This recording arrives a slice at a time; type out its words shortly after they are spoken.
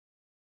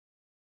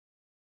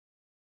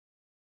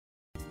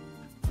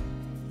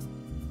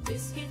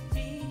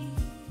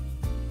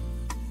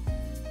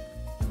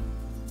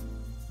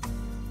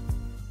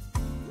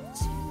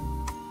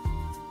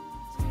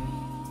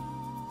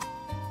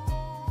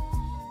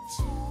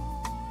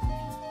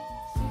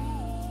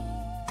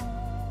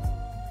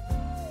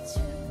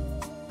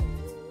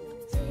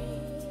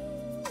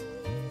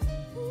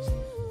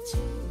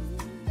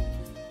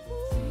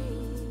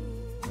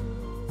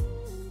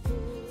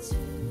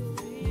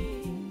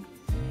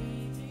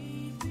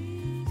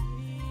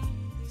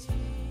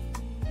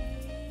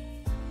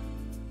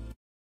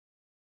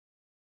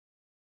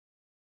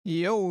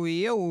Yo,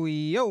 yo,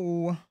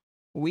 yo.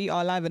 We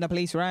are live in a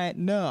place right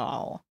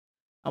now.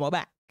 And we're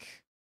back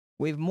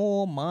with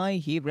more My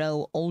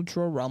Hero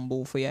Ultra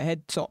Rumble for your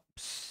head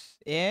tops.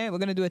 Yeah, we're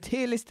going to do a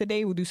tier list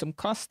today. We'll do some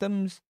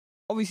customs.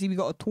 Obviously, we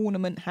got a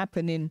tournament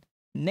happening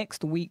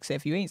next week. So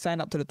if you ain't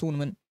signed up to the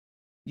tournament,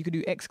 you could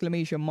do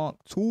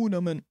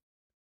 !tournament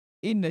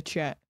in the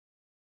chat.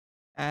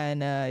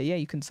 And yeah,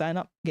 you can sign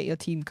up, get your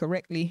team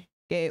correctly,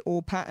 get it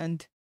all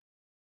patterned.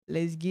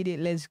 Let's get it.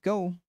 Let's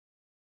go.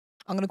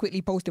 I'm going to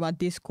quickly post in my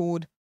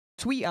Discord,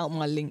 tweet out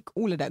my link,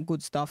 all of that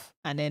good stuff.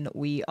 And then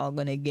we are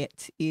going to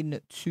get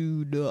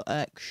into the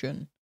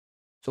action.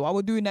 So while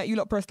we're doing that, you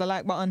lot press the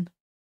like button.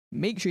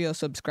 Make sure you're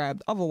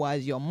subscribed.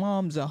 Otherwise, your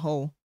mom's a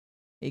hoe.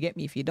 You get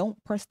me? If you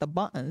don't press the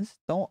buttons,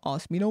 don't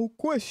ask me no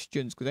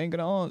questions because I ain't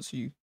going to answer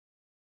you.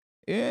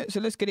 Yeah,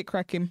 so let's get it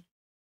cracking.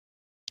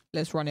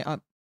 Let's run it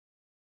up.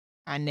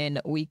 And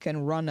then we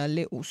can run a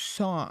little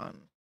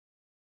song.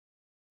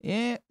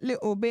 Yeah,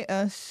 little bit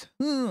of...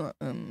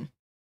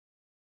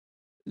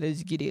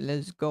 Let's get it.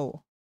 Let's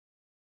go.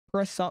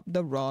 Press up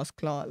the Ross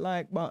Clark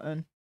like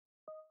button.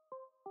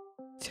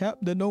 Tap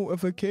the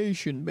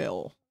notification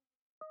bell.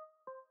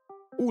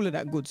 All of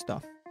that good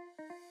stuff.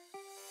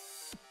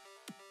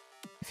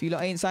 If you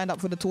lot ain't signed up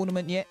for the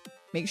tournament yet,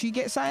 make sure you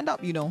get signed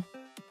up, you know.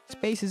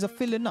 Spaces are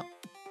filling up.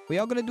 We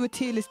are going to do a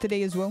tier list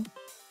today as well.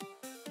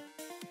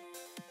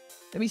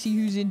 Let me see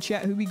who's in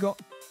chat. Who we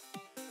got?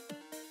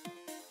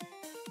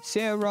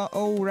 Sarah,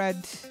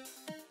 Orad,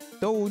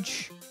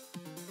 Doge,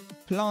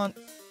 Plant.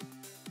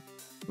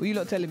 What you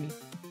lot telling me?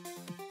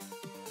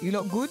 You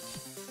lot good?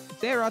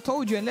 Sarah, I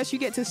told you, unless you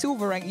get to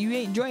silver rank, you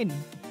ain't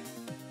joining.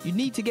 You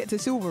need to get to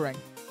silver rank.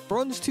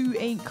 Bronze 2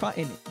 ain't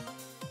cutting it.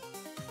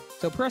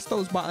 So press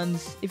those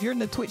buttons. If you're in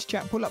the Twitch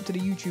chat, pull up to the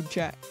YouTube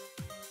chat.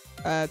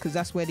 Because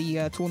that's where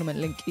the tournament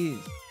link is.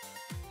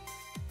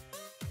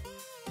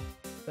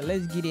 So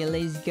let's get it.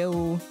 Let's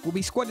go. We'll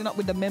be squadding up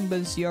with the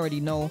members. You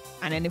already know.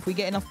 And then if we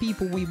get enough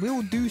people, we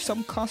will do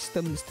some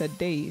customs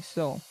today.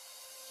 So...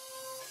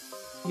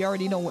 you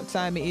already know what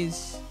time it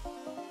is.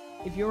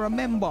 If you're a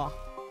member,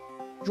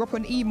 drop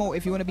an emote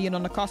if you want to be in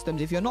on the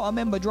customs. If you're not a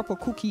member, drop a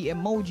cookie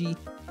emoji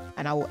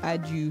and I will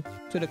add you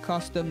to the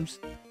customs.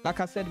 Like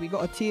I said, we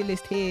got a tier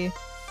list here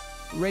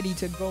ready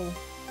to go.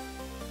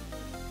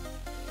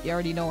 You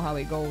already know how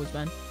it goes,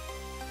 man.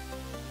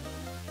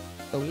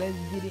 So let's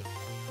get it.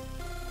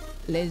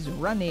 Let's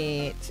run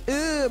it.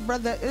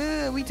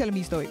 Brother, we telling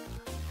me Stoic.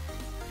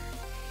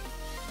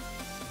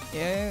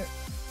 Yeah.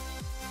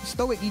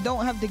 Stoic, you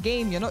don't have the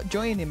game. You're not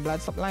joining,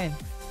 blood. Stop lying.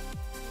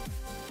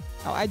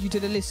 I'll add you to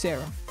the list,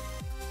 Sarah.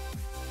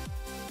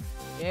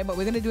 Yeah, but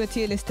we're going to do a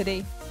tier list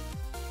today.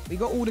 We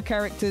got all the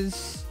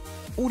characters,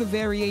 all the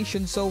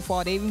variations so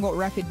far. They even got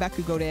Rapid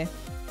Bakugo there.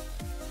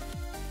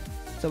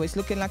 So it's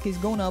looking like it's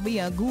going to be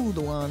a good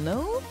one,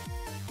 no?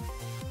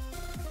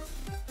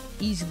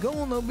 It's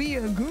going to be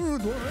a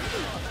good one.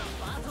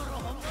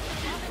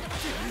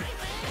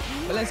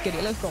 But let's get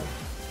it. Let's go.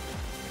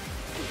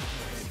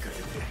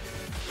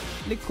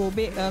 Little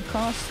bit of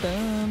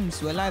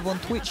customs. We're live on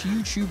Twitch,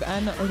 YouTube,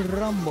 and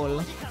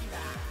Rumble.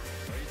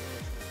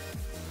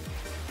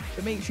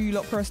 So make sure you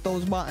lot press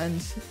those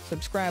buttons.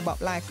 Subscribe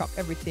up, like up,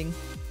 everything.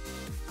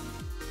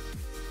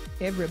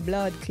 Every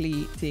blood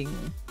cleat thing.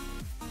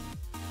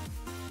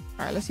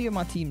 Alright, let's see how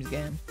my team's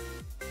going.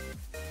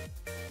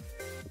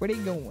 Where they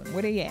going?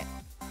 Where they at?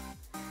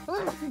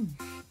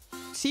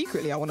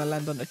 Secretly, I want to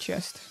land on the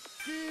chest.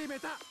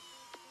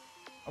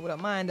 I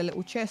wouldn't mind a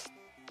little chest.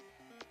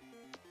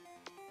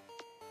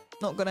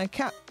 Not gonna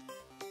cap.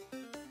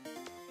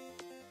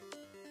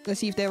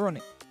 Let's see if they're on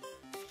it.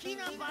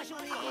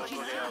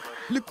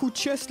 Little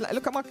chest, like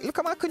look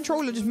at my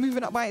controller just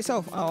moving up by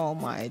itself. Oh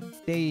my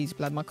days,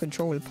 blood! My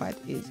control pad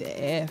is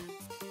F.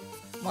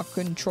 My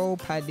control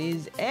pad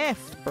is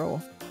F,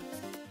 bro.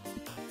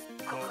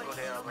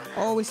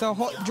 Oh, it's a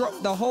hot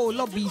drop. The whole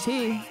lobby's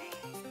here.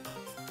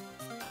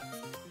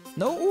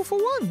 No all for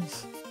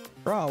ones,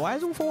 bro. Why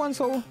is all for one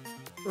so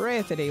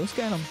rare today? What's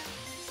going on?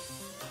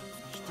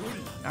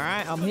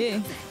 Alright, I'm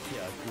here.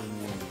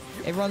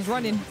 Everyone's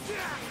running.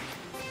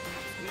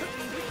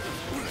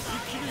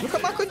 Look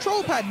at my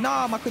control pad.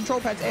 Nah, my control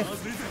pad's F.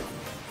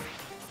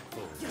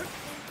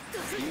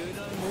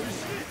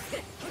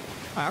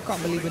 I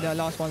can't believe we're the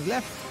last ones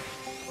left.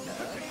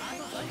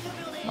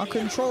 My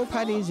control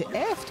pad is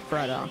F,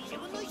 brother.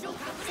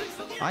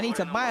 I need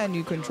to buy a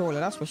new controller.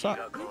 That's what's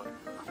up.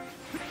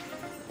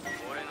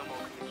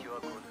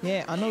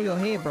 Yeah, I know you're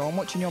here, bro. I'm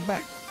watching your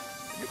back.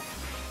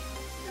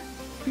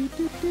 Let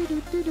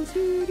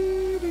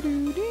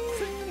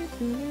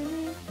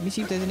me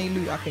see if there's any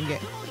loot I can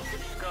get.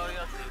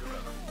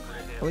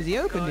 Oh, has he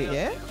opened it,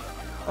 yeah?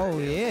 Oh,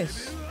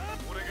 yes.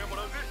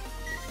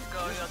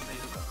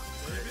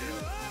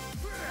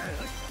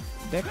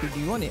 Deku, do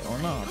you want it or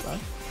not, bro?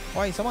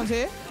 Wait, someone's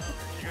here?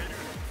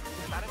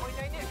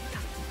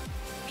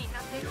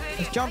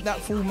 Let's jump that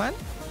fool, man.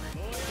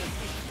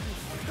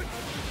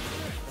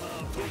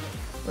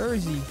 Where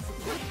is he?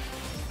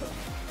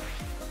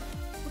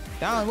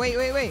 Down, wait.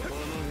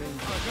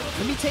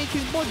 Let me take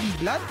his body,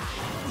 blood.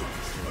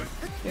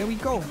 There we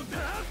go.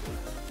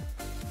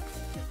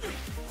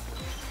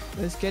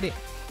 Let's get it.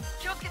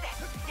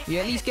 You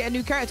at least get a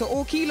new character.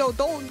 Oh, Kilo,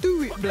 don't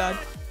do it, blood.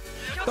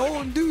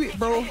 Don't do it,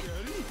 bro.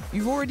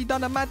 You've already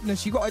done a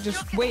madness. You gotta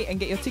just wait and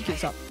get your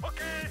tickets up.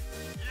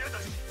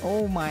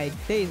 Oh my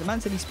days. The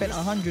man said he spent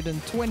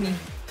 120.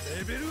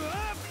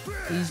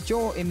 He's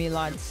jolting me,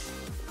 lads.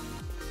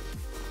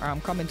 Alright,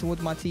 I'm coming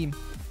towards my team.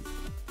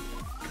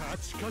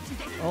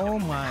 Oh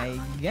my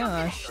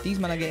gosh. These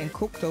men are getting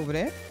cooked over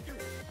there.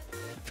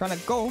 Trying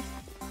to go.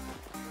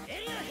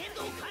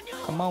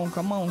 Come on.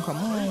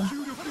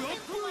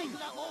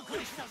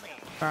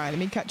 Alright, let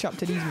me catch up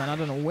to these men. I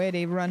don't know where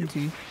they ran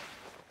to.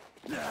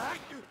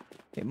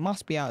 It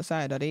must be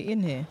outside. Are they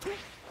in here?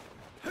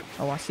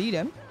 Oh, I see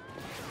them.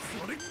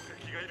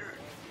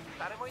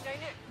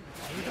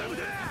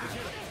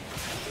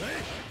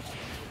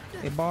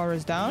 The bar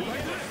is down.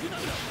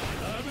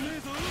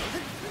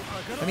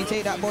 Let me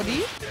take that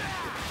body.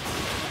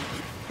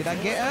 Did I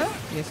get her?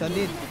 Yes, I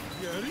did.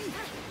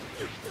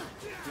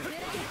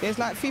 There's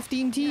like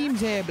 15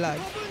 teams here,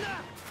 blood.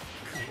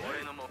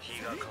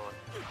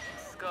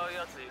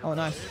 Oh,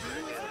 nice.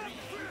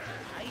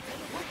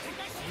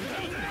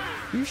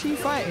 Who's she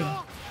fighting?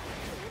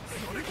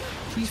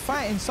 She's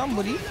fighting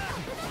somebody.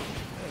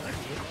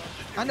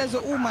 And there's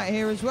an All Might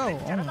here as well.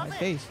 Oh my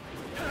days.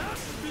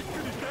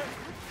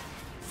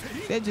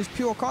 They're just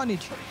pure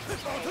carnage.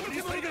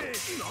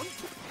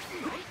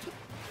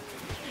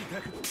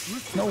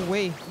 No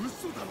way.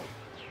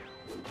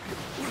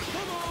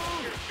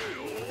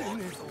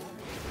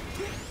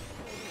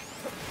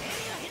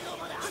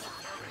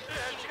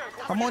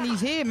 Come on,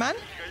 he's here, man.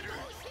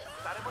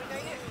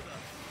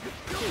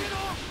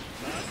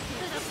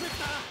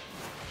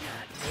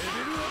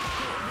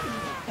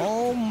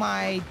 Oh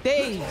my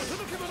days.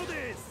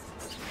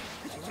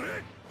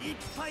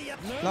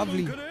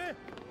 Lovely.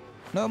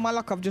 No, my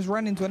luck, I've just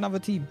run into another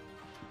team.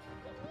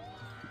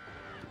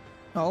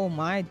 Oh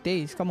my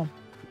days, come on.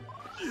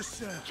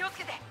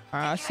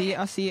 I see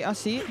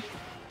it.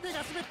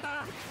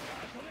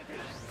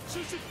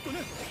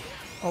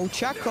 Oh,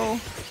 Chaco.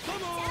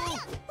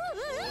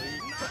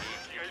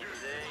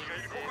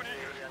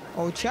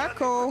 Oh,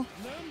 Chaco.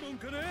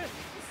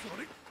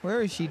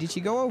 Where is she? Did she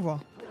go over?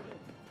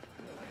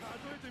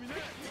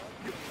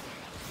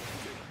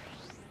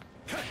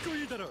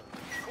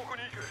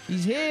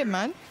 He's here,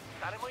 man.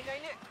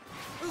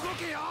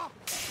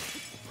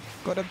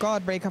 Got a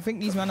guard break. I think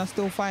these men are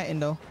still fighting,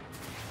 though.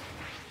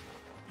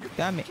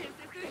 Damn it.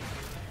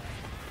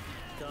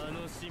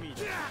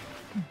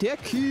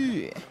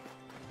 Deku.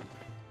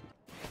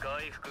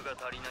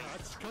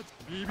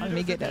 Let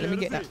me get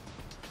that.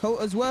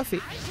 Kota's worth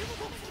it.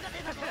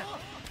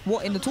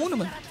 What, in the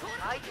tournament?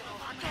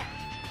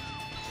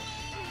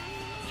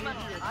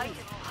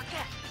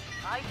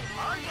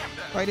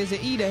 Right, there's an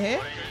Ida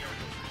here.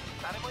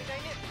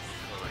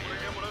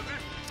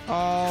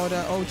 Oh,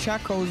 the old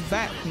Chaco's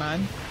back,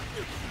 man.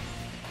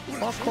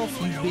 Fuck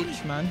off, you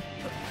bitch, man.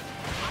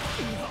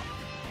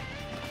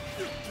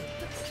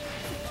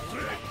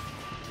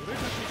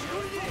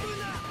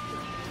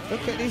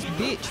 Look at this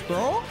bitch,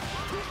 bro.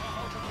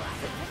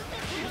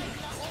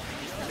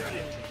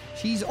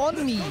 She's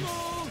on me.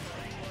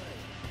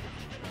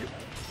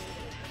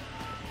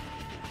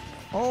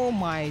 Oh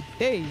my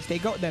days. They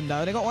got them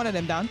down. They got one of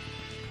them down.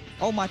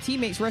 Oh, my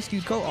teammates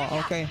rescued Kota.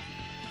 Okay.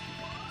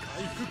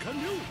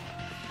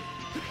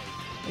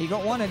 You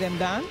got one of them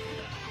down.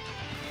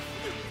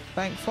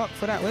 Thank fuck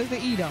for that. Where's the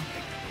Ida?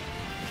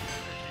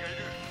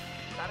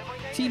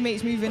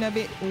 Teammates moving a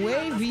bit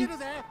wavy.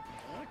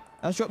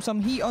 Let's drop some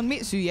heat on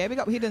Mitsu. Yeah, we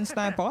got hidden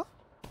sniper.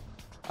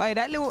 Alright,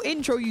 that little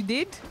intro you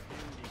did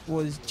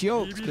was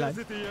jokes, blood.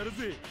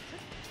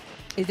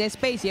 Is there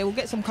space? Yeah, we'll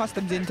get some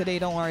customs in today.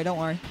 Don't worry.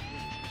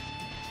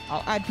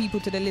 I'll add people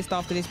to the list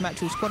after this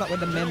match. We'll squad up with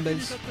the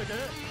members.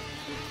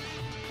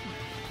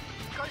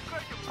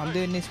 I'm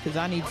doing this because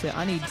I need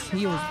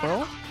heals,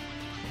 bro.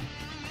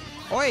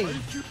 Oi!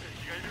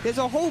 There's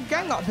a whole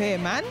gang up here,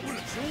 man.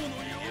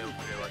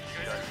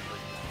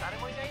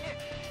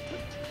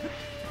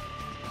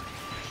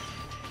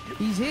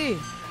 He's here.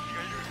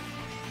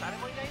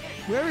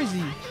 Where is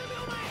he?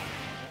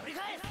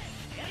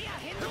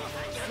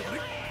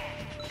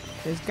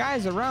 There's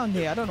guys around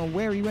here. I don't know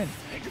where he went.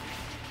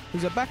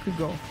 There's a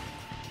Bakugo.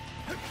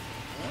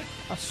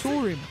 I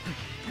saw him.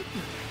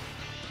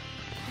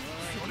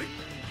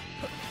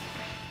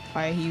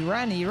 Alright, he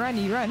ran.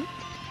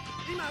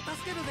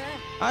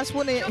 I just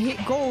want to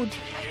hit gold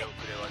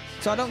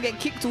so I don't get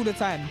kicked all the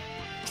time.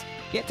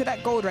 Get to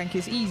that gold rank.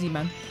 It's easy,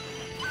 man.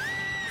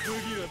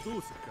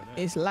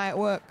 It's light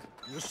work.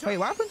 Wait,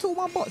 what happened to all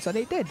my bots? Are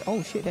they dead?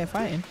 Oh shit, they're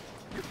fighting.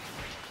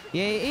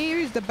 Yeah, here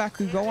is the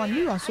Bakugo. I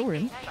knew I saw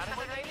him.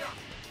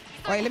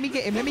 Wait, let me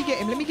get him. Let me get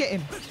him. Let me get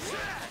him.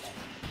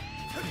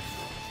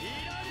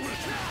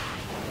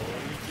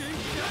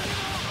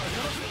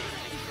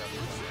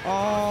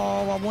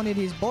 Oh, I wanted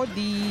his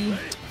body.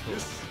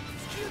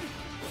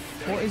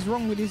 What is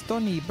wrong with this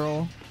Donny,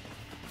 bro?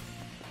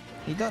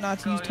 He don't know how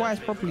to use twice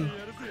properly.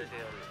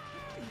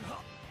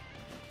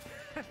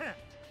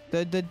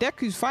 The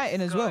Deku's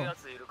fighting as well.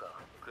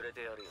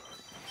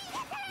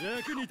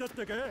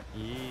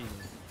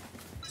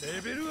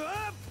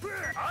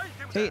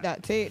 Take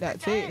that, take that,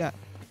 take that.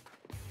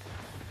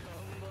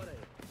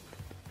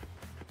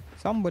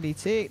 Somebody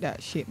take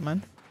that shit,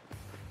 man.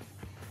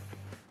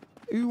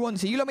 Who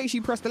wants it? You lot make sure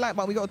you press the like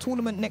button. We got a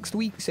tournament next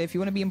week, so if you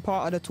want to be in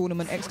part of the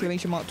tournament,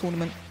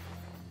 !tournament,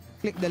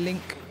 click the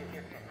link.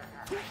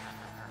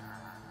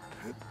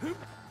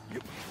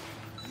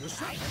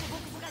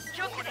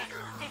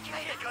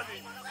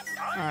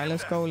 Alright,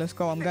 let's go, let's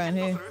go. I'm going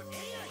here.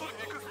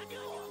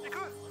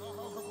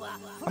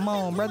 Come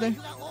on, brother.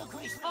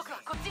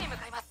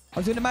 I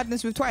was doing the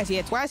madness with twice.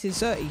 Yeah, twice is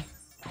 30.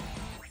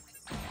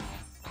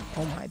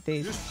 Oh my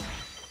days.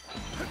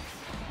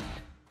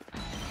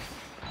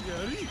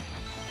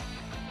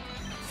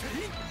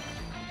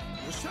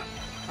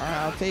 Alright,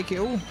 I'll take it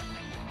all.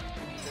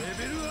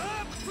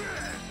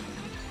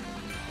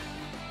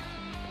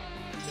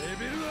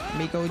 Let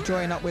me go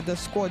join up with the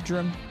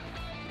squadron.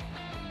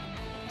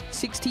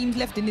 6 teams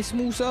left in this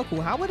small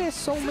circle. How are there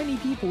so many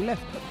people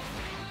left?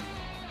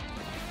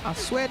 I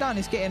swear down,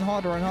 it's getting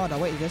harder and harder.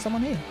 Wait, is there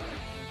someone here?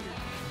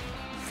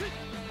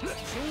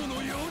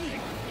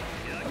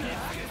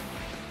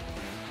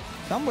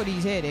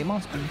 Somebody's here, they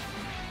must be.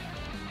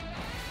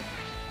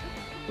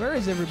 Where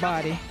is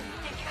everybody?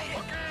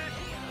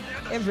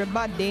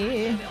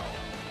 Everybody.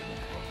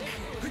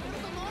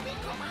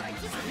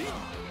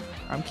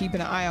 I'm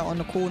keeping an eye out on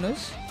the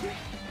corners.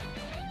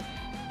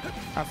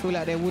 I feel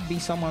like there would be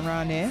someone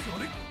around there.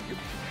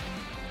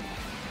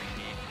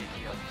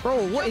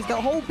 Bro, what is the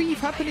whole beef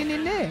happening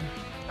in there?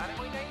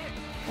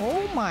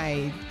 Oh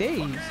my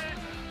days.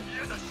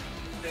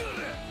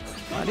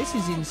 Oh, this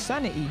is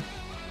insanity.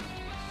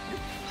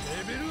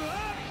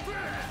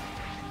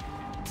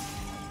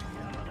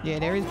 Yeah,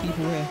 there is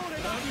people here.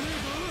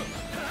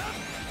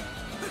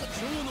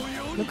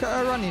 Look at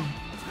her running.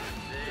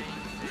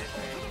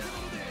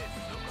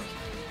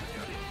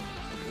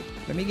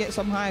 Let me get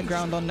some high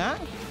ground on that.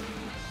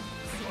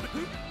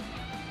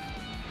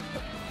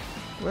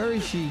 Where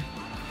is she?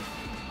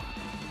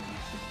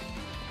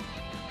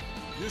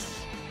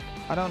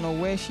 I don't know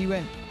where she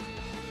went.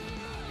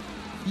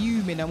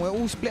 Fuming, and we're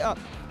all split up.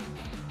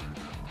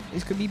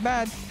 This could be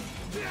bad.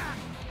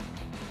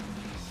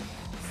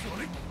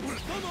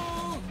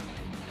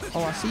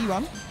 Oh, I see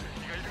one.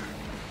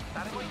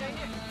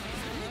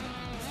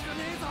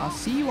 I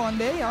see one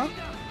there, yeah.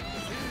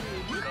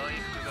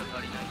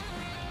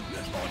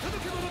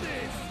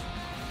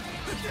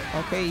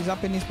 Okay, he's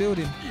up in this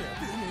building.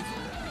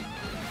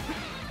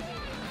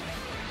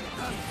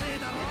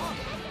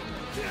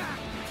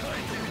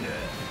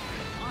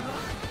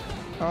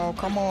 Oh,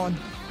 come on.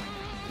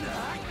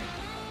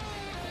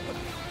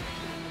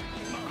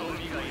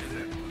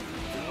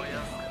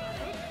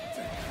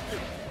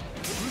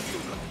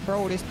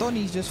 Bro, this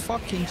Donny's just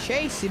fucking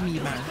chasing me,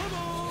 man.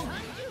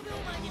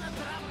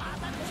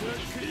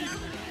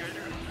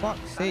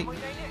 Fuck's sake.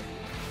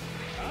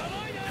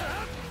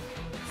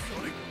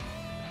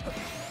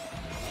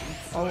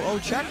 Oh,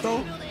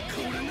 Chaco.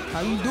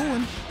 How you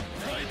doing?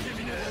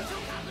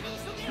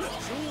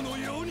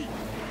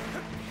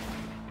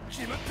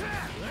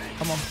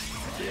 Come on.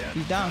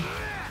 He's down.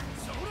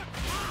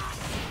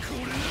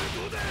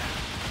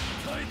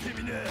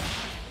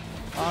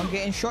 Oh, I'm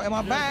getting shot in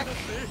my back.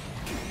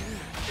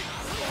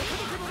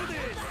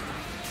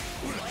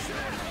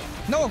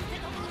 No.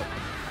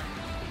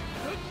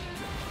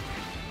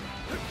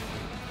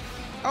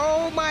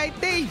 Oh my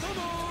days.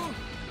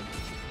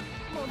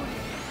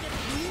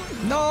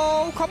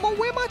 No, come on,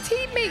 where my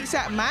teammates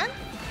at, man?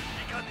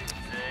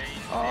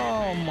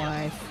 Oh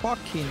my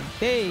fucking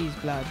days,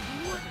 blood.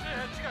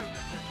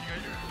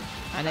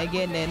 And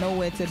again, they're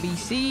nowhere to be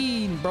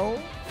seen,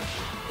 bro.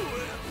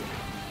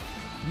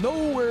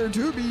 Nowhere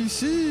to be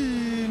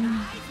seen.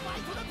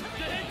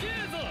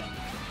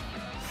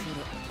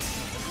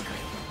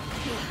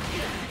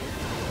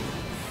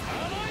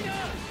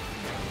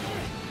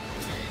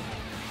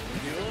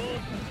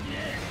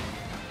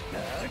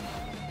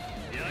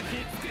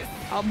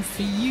 I'm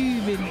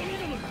fuming.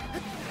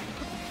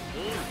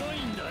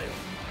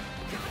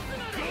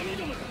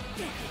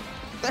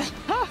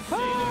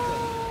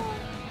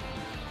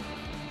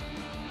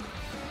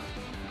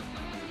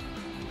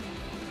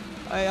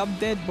 Hey, I'm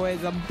dead,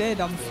 boys. I'm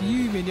dead. I'm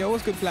fuming. Yo,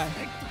 what's good, flag?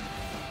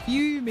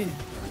 Fuming.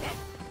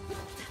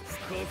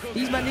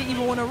 These men didn't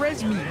even want to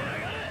res me.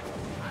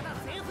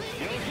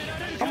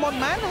 Come on,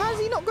 man. How's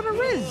he not going to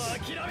res?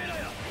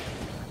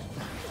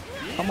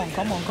 Come on,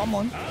 come on, come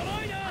on.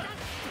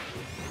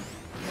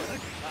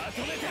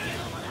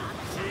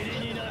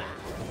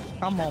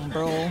 Come on,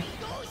 bro.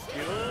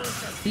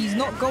 He's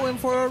not going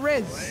for a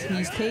res.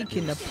 He's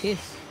taking the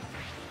piss.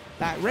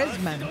 Like, res,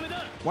 man.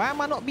 Why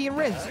am I not being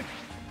res?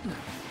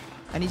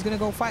 And he's gonna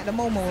go fight the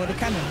Momo with the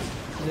cannons.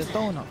 He's a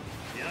donut.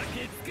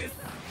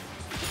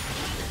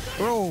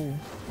 Bro,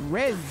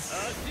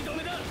 res.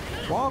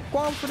 Walk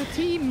on for the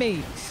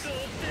teammates.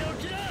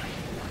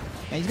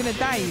 And he's gonna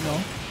die, you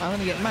know. I'm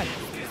gonna get mad.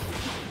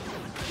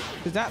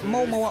 Because that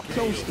Momo up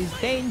close is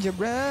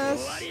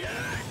dangerous.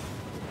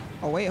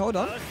 Oh, wait, hold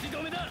on.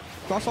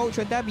 Plus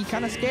Ultra Dabby,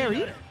 kind of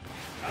scary.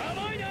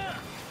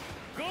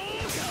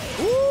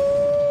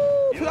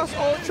 Ooh, plus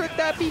Ultra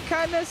Dabby,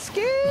 kind of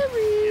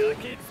scary.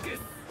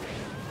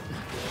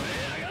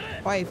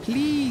 Alright,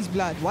 please,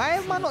 blood. Why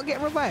am I not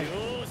getting revived?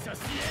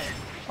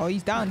 Oh,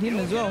 he's downed him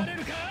as well.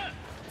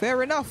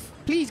 Fair enough.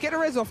 Please get the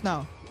res off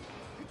now.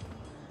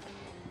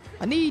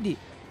 I need it.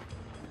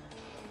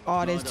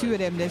 Oh, there's two of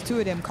them. There's two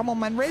of them. Come on,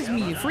 man. Res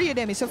me. Three of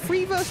them. It's a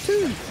 3 versus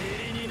 2.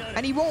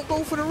 And he won't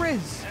go for the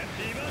res.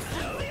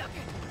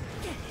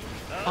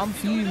 I'm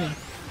fuming.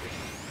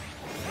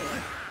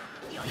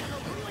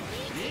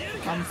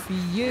 I'm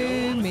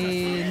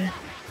fuming.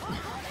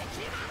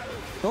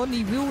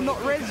 Donny will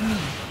not res me.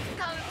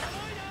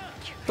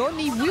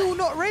 Donny will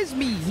not res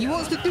me. He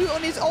wants to do it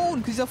on his own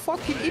because he's a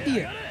fucking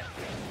idiot.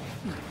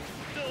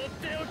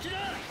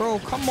 Bro,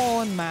 come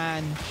on,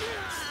 man.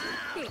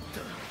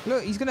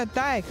 Look, he's gonna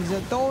die because he's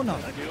a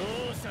donut.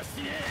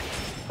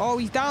 Oh,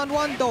 he's down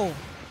one though.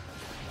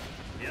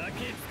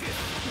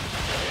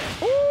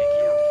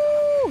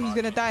 Ooh, he's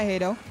gonna die here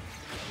though.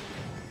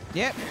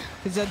 Yep,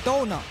 he's a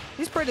donut.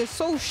 This brother's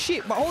so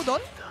shit, but hold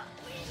on.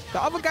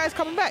 The other guy's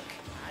coming back.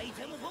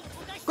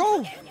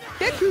 Go!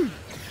 Deku!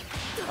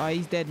 Oh,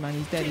 he's dead, man.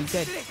 He's dead, he's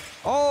dead.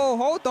 Oh,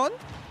 hold on.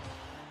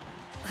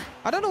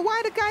 I don't know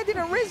why the guy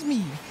didn't res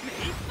me.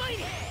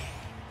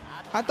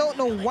 I don't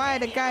know why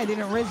the guy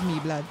didn't res me,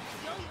 blood.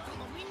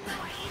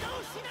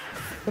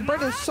 The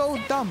brother's so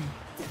dumb.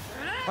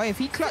 Oh, if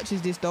he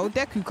clutches this though,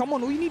 Deku, come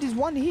on, all you need is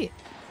one hit.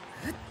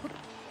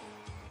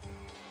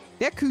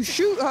 Deku,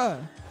 shoot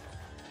her.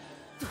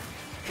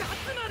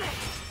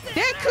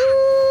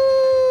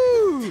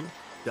 Deku!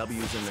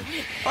 W's in the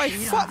Oh,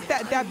 fuck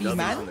that Dabby,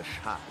 man.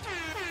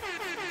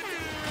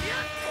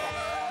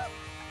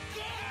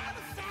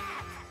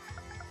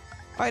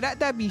 Oh, that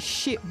Dabby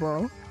shit,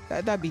 bro.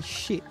 That Dabby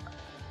shit.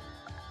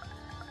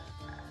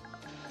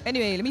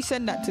 Anyway, let me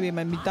send that to him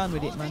and be done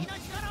with it, man.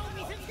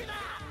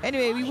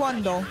 Anyway, we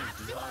won though.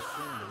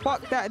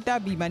 Fuck that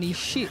Dabby, man. He's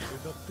shit.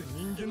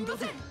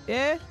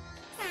 Yeah?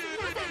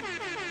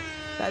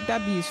 That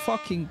Dabby is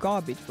fucking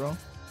garbage, bro.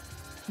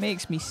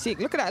 Makes me sick.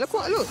 Look at that. Look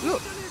what.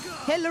 Look.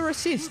 Hella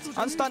assist.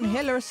 Unstun,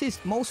 hella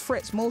assist. Most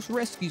threats, most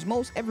rescues,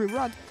 most every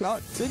blood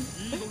clotting.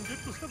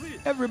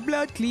 Every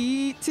blood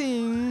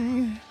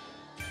cleating.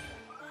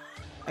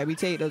 Hey, we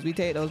take those. We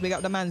take those. Big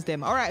up the man's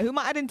them. All right, who am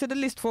I adding to the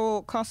list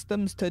for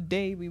customs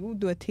today? We will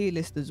do a tier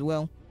list as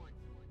well.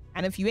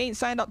 And if you ain't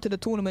signed up to the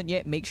tournament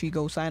yet, make sure you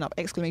go sign up. !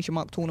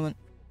 Tournament.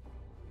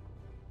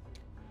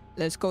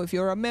 Let's go. If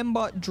you're a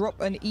member,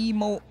 drop an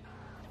emote.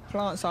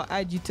 Plants, I'll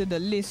add you to the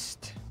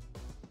list.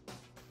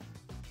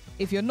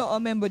 If you're not a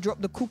member,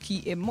 drop the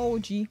cookie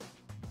emoji.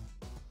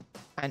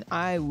 And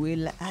I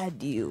will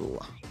add you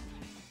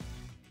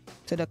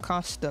to the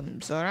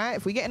customs. Alright?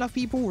 If we get enough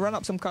people, we'll run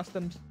up some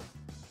customs.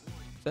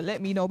 So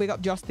let me know. Big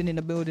up Justin in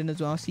the building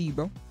as well. I'll see you,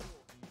 bro.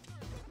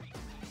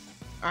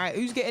 Alright,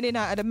 who's getting in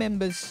out of the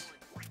members?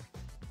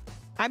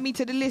 Add me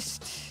to the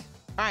list.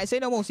 Alright, say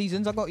no more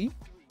seasons. I got you.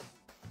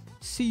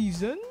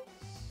 Seasons?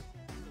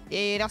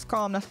 Yeah, that's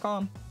calm. That's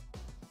calm.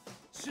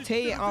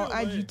 Tay, I'll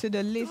add you to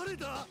the list.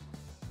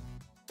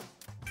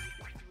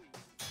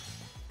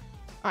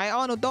 Alright,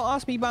 Arnold, don't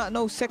ask me about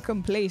no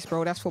second place,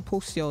 bro. That's for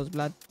pussies,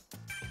 blood.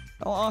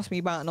 Don't ask me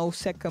about no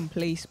second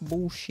place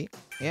bullshit.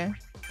 Yeah?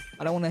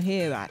 I don't want to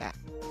hear about that.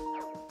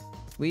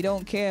 We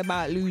don't care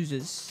about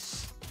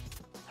losers.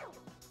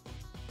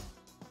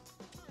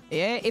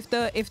 Yeah, if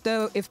the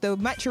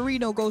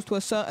Maturino goes to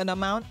a certain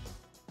amount,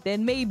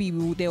 then maybe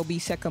there'll be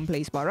second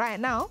place. But right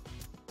now,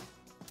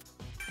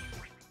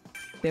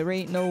 there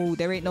ain't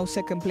no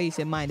second place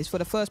in mind. It's for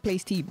the first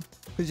place team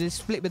because it's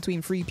split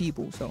between 3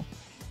 people. So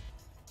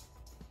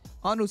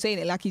Arnold's saying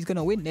it like he's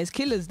gonna win. There's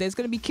killers. There's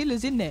gonna be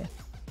killers in there.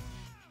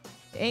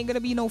 There ain't gonna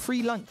be no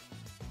free lunch.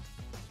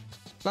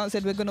 Plant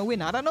said we're gonna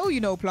win. I don't know,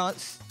 you know,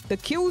 Plants. The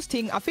kills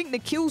thing. I think the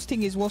kills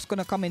thing is what's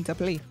gonna come into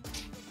play.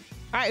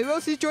 All right, who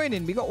else is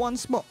joining? We got 1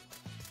 spot.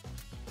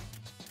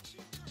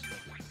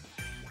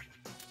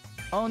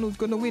 Arnold's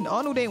gonna win.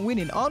 Arnold ain't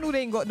winning. Arnold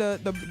ain't got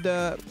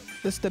the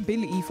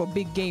stability for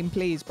big game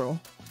plays, bro.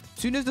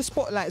 As soon as the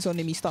spotlight's on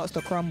him, he starts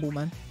to crumble,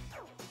 man.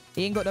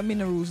 He ain't got the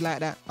minerals like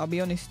that. I'll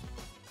be honest.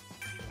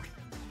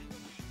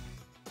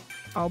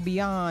 I'll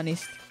be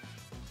honest.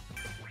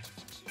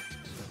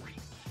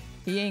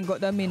 He ain't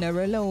got the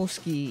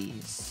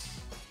mineralowskis.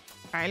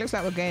 Alright, looks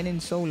like we're going in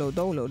solo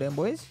dolo then,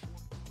 boys.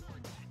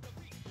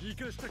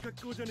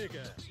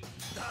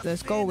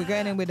 Let's go. We're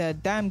going in with a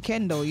damn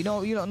kendo. You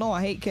don't know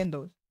I hate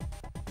kendos.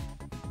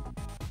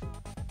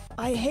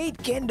 I hate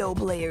kendo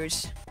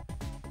players.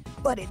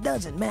 But it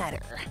doesn't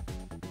matter.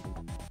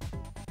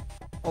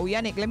 Oh,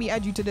 Yannick, let me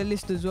add you to the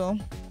list as well.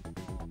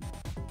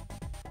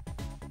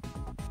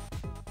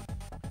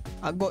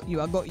 I got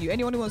you, I got you.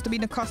 Anyone who wants to be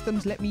in the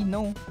customs, let me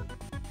know.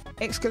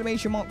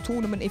 Exclamation mark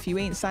tournament if you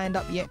ain't signed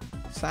up yet.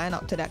 Sign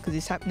up to that because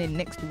it's happening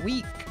next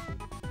week.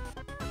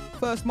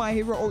 First My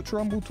Hero Ultra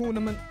Rumble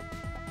tournament.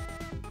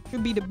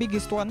 Should be the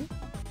biggest one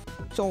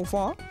so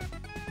far.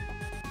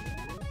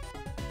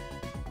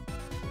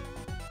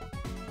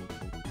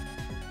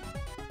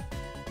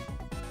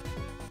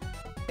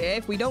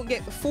 If we don't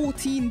get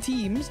 14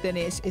 teams, then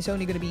it's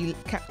only going to be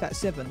capped at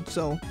 7.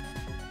 So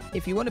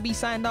if you want to be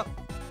signed up,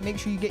 make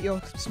sure you get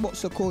your spot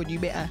secured. You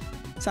better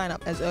sign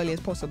up as early as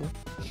possible.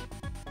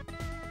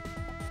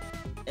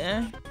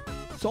 Yeah,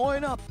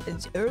 sign up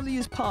as early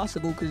as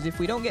possible, because if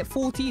we don't get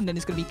 14, then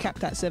it's going to be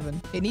capped at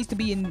 7. It needs to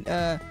be in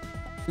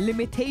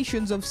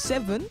limitations of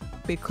 7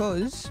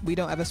 because we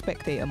don't have a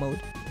spectator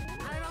mode.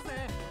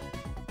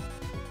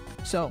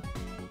 So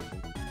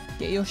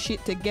get your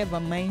shit together,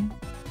 man.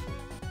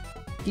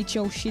 Get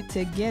your shit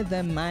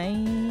together,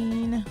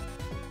 man.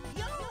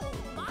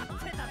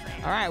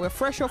 Alright, we're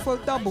fresh off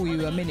of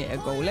W a minute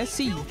ago. Let's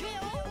see.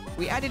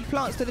 We added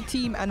plants to the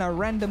team and a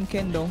random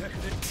kendo.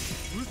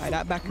 Alright,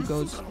 that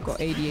Bakugo's got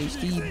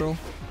ADHD, bro.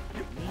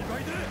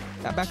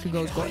 That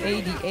Bakugo's got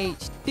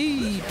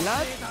ADHD,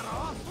 blood.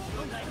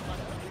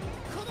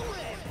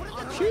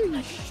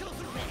 Sheesh.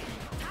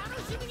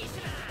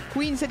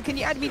 Queen said, can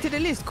you add me to the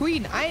list?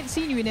 Queen, I ain't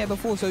seen you in there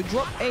before, so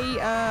drop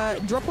a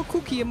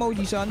cookie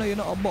emoji so I know you're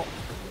not a bot.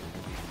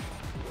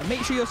 And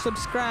make sure you're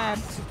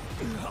subscribed.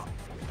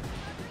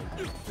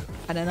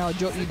 And then I'll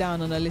drop you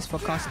down on the list for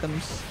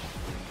customs.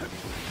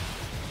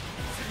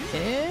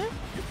 Yeah?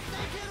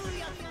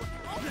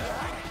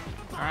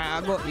 Alright,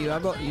 I got you, I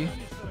got you.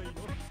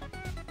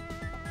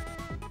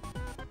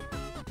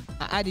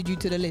 I added you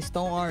to the list,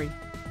 don't worry.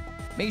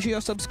 Make sure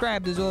you're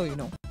subscribed as well, you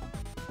know.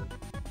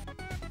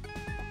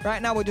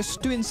 Right now we're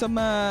just doing some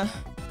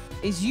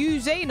is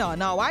you Zayna?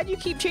 Now why do you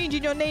keep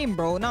changing your name,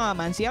 bro? Nah,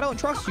 man, see, I don't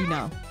trust you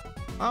now.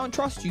 I don't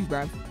trust you,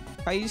 bruv.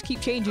 Right, you just keep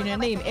changing your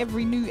name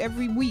every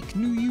week.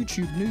 New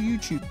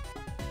YouTube.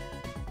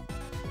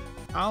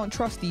 I don't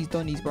trust these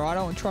Donnies, bro. I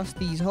don't trust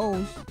these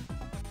hoes.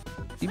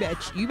 You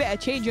better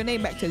change your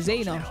name back to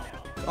Zayna.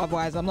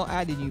 Otherwise, I'm not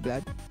adding you,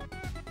 blood.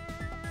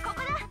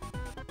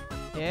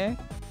 Yeah?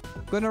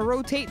 Gonna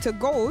rotate to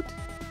gold?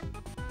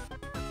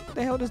 What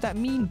the hell does that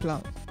mean,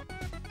 Plant?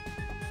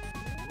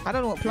 I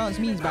don't know what Plants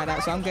means by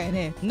that, so I'm getting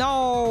here.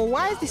 No,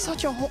 why is this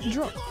such a hot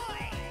drop?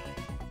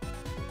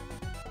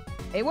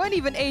 It weren't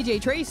even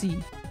AJ Tracy,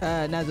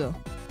 Nazo.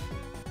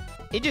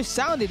 It just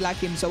sounded like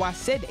him, so I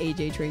said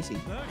AJ Tracy.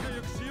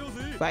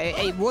 But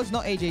it was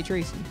not AJ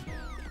Tracy.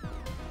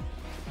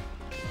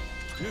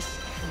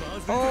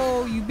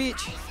 Oh, you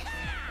bitch.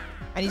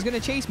 And he's gonna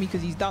chase me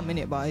because he's dumb,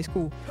 innit? But it's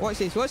cool. Watch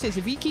this, watch this.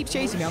 If he keeps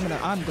chasing me, I'm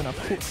gonna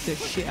cook the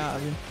shit out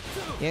of him.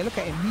 Yeah, look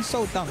at him. He's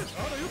so dumb.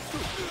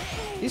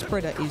 This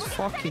brother is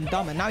fucking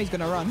dumb, and now he's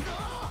gonna run.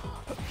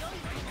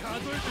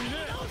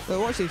 So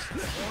watch this.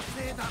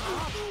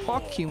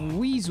 Fucking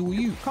weasel,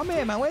 you. Come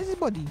here, man. Where's his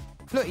body?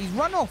 Look, he's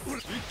run off.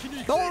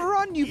 Don't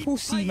run, you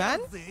pussy, man.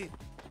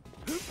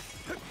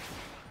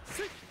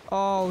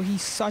 Oh,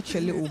 he's such a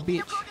little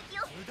bitch.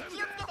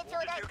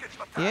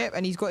 Yep,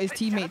 and he's got his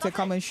teammate to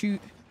come and shoot.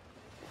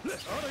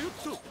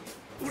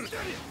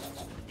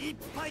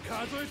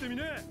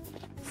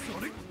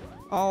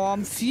 Oh,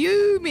 I'm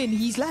fuming.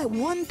 He's like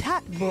one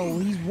tap, bro.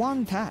 He's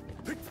one tap.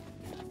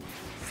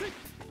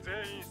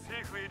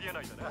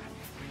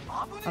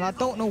 And I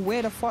don't know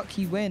where the fuck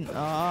he went.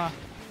 Ah.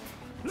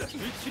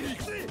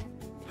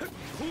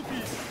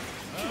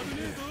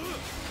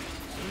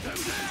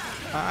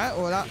 Alright,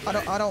 well,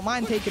 I don't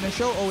mind taking a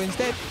Shoto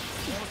instead.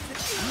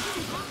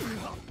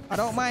 I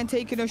don't mind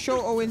taking a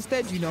Shoto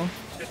instead, you know.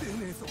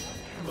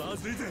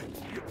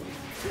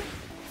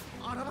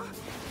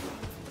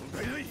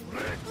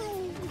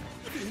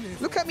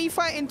 Look at me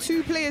fighting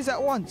 2 players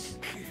at once.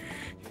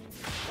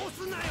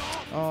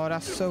 Oh,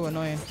 that's so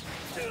annoying.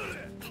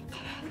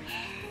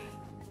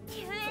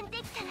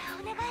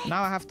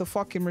 Now I have to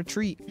fucking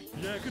retreat.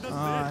 Oh,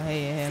 I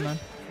hate it here, man.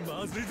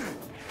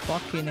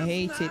 Fucking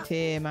hate it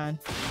here, man.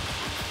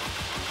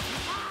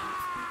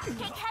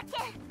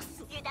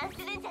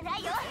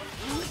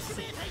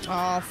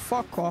 Oh,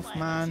 fuck off,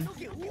 man.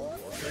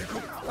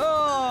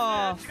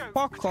 Oh,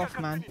 fuck off,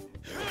 man.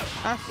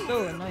 That's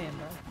so annoying,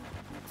 bro.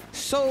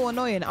 So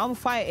annoying. I'm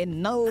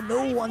fighting. No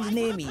one's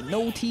near me.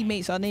 No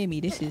teammates are near me.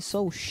 This is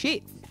so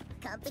shit.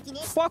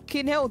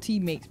 Fucking hell,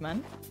 teammates,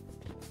 man.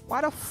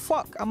 Why the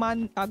fuck am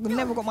I've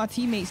never got my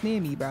teammates near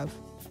me, bruv.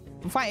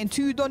 I'm fighting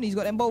 2 Donnies,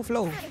 got them both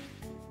low.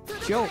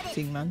 Joke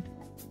thing, man.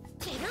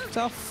 It's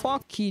a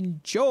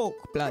fucking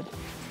joke, blood.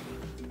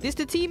 This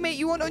the teammate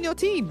you want on your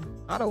team?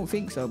 I don't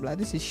think so, blood.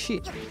 This is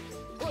shit.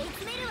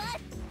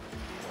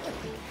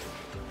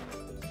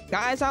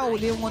 Guys, I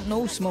didn't want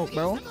no smoke,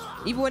 bro.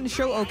 Even when the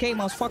Shoto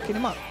came, I was fucking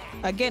him up.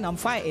 Again, I'm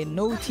fighting.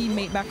 No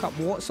teammate backup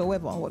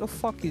whatsoever. What the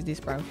fuck is this,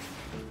 bro?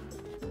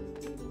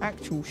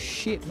 Actual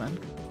shit, man.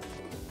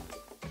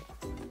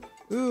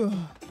 Ugh.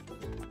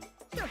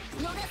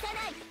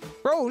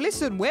 Bro,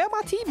 listen, where are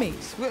my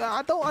teammates?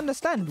 I don't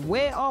understand.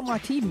 Where are my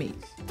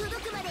teammates?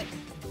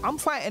 I'm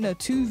fighting a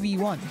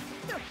 2v1.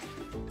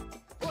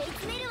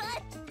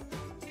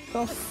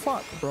 The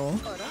fuck, bro?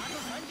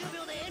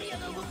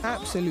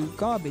 Absolute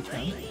garbage,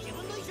 man.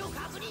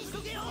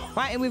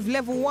 Fighting with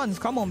level 1s.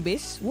 Come on,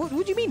 Bis. What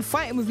do you mean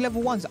fighting with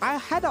level 1s? I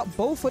had up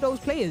both of those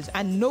players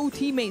and no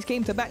teammates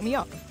came to back me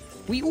up.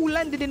 We all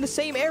landed in the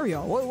same area.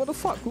 What the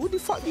fuck? What the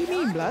fuck do you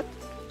mean, blood?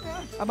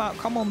 About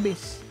come on,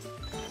 Bis.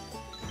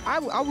 I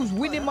was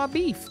winning my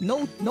beef.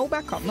 No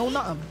backup. No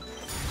nothing.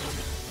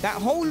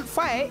 That whole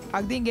fight,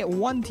 I didn't get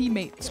one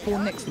teammate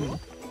spawn next to me.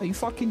 Are you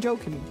fucking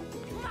joking me?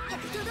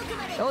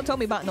 Don't tell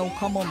me about no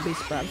come on, Bis,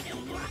 bruv.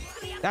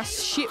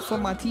 That's shit for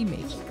my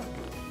teammates.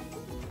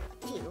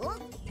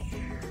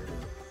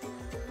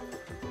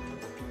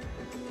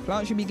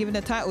 Plant should be given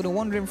the title, the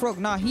Wandering Frog.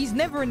 Nah, he's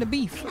never in the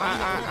beef.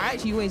 I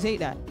actually always hate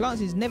that.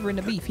 Plants is never in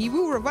the beef. He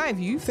will revive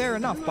you, fair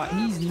enough, but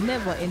he's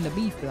never in the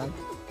beef, blood.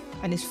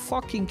 And this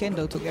fucking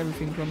Kendo took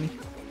everything from me.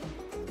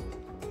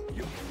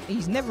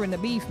 He's never in the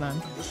beef, man.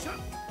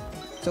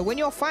 So when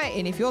you're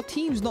fighting, if your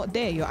team's not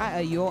there, you're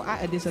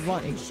at a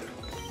disadvantage.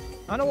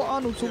 I know what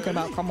Arnold's talking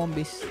about. Come on,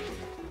 Bis.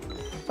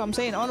 So I'm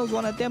saying Arnold's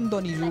one of them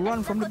donnies who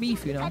run from the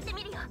beef, you know.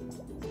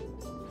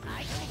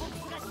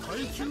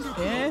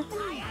 Yeah.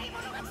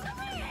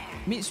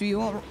 Mitsu, you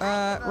want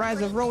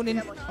Rise of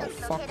Ronin? Oh,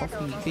 fuck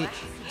off me,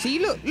 bitch. See,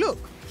 look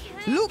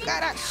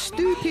at that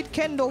stupid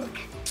Kendo.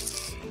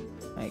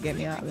 Hey, get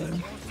me out of here,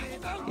 man.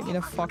 Get me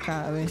the fuck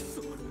out of here.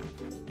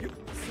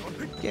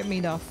 Get me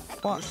the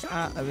fuck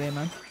out of here,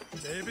 man.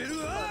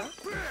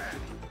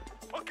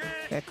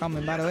 They're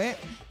coming, by the way.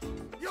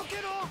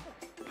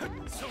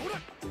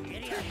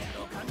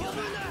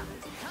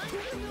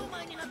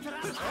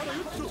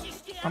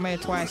 Come here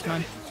twice,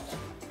 man.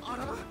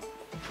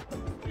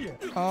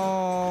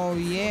 Oh,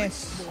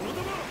 yes.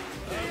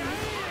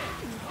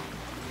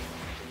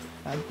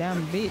 That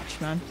damn bitch,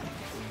 man.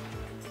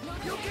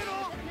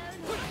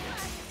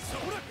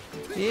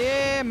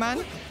 Yeah,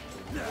 man.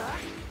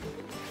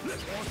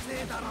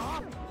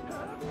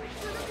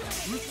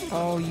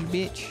 Oh, you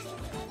bitch.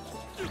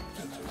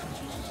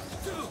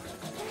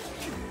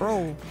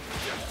 Bro.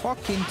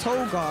 Fucking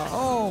Toga.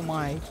 Oh,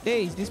 my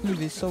days. This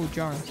move is so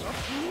jarring.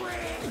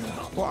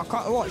 What, I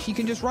can't, what? She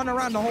can just run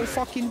around the whole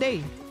fucking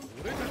day.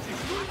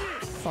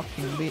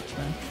 Fucking bitch,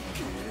 man.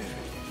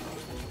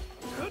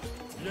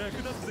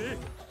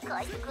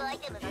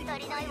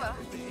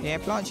 Yeah,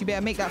 Plant, you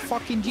better make that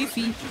fucking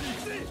jiffy.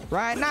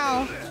 Right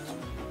now.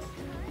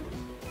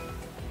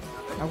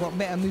 I've got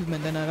better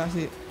movement than her, that's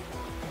it.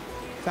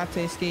 Had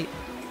to escape.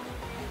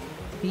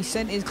 He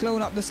sent his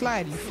clone up the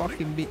slide, you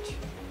fucking bitch.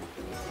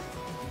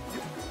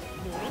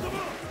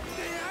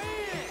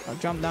 I'll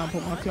jump down,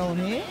 put my clone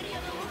here.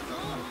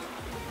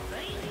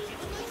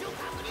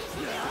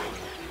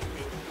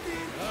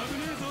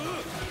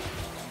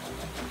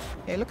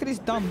 Hey, look at this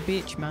dumb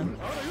bitch, man.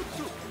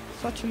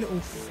 Such a little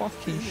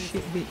fucking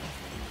shit bitch.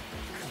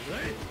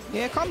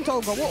 Yeah, come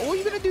Toga. What are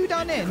you gonna do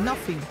down there?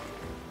 Nothing.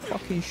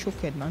 Fucking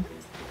shookhead, man.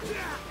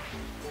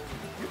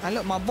 And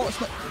look, my bot's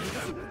not...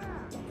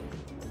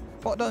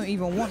 Bot don't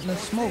even want the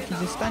smoke. He's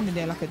just standing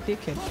there like a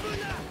dickhead.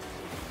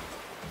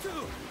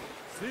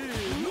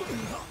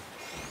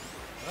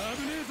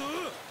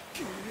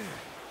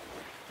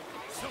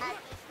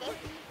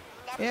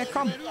 Yeah,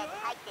 come.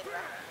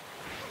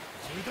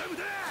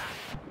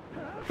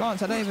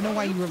 Lance, I don't even know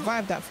why you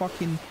revived that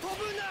fucking...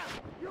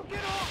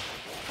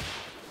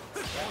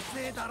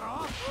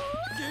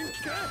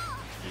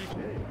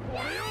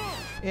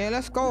 Yeah,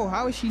 let's go.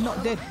 How is she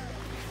not dead?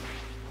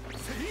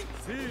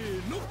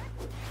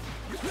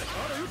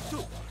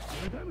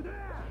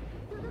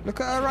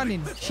 Look at her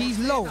running. She's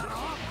low.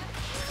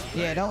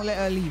 Yeah, don't let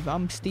her leave.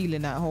 I'm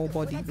stealing that whole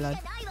body, blood.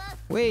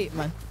 Wait,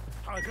 man.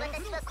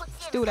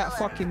 Steal that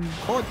fucking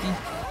body.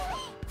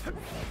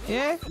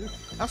 Yeah?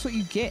 That's what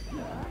you get.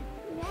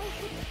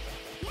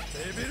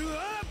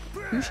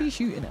 Who's she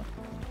shooting at?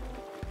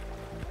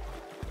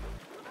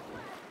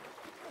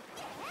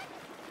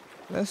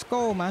 Let's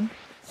go, man.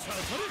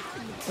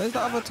 Where's the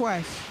other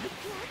twice?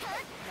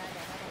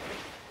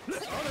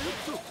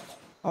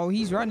 Oh,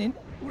 he's running.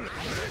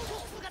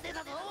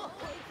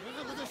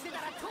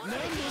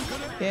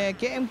 Yeah,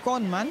 get him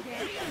gone, man.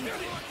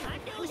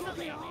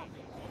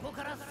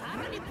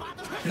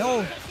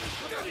 No.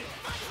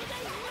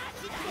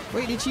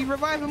 Wait, did she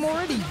revive him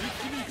already?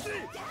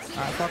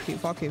 Alright, fuck it,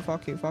 fuck it,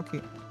 fuck it, fuck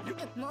it.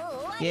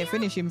 Yeah,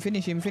 finish him,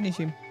 finish him, finish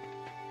him.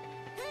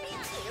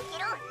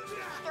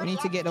 We need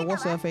to get the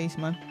what's her face,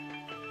 man.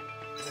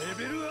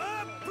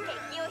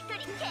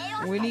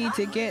 We need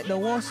to get the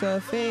what's her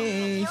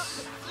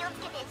face.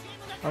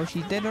 Oh,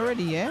 she's dead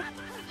already, yeah?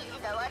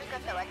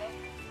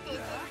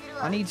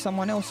 I need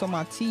someone else on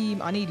my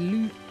team. I need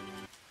loot.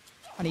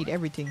 I need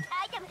everything.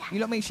 You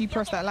lot make sure you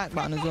press that like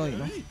button as well, you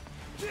know.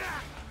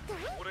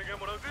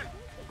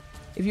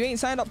 If you ain't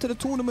signed up to the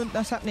tournament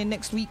that's happening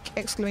next week, !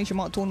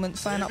 Tournament,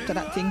 sign up to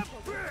that thing.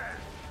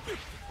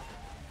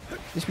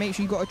 Just make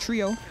sure you got a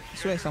trio. I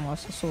swear I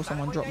saw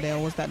someone drop there.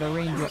 Or was that the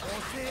rain drop?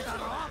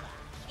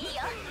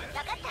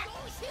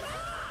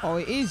 Oh,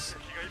 it is.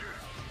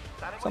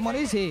 Someone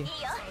is here.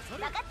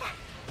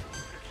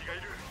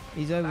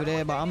 He's over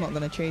there, but I'm not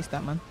going to chase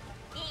that, man.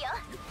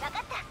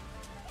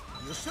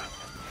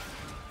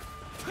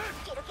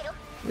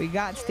 We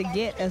got to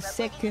get a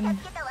second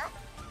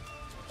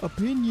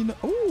opinion.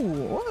 Oh,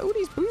 what are all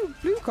these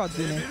blue cards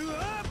in there?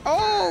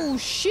 Oh,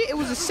 shit. It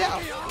was a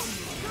setup.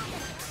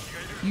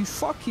 You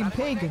fucking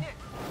pagan.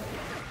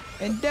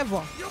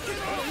 Endeavor.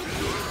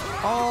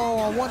 Oh,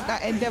 I want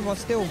that Endeavor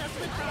still.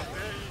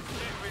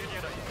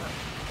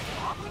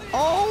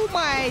 Oh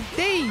my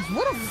days.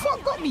 What the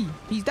fuck got me?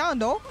 He's down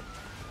though.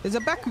 There's a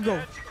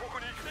Bakugo.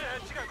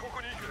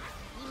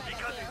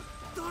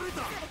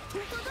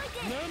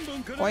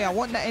 Oh yeah, I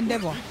want that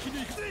Endeavor.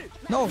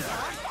 No.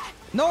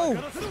 No.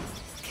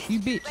 You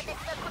bitch.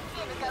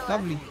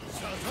 Lovely.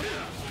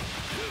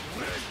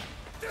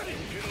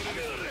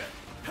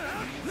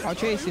 I'll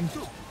chase him.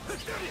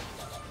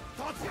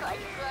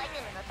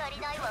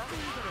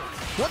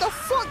 What the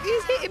fuck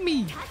is hitting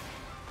me?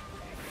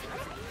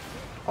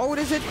 Oh,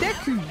 there's a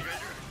Deku.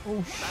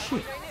 Oh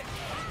shit.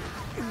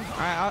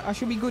 Alright, I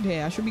should be good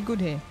here. I should be good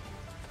here.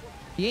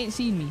 He ain't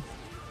seen me.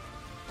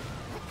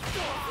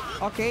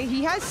 Okay,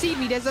 he has seen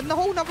me. There's a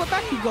whole nother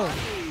Bakugo.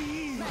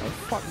 Oh,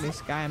 fuck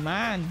this guy,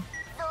 man.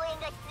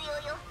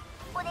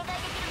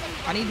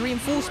 I need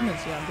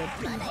reinforcements. Yeah, I'm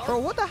dead. Bro,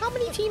 what the? How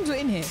many teams are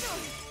in here?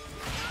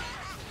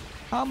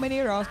 How many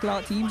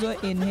Rascalot teams are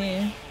in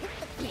here?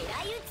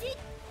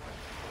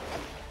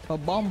 A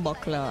Bomber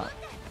Club.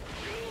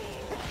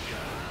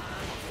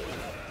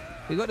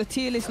 We got the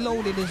tier list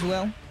loaded as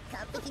well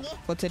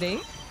for today.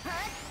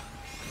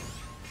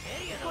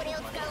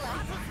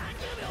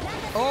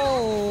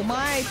 Oh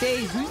my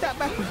days, who's that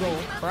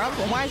Bakugo?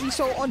 Why is he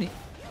so on it?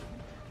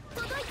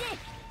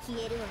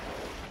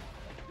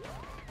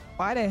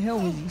 Why the hell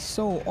is he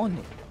so on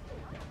it?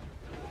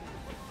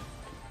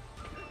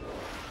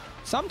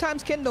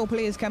 Sometimes Kendo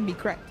players can be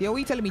cracked. Yo, what are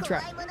you telling me,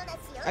 Trap?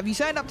 Have you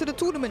signed up to the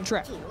tournament,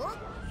 Trap?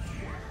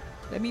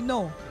 Let me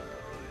know.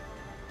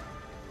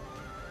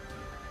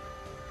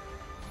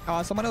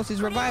 Oh, someone else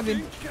is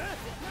reviving.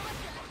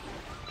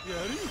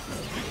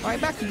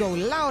 Alright, back you go.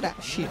 Allow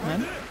that shit,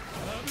 man.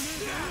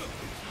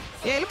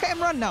 Yeah, look at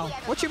him run now.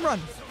 Watch him run.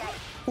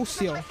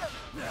 Pusio.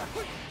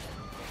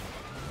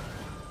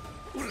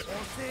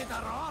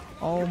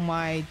 Oh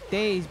my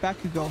days, back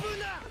you go.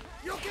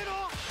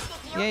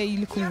 Yeah, you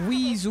little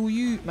weasel,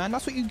 you man.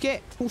 That's what you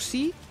get,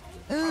 pussy.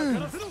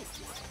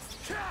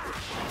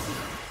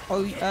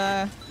 Oh,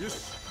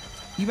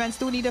 you man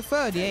still need a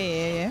third.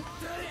 Yeah.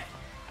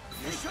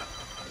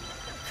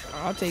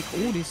 I'll take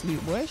all this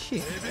loot, boy.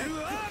 Shit.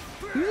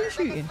 Who's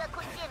he shooting?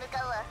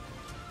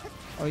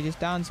 Oh, he just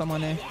downed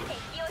someone there.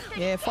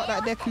 Yeah, fuck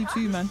that Deku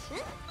too, man.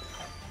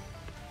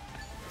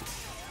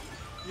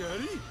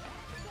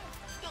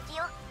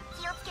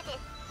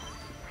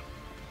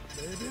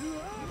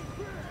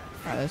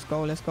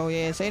 Alright, let's go.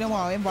 Yeah, say no more.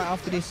 I'll invite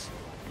after this.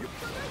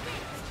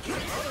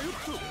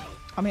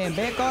 I'm hitting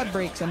bare guard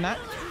breaks and that.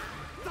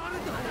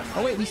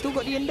 Oh wait, we still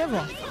got the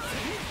Endeavor.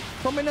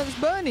 Prominence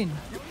burning.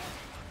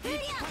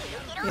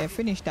 Yeah,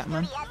 finish that,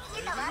 man.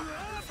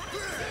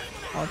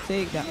 I'll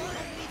take that.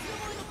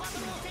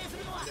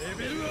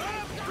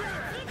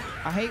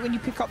 I hate when you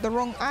pick up the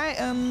wrong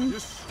item.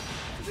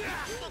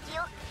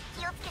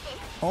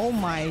 Oh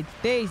my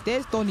days,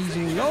 there's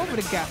Donnies all over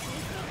the gap.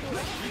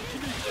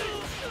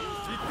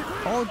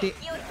 Hold it.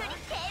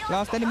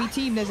 Last enemy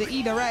team, there's an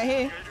Ida right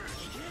here.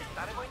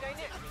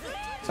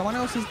 Someone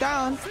else is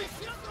down.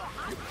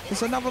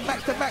 It's another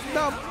back-to-back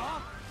dub.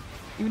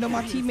 Even though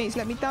my teammates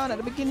let me down at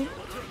the beginning.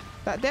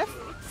 That death?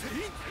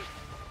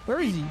 Where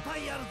is he?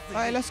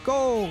 Alright, let's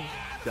go.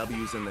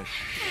 W's in the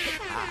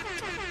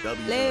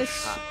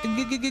Let's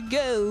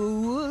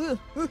go.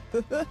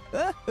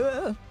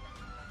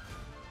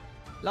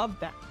 Love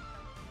that.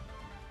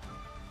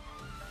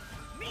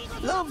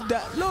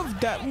 Love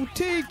that. We'll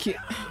take it.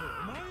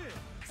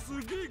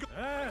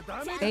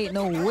 Ain't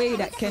no way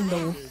that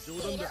Kendo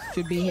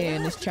should be here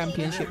in this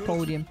championship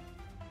podium.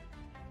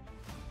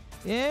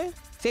 Yeah?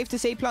 Safe to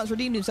say Plants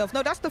redeemed himself.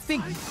 No, that's the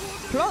thing.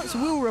 Plants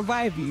will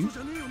revive you.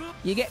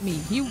 You get me?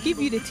 He'll give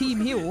you the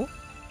team heal.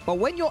 But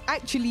when you're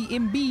actually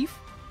in beef,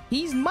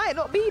 he might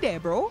not be there,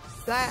 bro.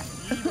 Like,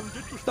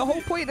 the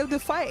whole point of the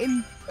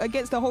fighting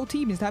against the whole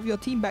team is to have your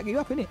team back you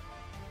up, innit?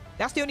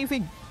 That's the only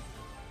thing.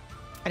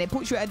 And it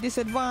puts you at a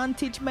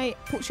disadvantage, mate.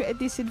 Puts you at a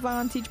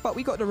disadvantage. But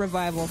we got the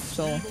revive off,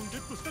 so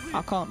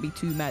I can't be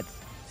too mad.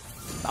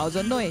 I was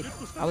annoyed.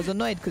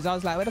 Because I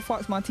was like, where the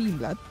fuck's my team,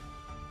 blood?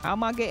 How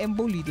am I getting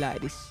bullied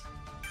like this?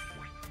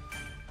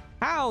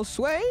 How,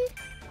 Sway?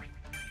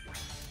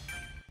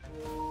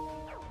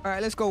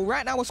 Alright, let's go.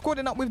 Right now, we're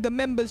squadding up with the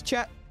members,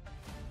 chat.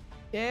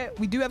 Yeah,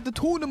 we do have the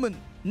tournament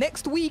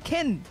next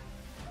weekend.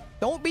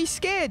 Don't be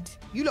scared.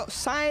 You lot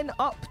sign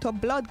up to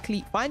Blood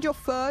Cleat. Find your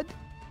third.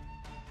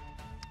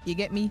 You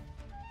get me?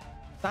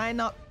 Sign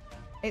up. !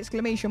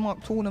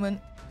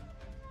 Tournament.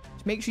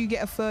 Just make sure you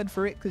get a third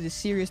for it because it's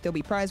serious. There'll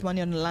be prize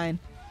money on the line.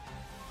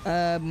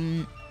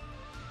 We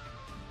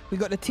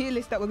got the tier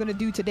list that we're going to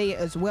do today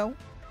as well.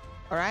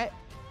 All right.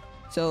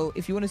 So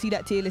if you want to see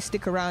that tier list,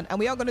 stick around. And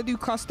we are going to do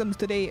customs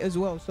today as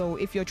well. So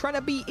if you're trying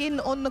to be in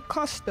on the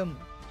custom,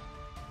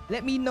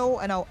 let me know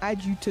and I'll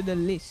add you to the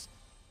list.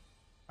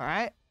 All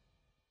right.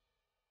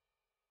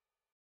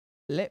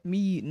 Let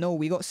me know.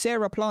 We got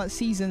Sarah, Plant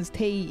Seasons,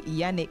 Tay,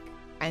 Yannick,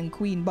 and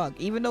Queen Bug.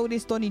 Even though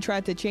this Donny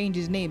tried to change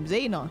his name,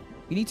 Zayna,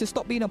 you need to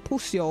stop being a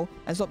pussy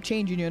and stop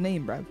changing your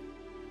name, bruv.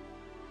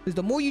 Because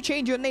the more you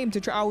change your name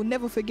to try, I will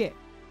never forget.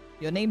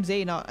 Your name's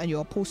Zayna and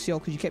you're a pussy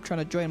because you kept trying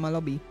to join my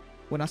lobby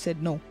when I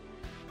said no.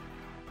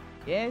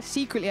 Yeah,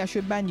 secretly I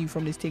should ban you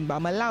from this thing, but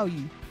I'm allow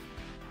you.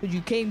 Because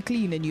you came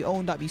clean and you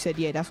owned up. You said,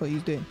 yeah, that's what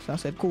he's doing. So I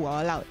said, cool,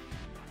 I'll allow it.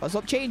 But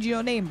stop changing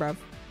your name, bruv.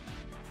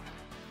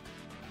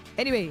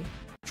 Anyway,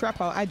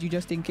 Trap, I'll add you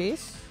just in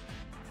case.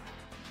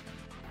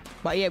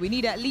 But yeah, we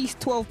need at least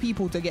 12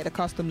 people to get the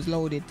customs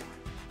loaded.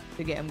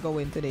 To get them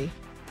going today.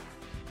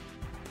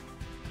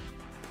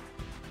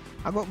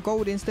 I got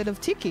gold instead of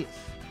tickets.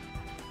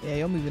 Yeah,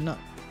 you're moving up.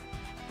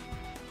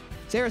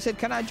 Sarah said,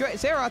 can I join?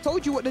 Sarah, I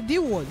told you what the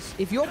deal was.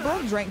 If you're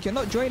bronze ranked, you're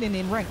not joining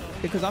in rank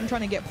because I'm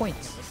trying to get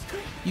points.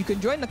 You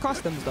can join the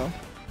customs though.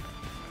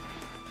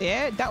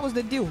 Yeah, that was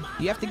the deal.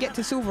 You have to get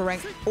to silver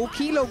rank.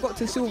 Okilo got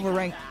to silver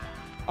rank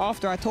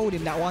after I told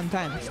him that one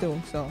time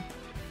still. So,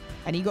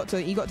 and he got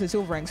to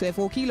silver rank. So if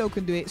Okilo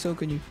can do it, so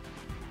can you.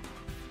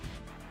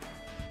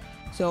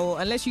 So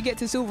unless you get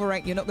to silver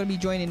rank, you're not going to be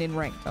joining in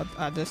rank.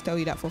 I'll just tell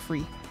you that for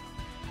free.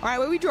 All right,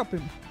 where we drop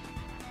him?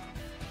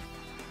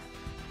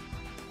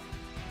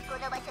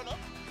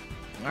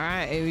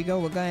 Alright, here we go.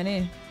 We're going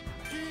in.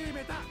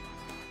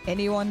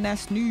 Anyone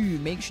that's new,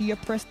 make sure you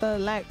press the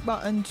like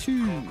button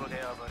too.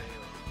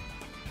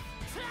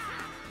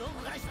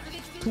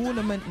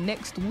 Tournament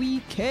next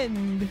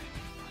weekend.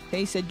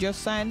 They said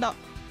just signed up.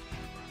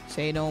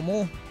 Say no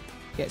more.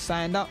 Get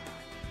signed up.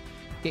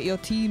 Get your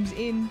teams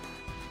in.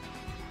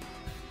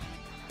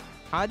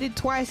 I did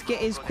twice get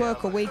his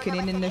quirk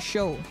awakening in the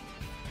show.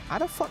 How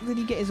the fuck did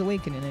he get his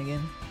awakening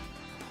again?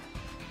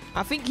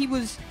 I think he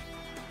was...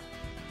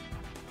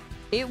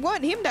 It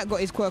wasn't him that got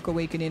his quirk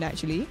awakening,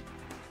 actually.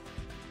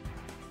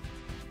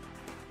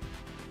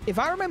 If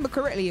I remember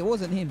correctly, it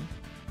wasn't him.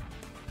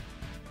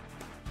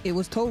 It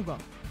was Toga.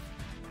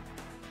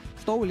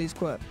 Stole his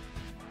quirk.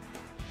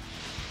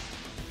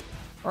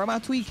 Or am I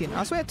tweaking?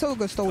 I swear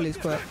Toga stole his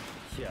quirk.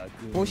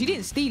 Well, she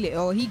didn't steal it,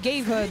 or he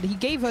gave her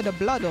the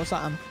blood or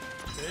something.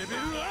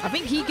 I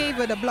think he gave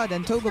her the blood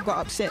and Toga got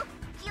upset.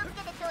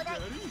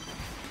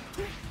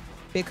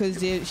 Because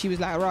she was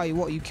like, right,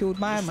 what, you killed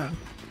my man?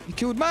 You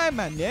killed my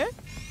man, yeah?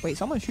 Wait,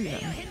 someone's shooting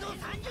at me.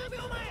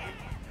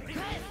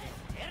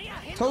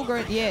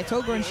 Toga, yeah,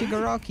 Toga and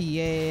Shigaraki.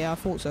 Yeah, I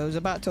thought so. It was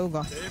about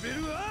Toga.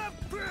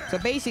 So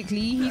basically,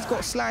 he's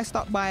got sliced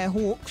up by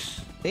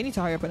hawks. They need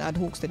to hurry up and add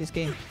hawks to this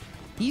game.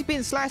 He's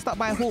been sliced up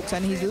by hawks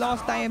and his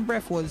last dying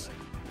breath was,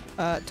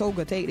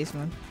 Toga, take this,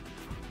 man.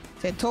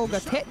 Said, Toga,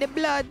 take the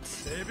blood.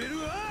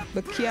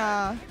 But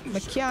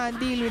can't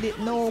deal with it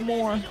no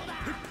more.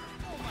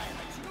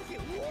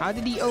 How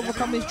did he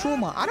overcome his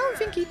trauma? I don't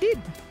think he did.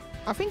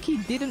 I think he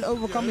didn't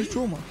overcome his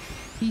trauma.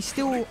 He's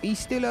still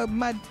a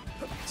mad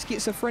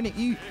schizophrenic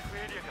youth.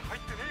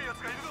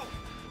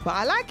 But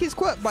I like his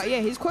quirk. But yeah,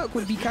 his quirk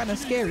would be kind of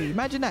scary.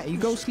 Imagine that. You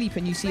go sleep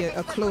and you see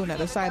a clone at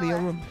the side of your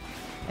room.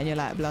 And you're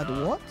like, blood,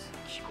 what?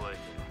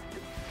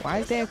 Why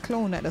is there a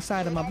clone at the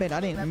side of my bed?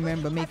 I didn't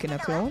remember making a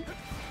clone.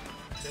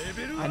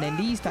 And then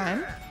these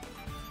time,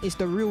 it's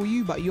the real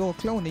you, but you're a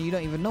clone and you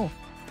don't even know.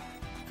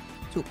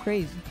 It's all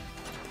crazy.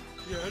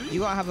 You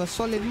gotta have a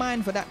solid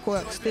mind for that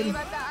quirk still.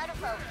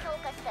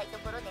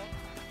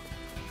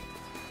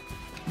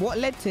 What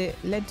led to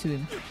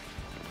him?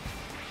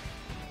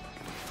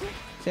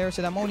 Sarah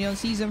said, I'm only on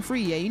season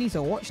 3. Yeah, you need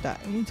to watch that.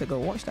 You need to go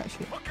watch that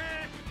shit.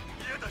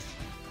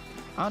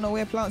 I don't know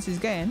where Plants is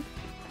going.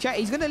 Chat,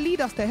 he's gonna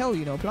lead us to hell,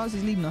 you know. Plants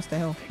is leading us to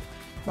hell.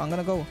 But I'm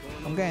gonna go.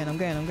 I'm going.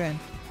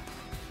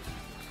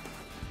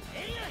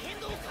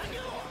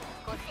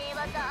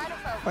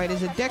 Alright,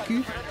 there's a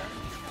Deku.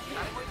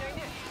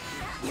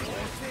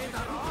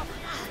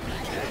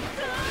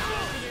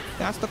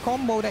 That's the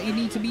combo that you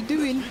need to be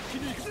doing.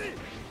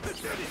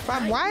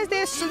 Fam, why is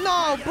there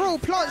no, bro,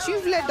 Plants,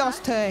 you've led us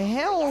to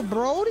hell,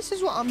 bro. This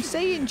is what I'm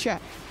saying,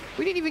 chat.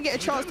 We didn't even get a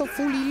chance to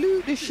fully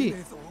loot this shit.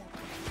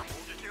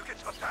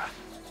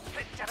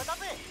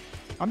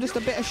 I'm just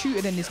a better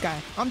shooter than this guy.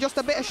 I'm just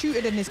a better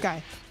shooter than this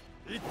guy.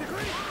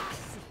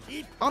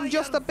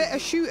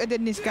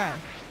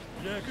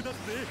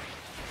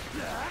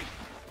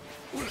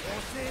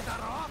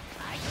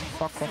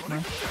 Fuck off,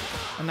 man.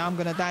 And now I'm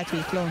gonna die to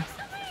his clone.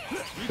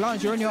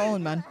 Plants, you're on your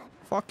own, man.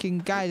 Fucking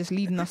guy just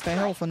leading us to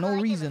hell for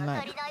no reason,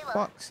 like,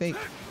 fuck's sake.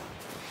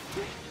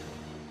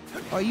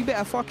 Oh, you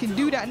better fucking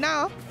do that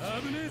now.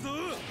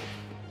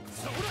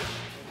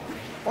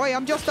 Oi,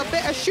 I'm just a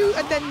better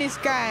shooter than this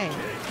guy.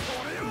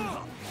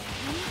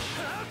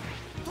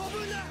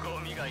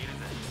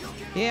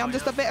 Yeah, I'm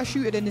just a better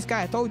shooter than this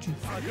guy, I told you.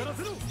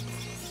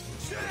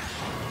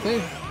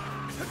 Boom.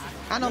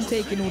 And I'm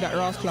taking all that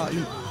Rascalot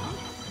loot.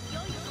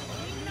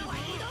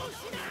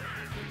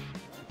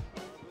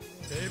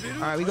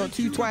 Alright, we got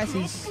 2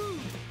 twices.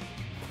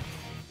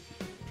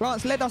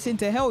 Plants led us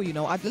into hell, you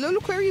know.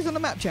 Look where he is on the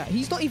map, chat.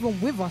 He's not even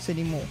with us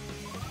anymore.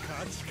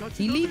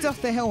 He leads us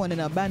to hell and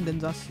then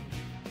abandons us.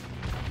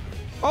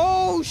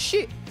 Oh,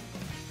 shit.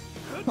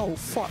 Oh,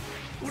 fuck.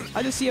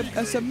 I just see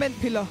a cement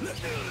pillar.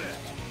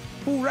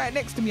 Fall right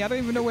next to me. I don't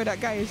even know where that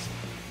guy is.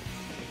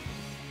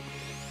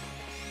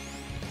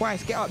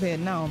 Twice, get up here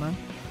now, man.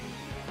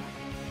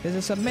 There's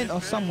a cement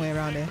or somewhere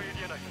around there.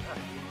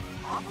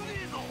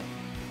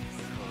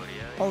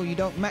 Oh, you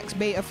don't max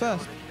beta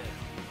first?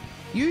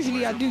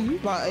 Usually I do,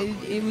 but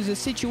it was a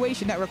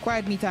situation that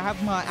required me to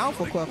have my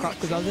alpha quirk up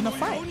because I was in a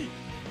fight.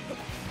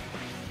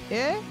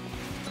 Yeah?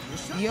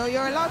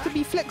 You're allowed to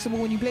be flexible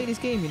when you play this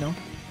game, you know.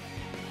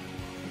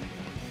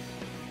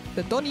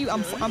 But don't you,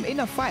 I'm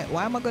in a fight.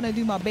 Why am I going to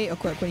do my beta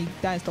quirk when he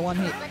dies to 1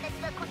 hit?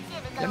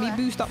 Let me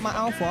boost up my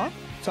alpha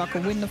so I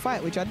can win the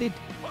fight, which I did.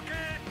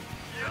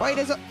 Wait,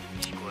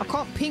 I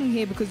can't ping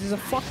here because there's a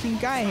fucking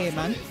guy here,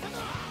 man.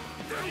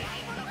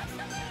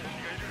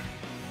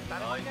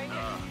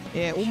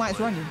 Yeah, All Might's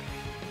running.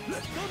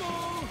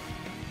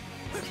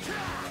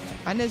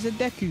 And there's a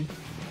Deku.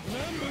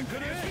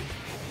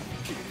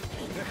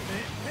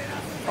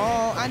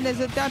 Oh, and there's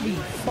a Dabi.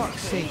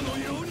 Fuck's sake.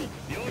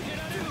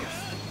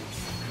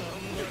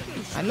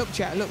 And look,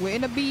 chat, look, we're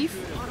in a beef.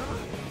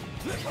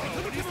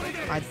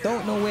 I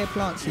don't know where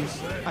Plants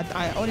is.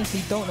 I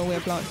honestly don't know where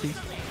Plants is.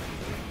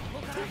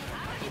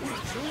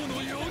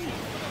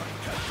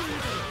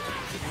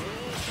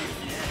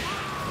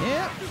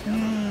 Yeah.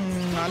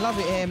 I love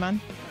it here,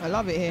 man. I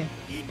love it here.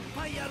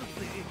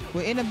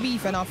 We're in a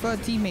beef and our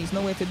third teammate's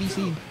nowhere to be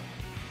seen.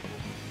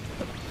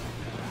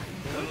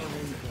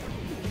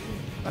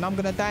 And I'm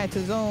gonna die to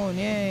zone.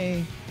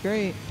 Yay.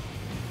 Great.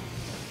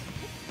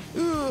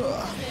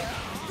 Ugh.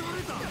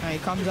 He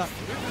comes up.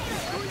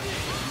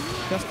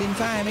 Just in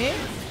time, eh?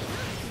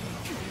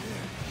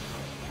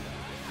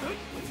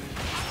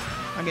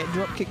 I get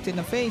drop kicked in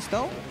the face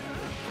though.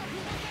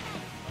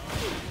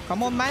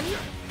 Come on, man.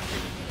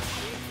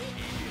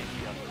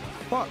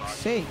 Fuck's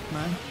sake,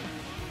 man.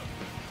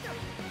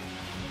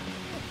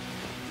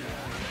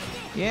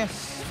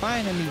 Yes,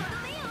 finally.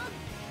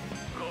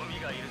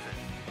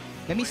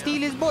 Let me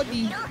steal his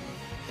body.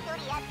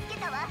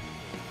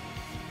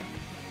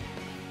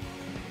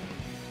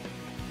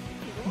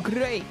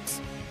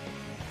 Great.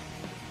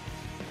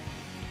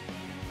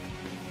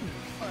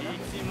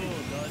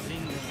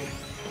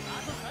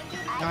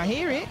 I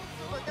hear it.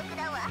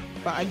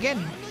 But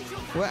again,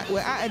 we're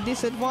at a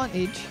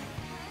disadvantage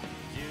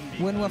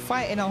when we're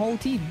fighting a whole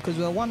team because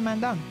we're 1 man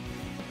down.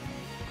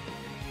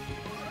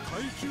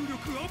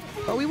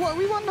 But we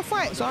won the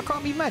fight, so I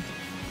can't be mad.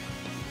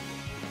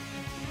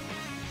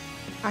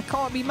 I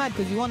can't be mad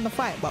because we won the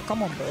fight, but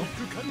come on, bro.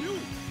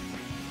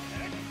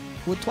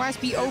 Would Twice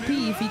be OP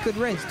if he could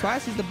res?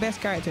 Twice is the best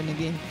character in the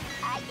game.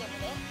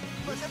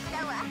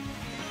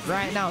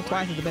 Right now,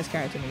 Twice is the best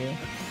character in the game.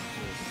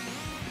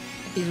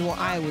 Is what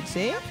I would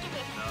say.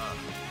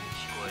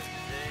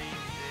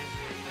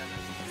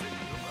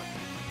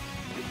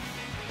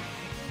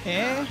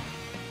 Yeah.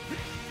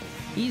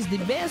 He's the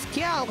best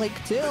character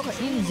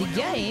in the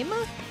game.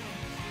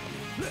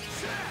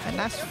 And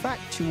that's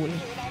factual.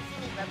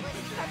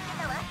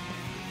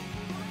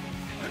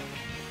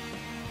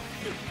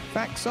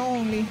 Facts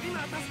only.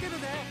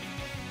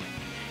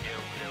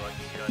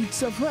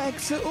 It's a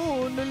facts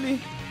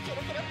only.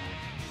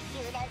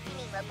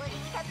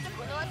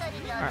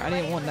 Alright, I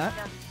didn't want that.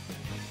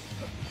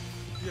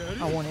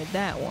 I wanted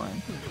that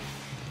one.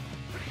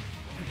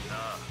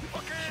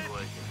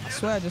 I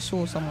swear I just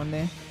saw someone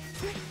there.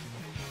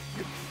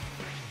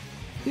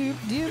 Hey,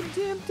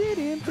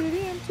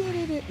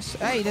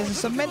 there's a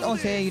cement on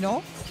here, you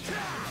know.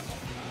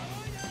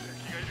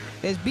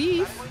 There's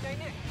beef.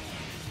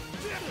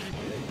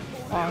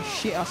 Oh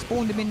shit! I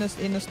spawned him in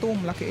the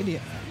storm like an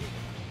idiot.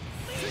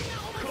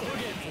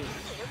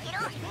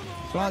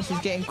 Plants is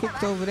getting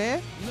cooked over there.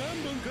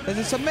 There's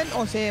a cement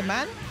on here,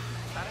 man.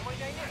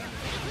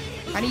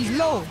 And he's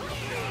low.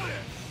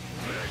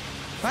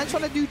 Man's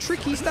trying to do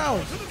tricky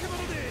styles.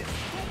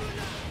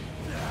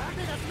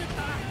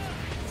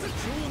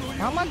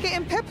 How am I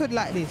getting peppered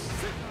like this?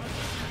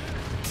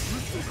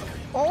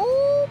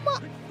 Oh my...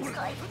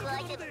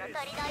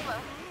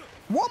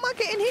 What am I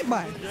getting hit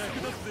by?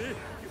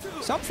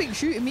 Something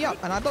shooting me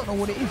up and I don't know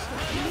what it is.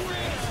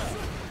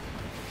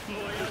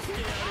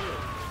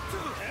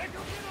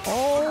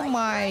 Oh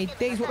my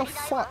days, what the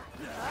fuck?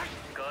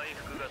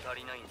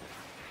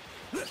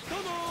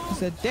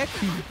 It's a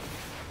Deku.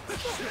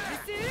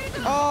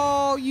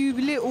 Oh, you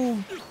little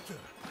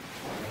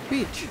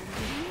bitch.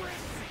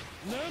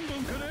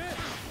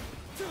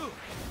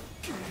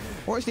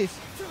 What's this?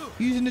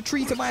 Using the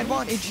tree to my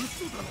advantage.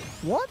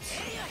 What?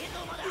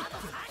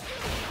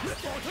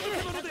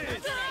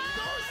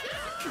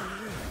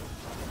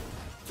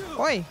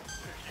 Oi.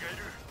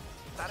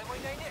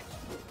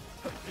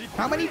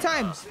 How many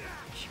times?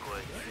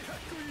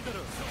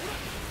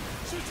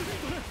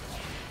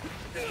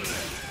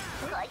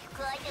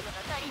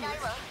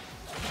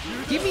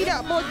 Give me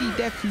that body,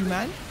 Deku,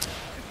 man.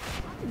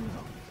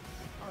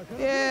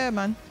 Yeah,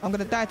 man. I'm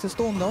gonna die to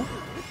Storm though.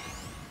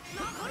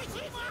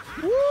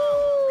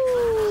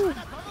 Woo!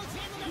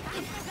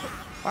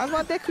 Why is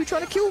my Deku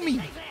trying to kill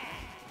me?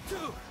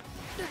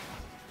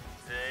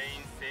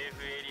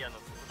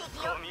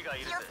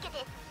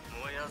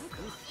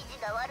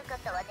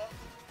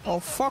 Oh,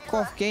 fuck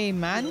off game,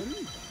 man.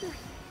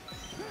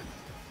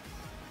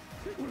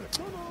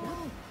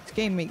 This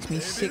game makes me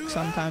sick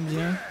sometimes, you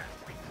know.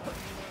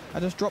 I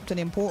just dropped an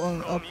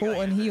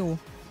important heal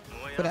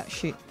for that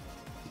shit.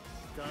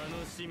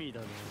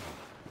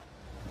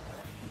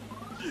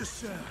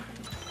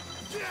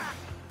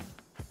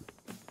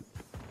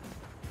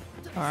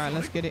 Alright,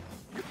 let's get it.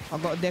 I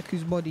got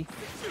Deku's body.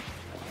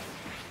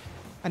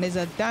 And there's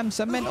a damn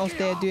Cementos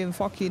there doing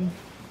fucking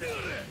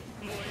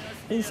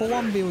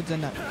all-for-one builds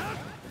and that.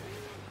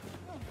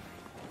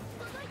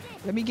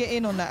 Let me get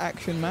in on that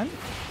action, man.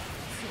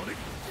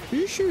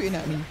 Who's shooting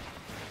at me?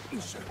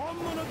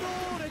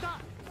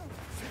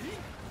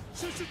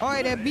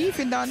 Oh, they're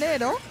beefing down there,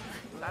 though.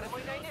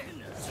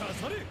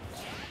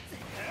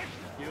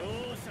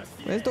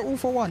 Where's the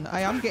all-for-one?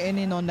 I am getting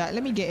in on that.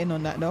 Let me get in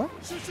on that, though.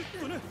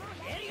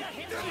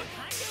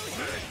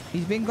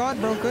 He's been guard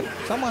broken.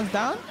 Someone's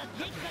down.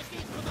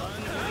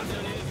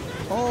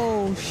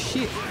 Oh,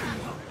 shit.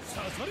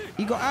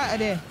 He got out of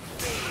there.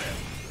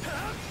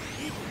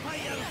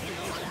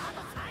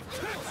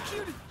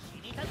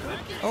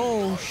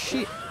 Oh,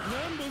 shit.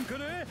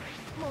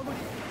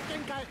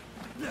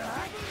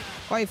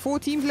 Alright, 4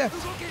 teams left.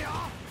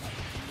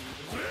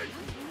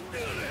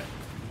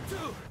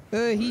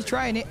 He's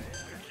trying it.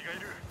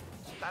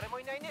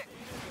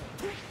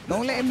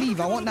 Don't let him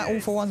leave. I want that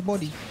all-for-one's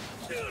body.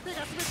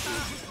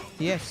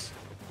 Yes.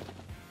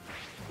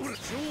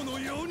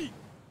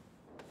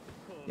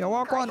 Yo,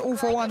 walk on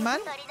all-for-one, man.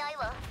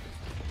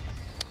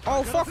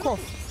 Oh, fuck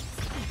off.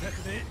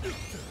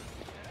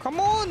 Come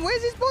on,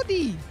 where's his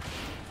body?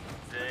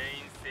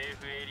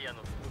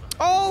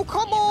 Oh,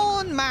 come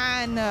on,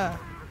 man.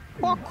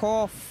 Fuck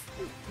off.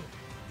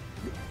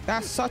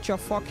 That's such a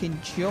fucking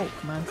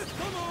joke, man.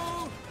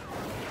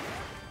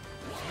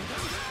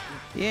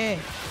 Yeah,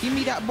 give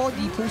me that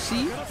body,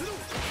 pussy.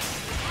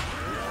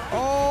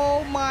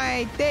 Oh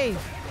my day.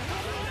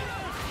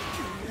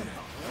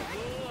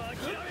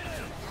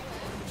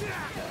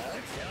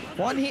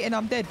 One hit and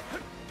I'm dead.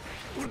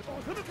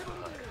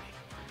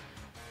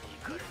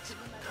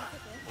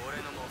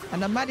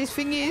 And the maddest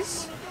thing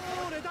is,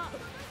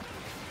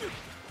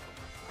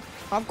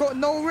 I've got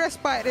no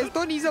respite. There's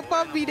Donnies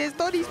above me. There's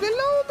Donnies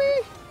below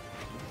me.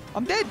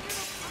 I'm dead.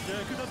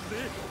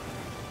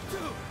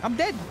 I'm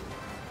dead.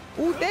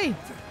 All day.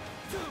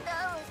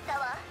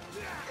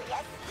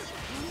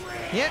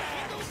 Yep.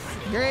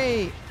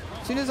 Great.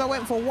 As soon as I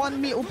went for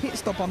one little pit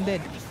stop, I'm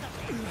dead.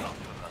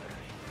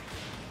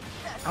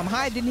 I'm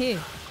hiding here.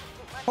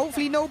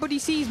 Hopefully nobody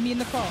sees me in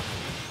the car.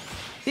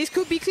 This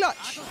could be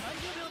clutch.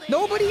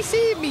 Nobody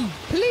see me.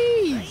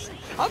 Please.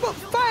 I've got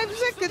 5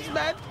 seconds,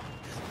 man.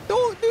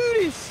 Don't do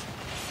this.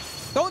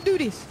 Don't do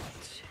this.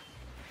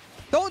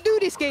 Don't do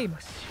this game.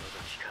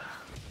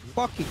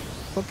 Fuck it.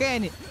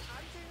 Forget it.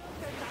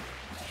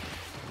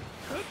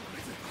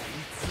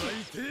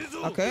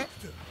 Okay.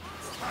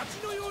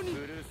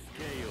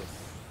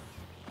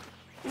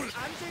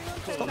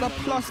 Stop the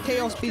plus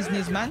chaos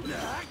business, man.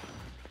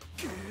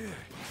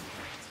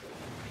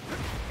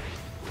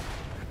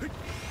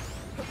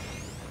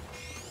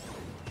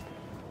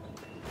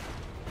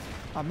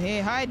 I'm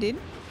here hiding.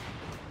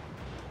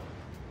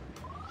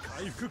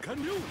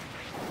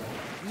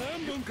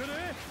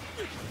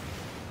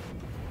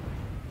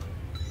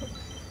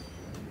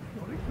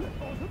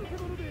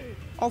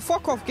 Oh,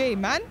 fuck off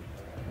game, man.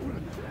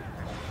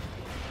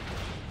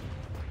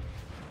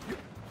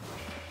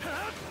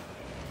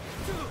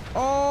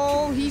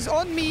 Oh, he's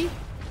on me.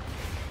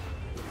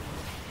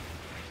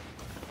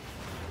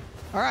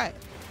 All right.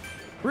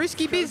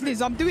 Risky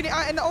business. I'm doing it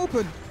out in the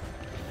open.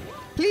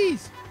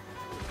 Please.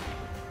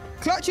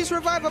 Clutchest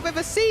revive I've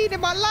ever seen in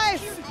my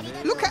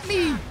life. Look at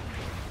me.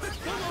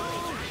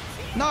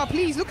 Nah,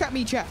 please look at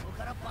me, chat.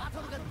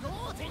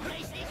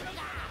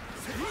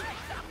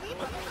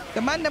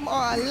 The man them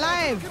are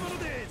alive.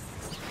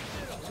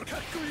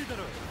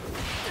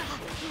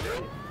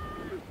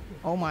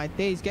 Oh my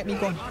days, get me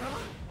gone.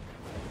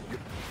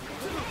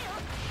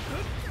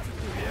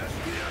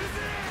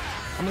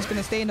 I'm just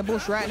gonna stay in the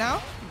bush right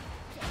now.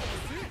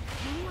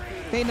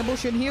 Stay in the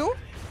bush and heal.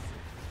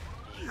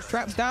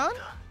 Traps down.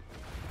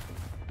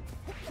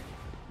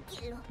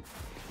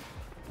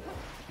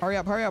 Hurry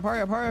up, hurry up,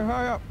 hurry up, hurry up,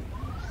 hurry up.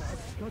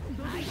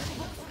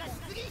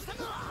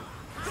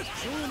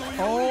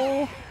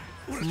 Oh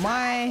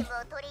my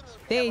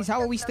days,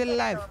 how are we still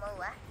alive?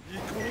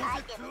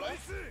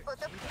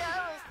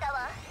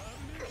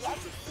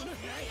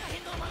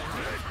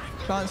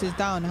 Plants is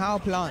down. How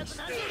Plants?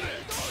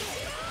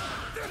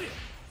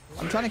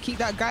 I'm trying to keep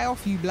that guy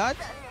off you, blood.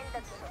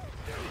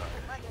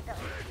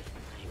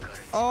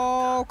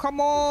 Oh,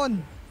 come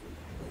on.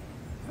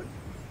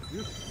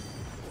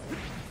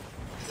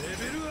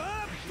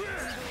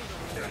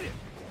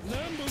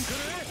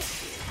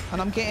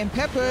 And I'm getting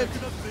peppered.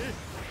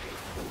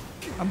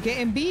 I'm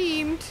getting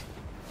beamed.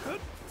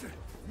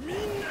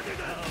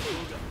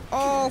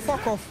 Oh,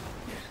 fuck off.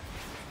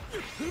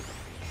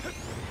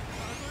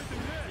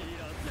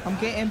 I'm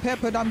getting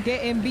peppered. I'm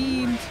getting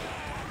beamed.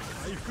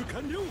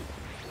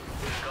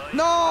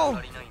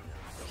 No!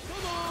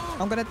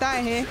 I'm gonna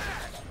die here.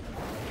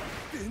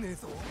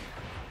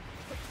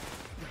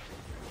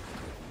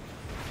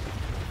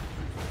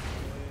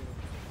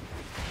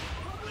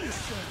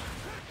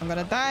 I'm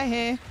gonna die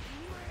here.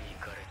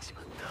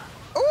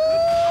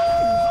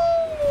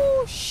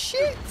 Oh,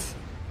 shit.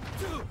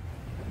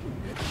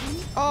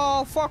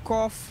 Oh, fuck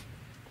off.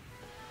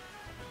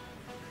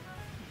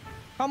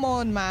 Come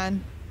on,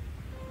 man.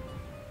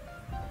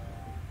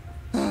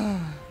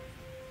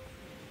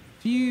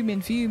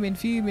 Fuming, fuming,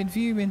 fuming,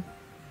 fuming.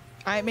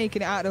 I ain't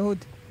making it out the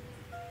hood.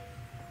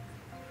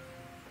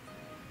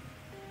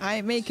 I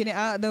ain't making it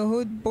out the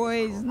hood,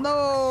 boys.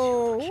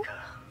 No.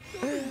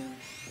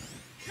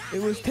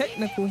 It was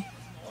technical.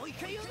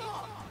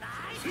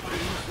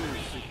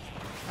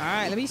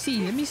 Alright, let me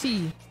see. Let me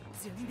see.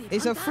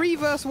 It's a 3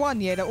 versus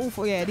 1. Yeah, the all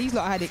for yeah, these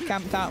lot had it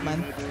camped out,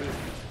 man.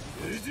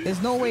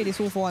 There's no way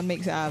this all for 1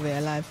 makes it out of it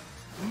alive.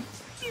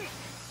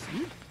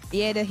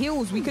 Yeah, the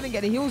heals. We couldn't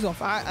get the heals off.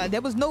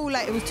 There was no,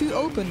 like, it was too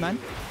open, man.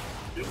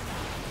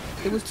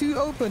 It was too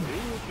open.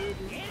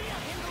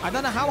 I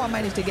don't know how I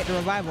managed to get the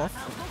revive off.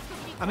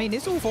 I mean,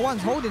 this all for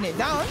 1's holding it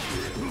down.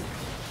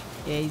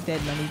 Yeah, he's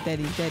dead, man. He's dead.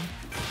 He's dead.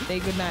 Say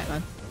good night,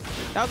 man.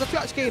 That was a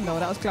clutch game, though.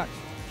 That was clutch.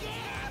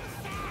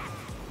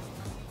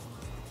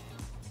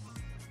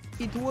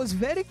 It was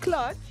very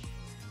clutch.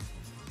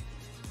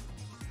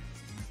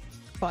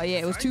 But yeah,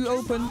 it was too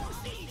open.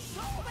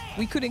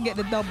 We couldn't get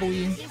the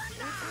W.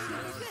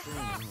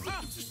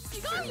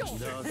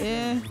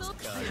 Yeah.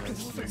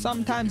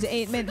 Sometimes it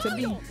ain't meant to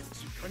be.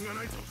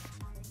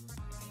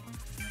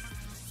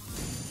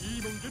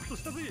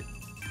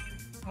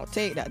 I'll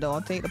take that, though.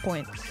 I'll take the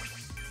points.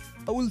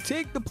 I will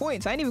take the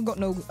points. I ain't even got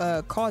no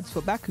cards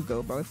for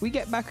Bakugo, bro. If we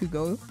get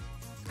Bakugo,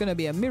 it's gonna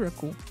be a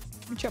miracle.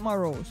 Let me check my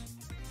rolls.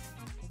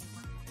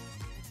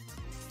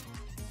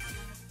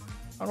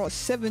 I got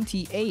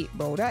 78,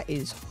 bro. That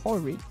is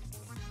horrid.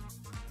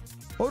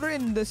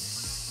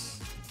 Horrendous.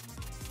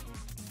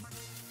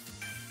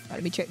 Right,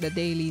 let me check the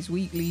dailies,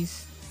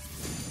 weeklies.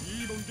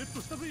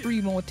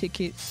 3 more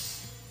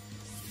tickets.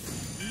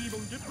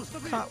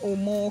 Couple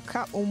more,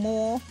 couple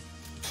more.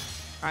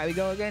 Alright, we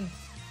go again.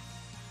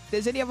 If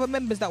there's any other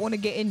members that want to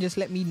get in, just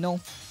let me know.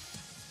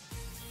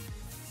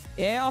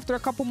 Yeah, after a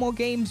couple more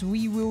games,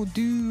 we will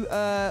do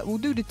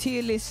the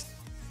tier list.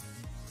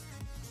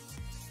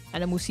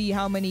 And then we'll see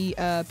how many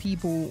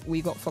people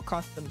we got for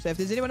customs. So if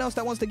there's anyone else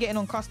that wants to get in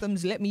on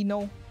customs, let me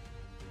know.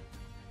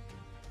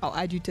 I'll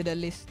add you to the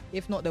list.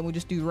 If not, then we'll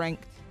just do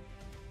ranked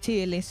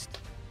tier list.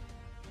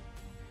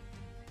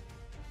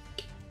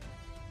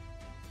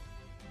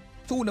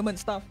 Tournament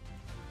stuff.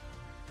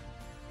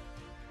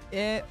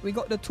 Yeah, we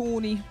got the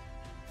tourney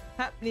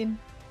happening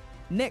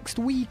next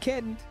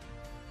weekend.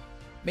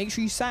 Make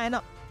sure you sign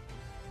up.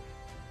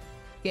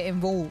 Get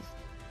involved.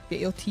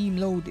 Get your team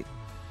loaded.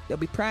 There'll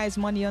be prize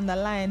money on the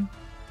line.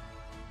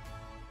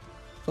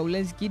 So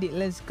let's get it.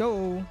 Let's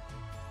go.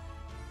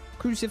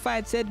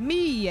 Crucified said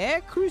me. Yeah,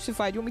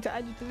 Crucified. You want me to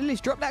add you to the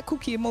list? Drop that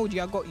cookie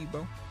emoji. I got you,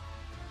 bro.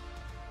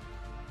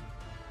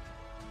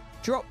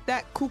 Drop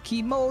that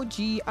cookie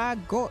emoji. I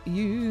got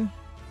you.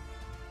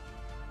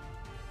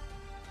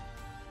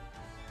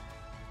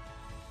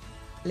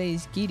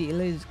 Let's get it.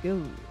 Let's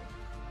go.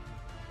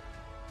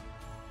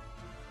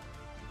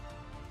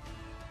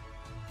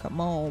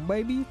 Come on,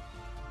 baby.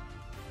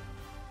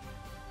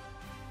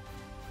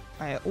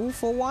 Alright, all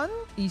for 1.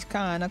 He's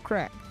kind of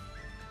cracked.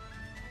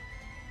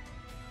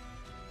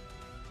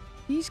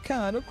 He's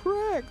kind of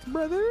cracked,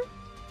 brother.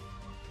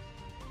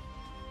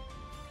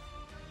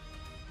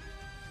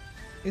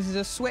 This is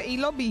a sweaty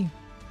lobby.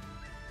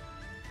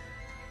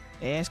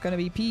 Yeah, it's gonna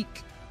be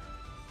peak.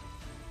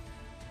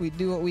 We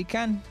do what we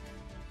can.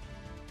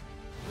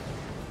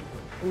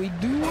 We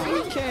do what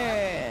we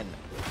can.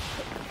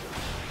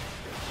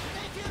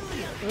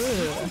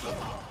 Ugh.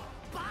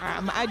 Right,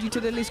 I'm gonna add you to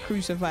the list,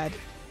 Crucified.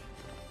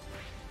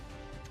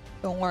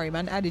 Don't worry,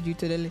 man. Added you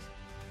to the list.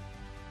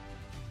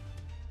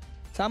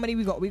 So how many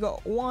we got? We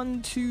got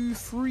 1, 2,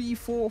 3,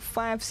 4,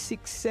 5,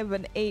 6,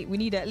 7, 8. We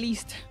need at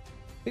least...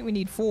 I think we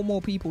need 4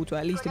 more people to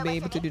at least to be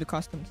able to do the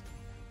customs.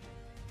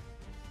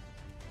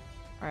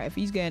 Alright, if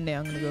he's getting there,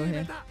 I'm gonna go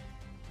here.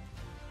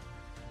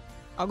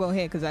 I'll go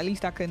here because at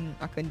least I can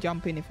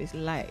jump in if it's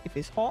light. If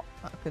it's hot,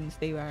 I can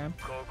stay where I am.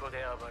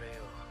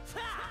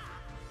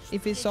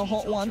 If it's a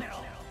hot one,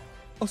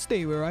 I'll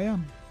stay where I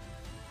am.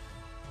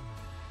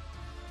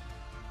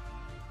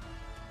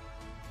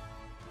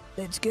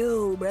 Let's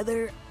go,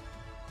 brother.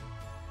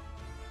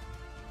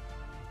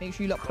 Make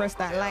sure you press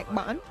that like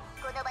button.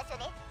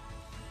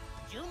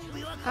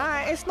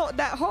 Hi, it's not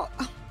that hot.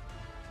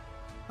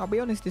 I'll be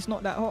honest, it's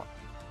not that hot.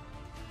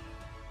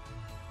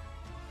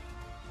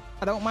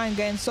 I don't mind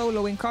getting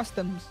solo in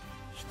customs.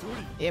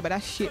 Yeah, but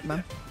that's shit,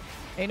 man.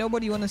 Ain't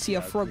nobody want to see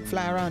a frog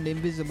fly around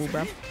invisible,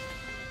 bruv.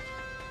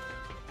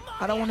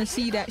 I don't want to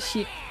see that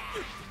shit.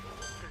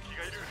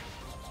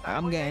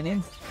 I'm getting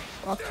in.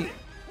 Fuck it.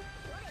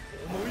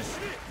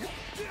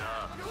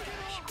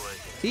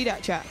 See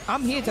that, chat?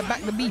 I'm here to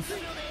back the beef.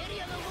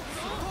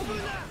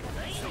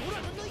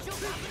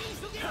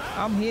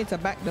 I'm here to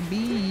back the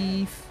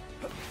beef.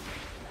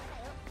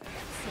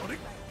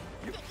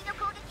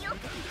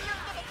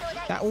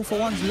 That all for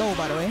one's low,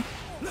 by the way.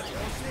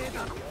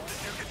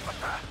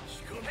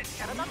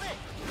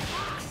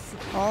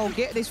 Oh,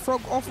 get this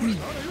frog off me.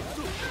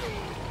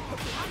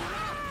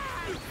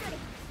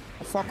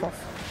 Oh, fuck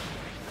off.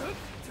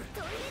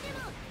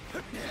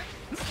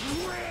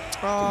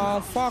 Oh,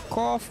 fuck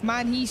off,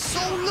 man. He's so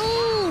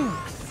low.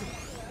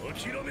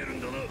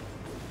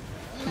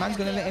 Man's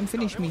gonna let him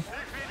finish me.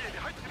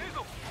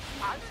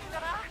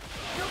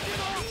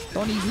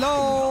 Donnie's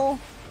low.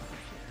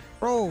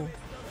 Bro.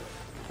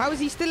 How is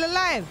he still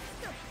alive?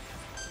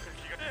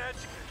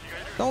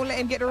 Don't let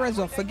him get the res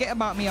off. Forget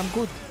about me. I'm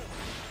good.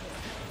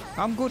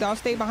 I'm good. I'll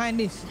stay behind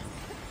this.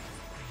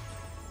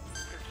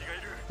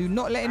 Do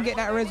not let him get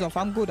that res off.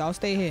 I'm good. I'll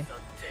stay here.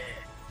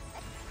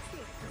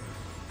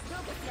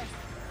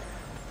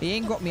 He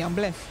ain't got me. I'm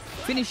blessed.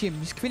 Finish him.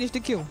 Just finish the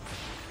kill.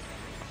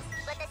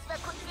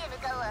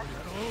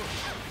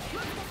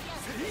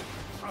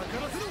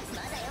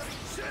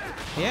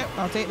 Yep,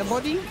 I'll take the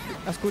body.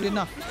 That's good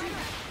enough.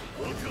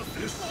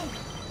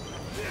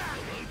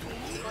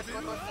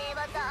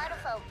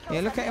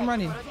 Yeah, look at him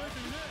running.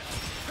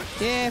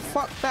 Yeah,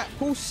 fuck that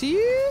pussy.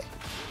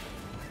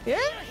 Yeah?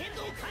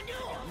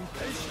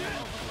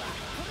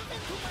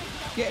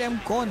 Get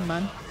them gone,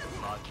 man.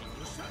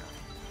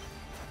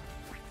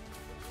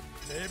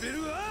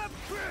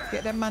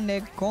 Get them man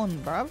there gone,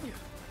 bruv.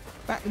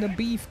 Back the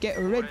beef, get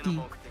ready.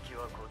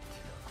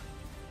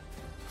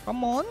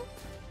 Come on.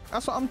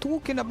 That's what I'm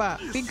talking about.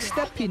 Big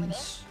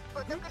step-ins.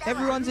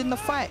 Everyone's in the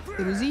fight.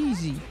 It was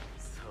easy.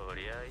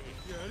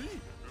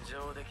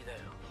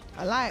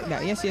 I like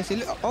that. Yes, yes.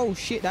 Oh,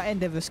 shit. That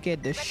Endeavor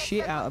scared the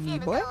shit out of me,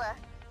 boy.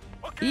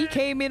 He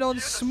came in on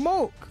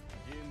smoke.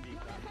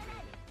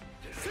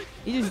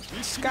 He just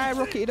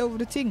skyrocketed over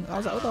the thing. I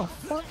was like, what the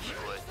fuck?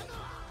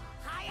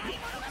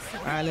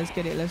 Alright, let's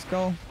get it. Let's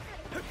go.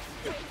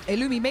 Hey,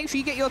 Lumi, make sure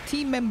you get your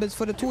team members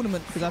for the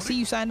tournament, because I see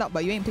you signed up,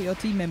 but you ain't put your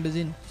team members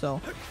in, so...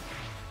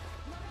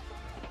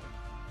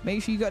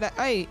 Make sure you got that.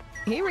 Hey,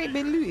 here ain't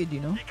been looted,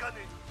 you know.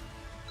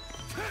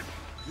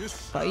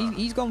 But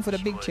he's gone for the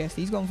big chest.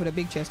 He's gone for the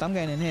big chest. I'm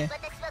getting in here.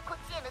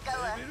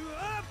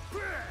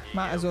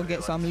 Might as well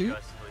get some loot.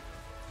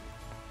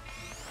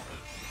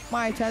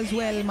 Might as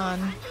well,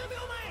 man.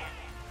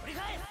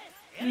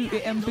 Loot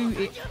it and boot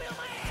it.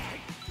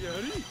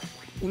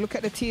 We'll look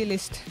at the tier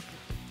list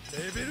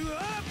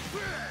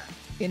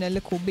in a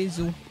little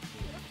bizzle.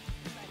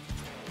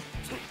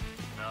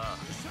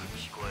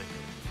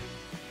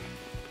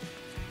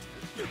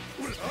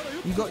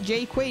 You got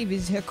J Quave.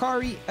 Is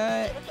Hikari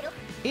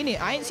in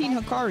it? I ain't seen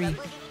Hikari,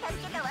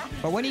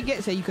 but when he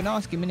gets there you can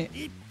ask him,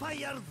 innit?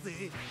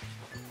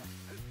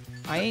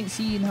 I ain't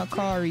seen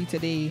Hikari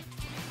today,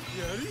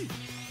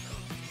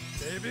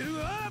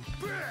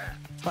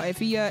 but if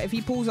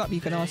he pulls up you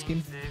can ask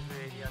him.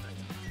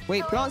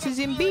 Wait, Plants is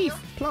in beef.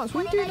 Plants,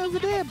 what are you doing over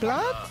there,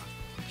 blood?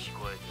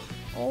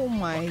 Oh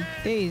my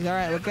days.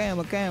 Alright, we're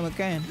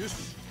going.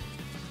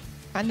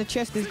 And the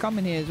chest is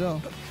coming here as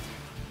well.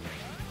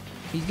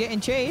 He's getting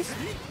chased.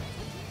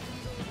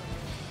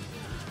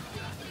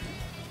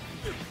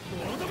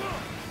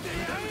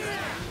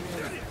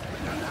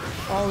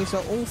 Oh, it's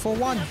an all for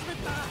one.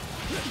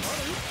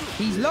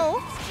 He's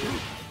low.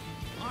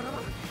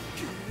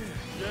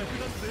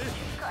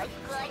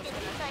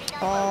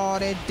 Oh,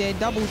 they're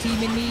double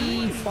teaming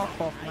me. Fuck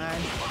off, man.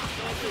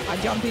 I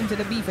jump into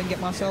the beef and get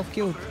myself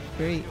killed.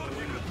 Great.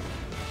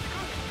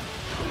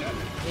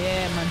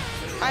 Yeah, man.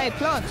 Hey,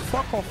 Plants,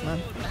 fuck off, man.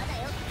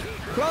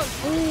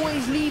 Plants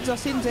always leads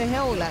us into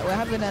hell. Like, we're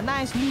having a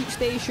nice loot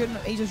station.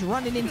 He's just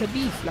running into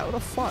beef. Like, what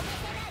the fuck?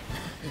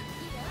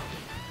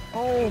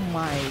 Oh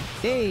my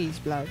days,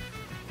 blood.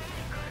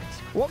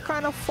 What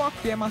kind of fuck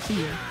am I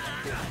seeing?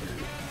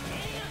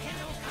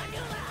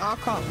 I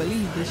can't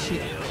believe this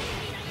shit.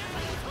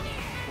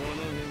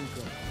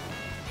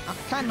 I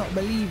cannot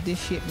believe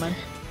this shit, man.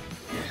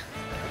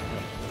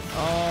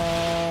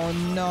 Oh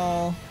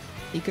no.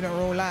 He couldn't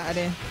roll out of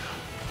there.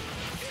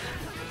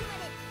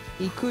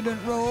 He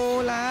couldn't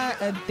roll out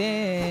of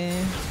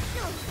there.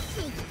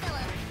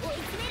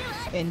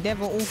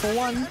 Endeavor all for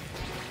one.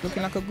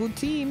 Looking like a good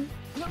team.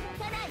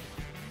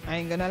 I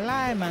ain't gonna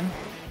lie, man.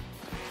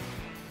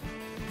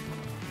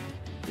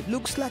 It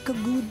looks like a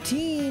good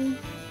team.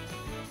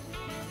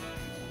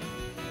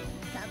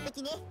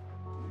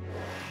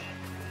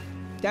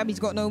 Gabby's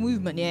got no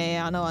movement.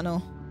 Yeah, I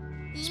know.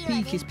 His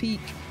peak is peak.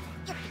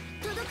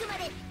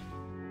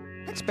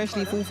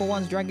 Especially if all for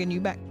one's dragging you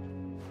back.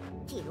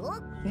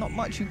 Not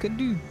much you can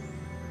do.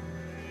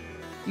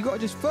 You gotta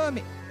just firm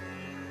it.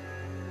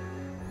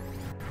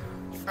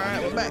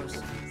 Alright, we're back.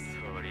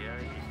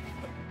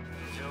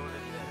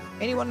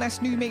 Anyone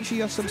that's new, make sure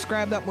you're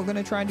subscribed up. We're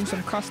gonna try and do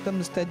some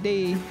customs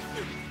today.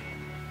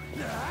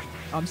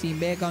 I'm seeing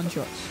bare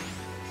gunshots.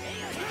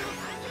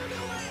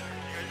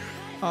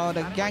 Oh,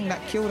 the gang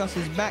that killed us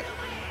is back.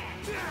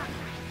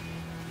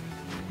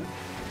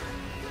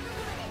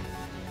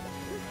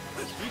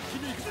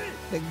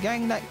 The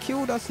gang that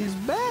killed us is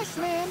back,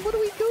 man. What do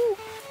we do?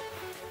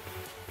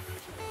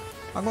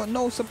 I got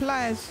no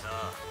supplies.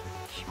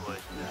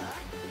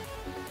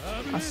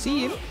 I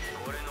see him.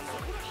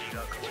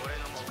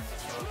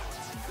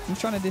 I'm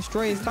trying to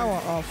destroy his tower.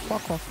 Oh,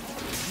 fuck off.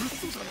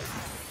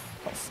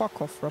 Oh,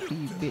 fuck off, Ruffy,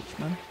 you bitch,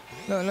 man.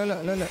 Look, look,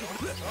 look, look, look.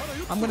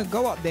 I'm gonna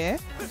go up there.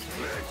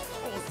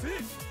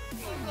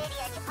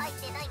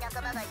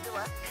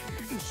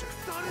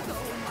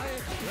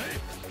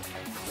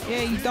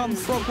 Yeah, you dumb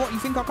frog. What, you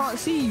think I can't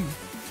see you?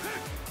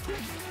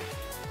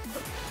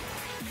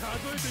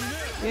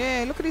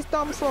 Yeah, look at this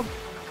dumb frog.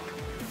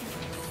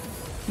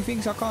 He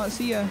thinks I can't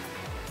see her.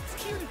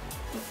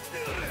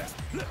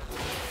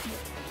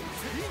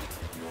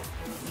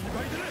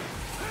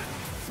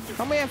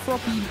 Come here,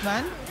 Froggy,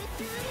 man.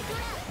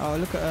 Oh,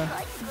 look at her.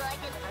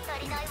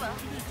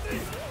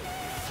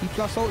 She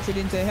plus ultra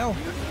into hell.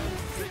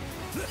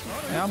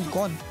 Yeah, I'm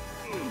gone.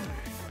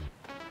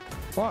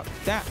 Fuck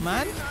that,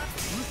 man.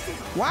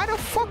 Why the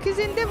fuck is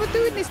Endeavor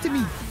doing this to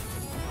me?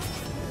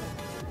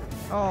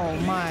 Oh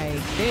my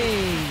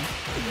days.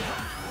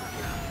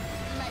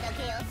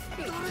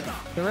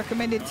 The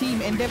recommended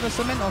team, Endeavor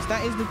Cementos.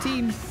 That is the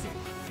team.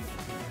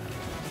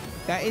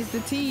 That is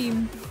the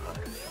team.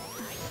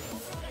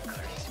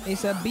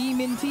 It's a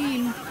beaming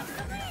team.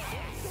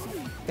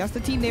 That's the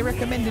team they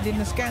recommended in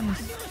the scans.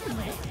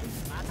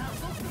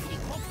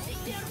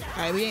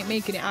 Alright, we ain't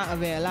making it out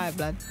of here alive,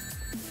 blood.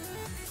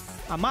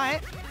 I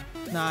might.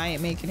 Nah, I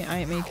ain't making it. I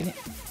ain't making it.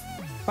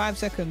 5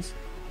 seconds.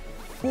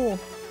 4.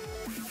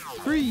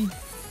 3.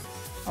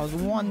 I was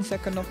 1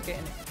 second off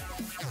getting it.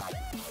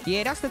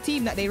 Yeah, that's the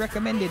team that they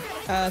recommended.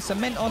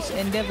 Cementos,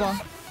 Endeavor,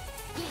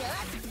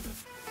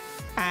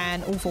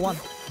 and All for One.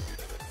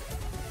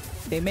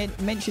 They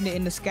mentioned it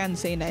in the scan,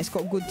 saying that it's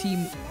got good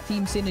team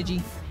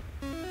synergy.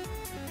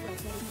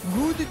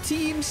 Good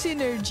team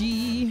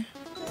synergy.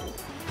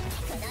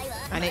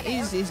 And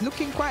it's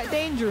looking quite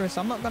dangerous,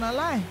 I'm not gonna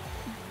lie.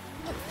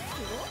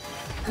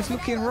 It's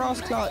looking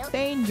rascal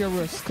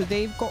dangerous because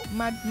they've got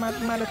mad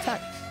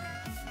attacks.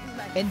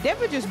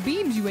 Endeavor just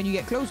beams you when you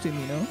get close to him,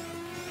 you know.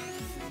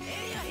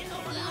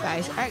 That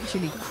is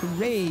actually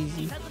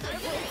crazy.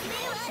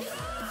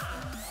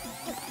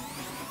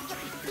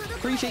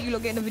 Appreciate you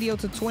lot getting the video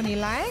to 20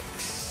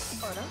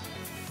 likes.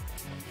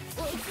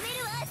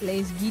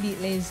 Let's get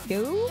it, let's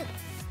go.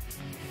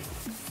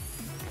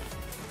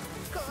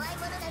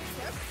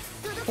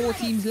 4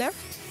 teams left.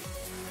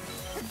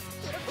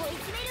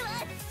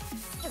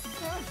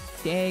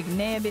 Dag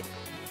nabbit.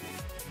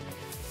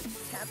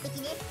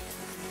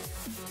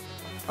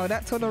 Oh,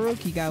 that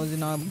Todoroki guy was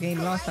in our game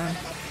last time.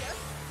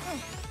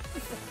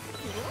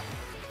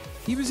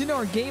 He was in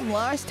our game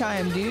last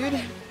time, dude.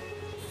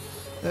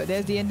 Look,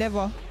 there's the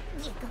Endeavor.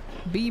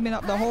 Beaming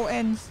up the whole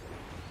ends.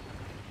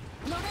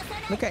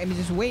 Look at him, he's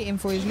just waiting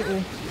for his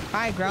little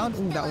high ground.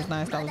 Ooh, that was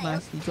nice, that was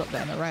nice. He dropped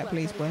that in the right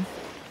place, boy.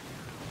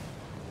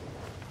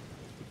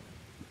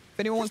 If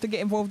anyone wants to get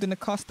involved in the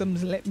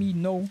customs, let me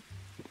know.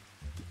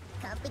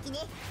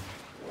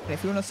 And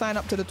if you want to sign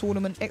up to the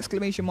tournament, !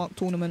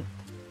 tournament.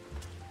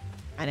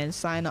 And then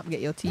sign up,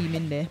 get your team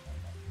in there.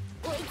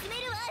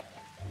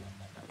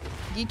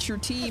 Get your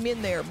team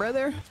in there,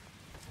 brother.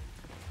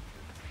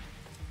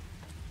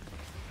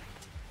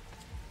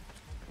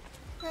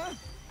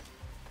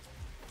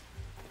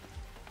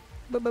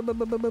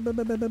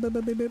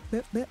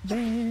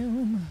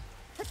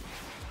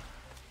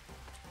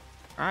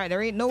 Alright,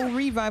 there ain't no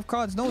revive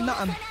cards, no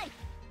nothing.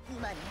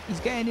 He's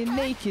getting in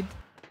naked.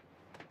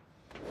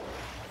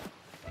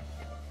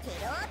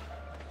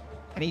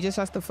 And he just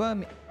has to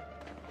firm it.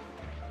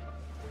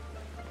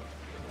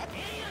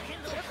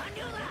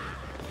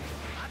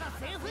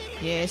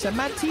 Yeah, it's a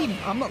mad team.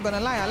 I'm not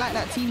gonna lie, I like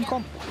that team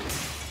comp.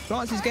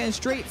 Lance is getting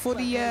straight for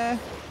the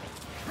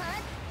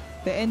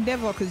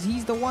Endeavor because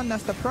he's the one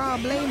that's the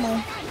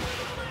problemo.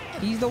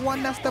 He's the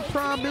one that's the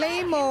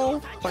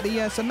problemo. But the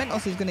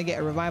Cementos is gonna get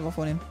a revive off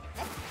on him.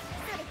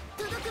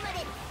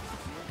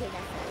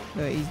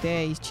 Look, he's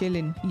there, he's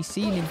chilling, he's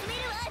seen him.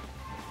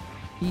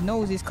 He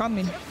knows he's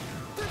coming.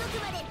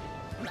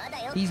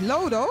 He's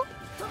low though.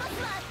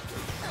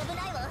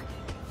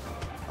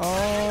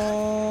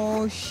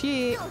 Oh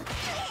shit.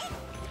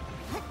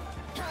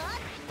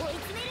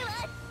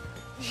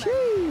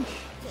 Sheesh.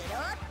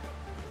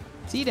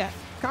 See that?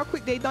 Look how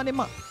quick they done him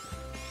up.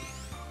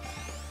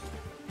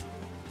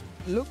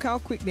 Look how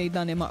quick they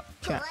done him up,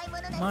 chat.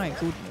 My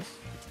goodness.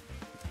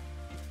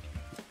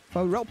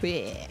 For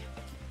Ropey.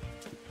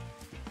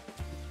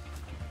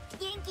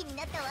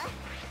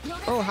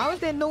 Oh, how is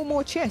there no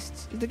more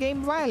chests? Is the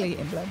game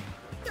violating, blood?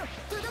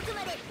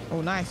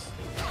 Oh, nice.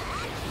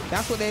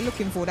 That's what they're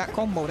looking for, that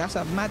combo. That's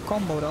a mad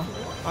combo, though.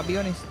 I'll be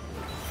honest.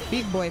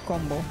 Big boy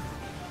combo.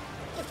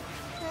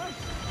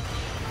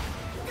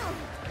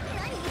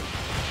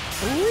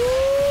 Ooh!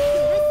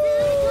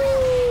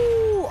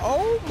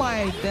 Oh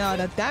my god,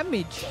 the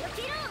damage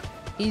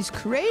is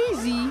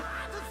crazy.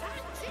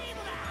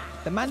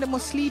 The man that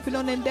was sleeping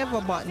on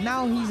Endeavor, but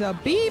now he's a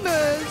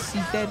Beamers.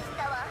 He's dead.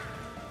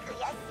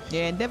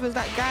 Yeah, Endeavor's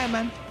that guy,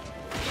 man.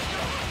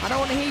 I don't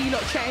want to hear you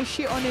lot chatting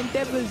shit on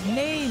Endeavor's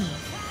name.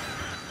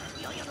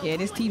 Yeah,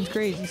 this team's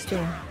crazy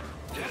still.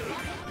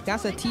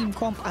 That's a team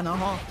comp and a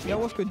half. Yo,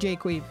 what's good, J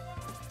Quave?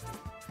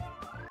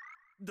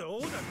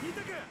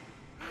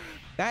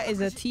 That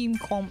is a team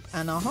comp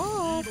and a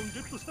half.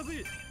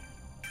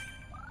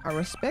 I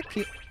respect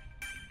it.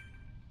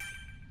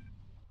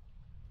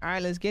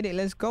 Alright, let's get it.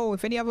 Let's go.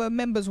 If any other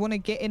members want to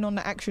get in on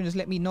the action, just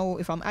let me know.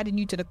 If I'm adding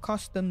you to the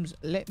customs,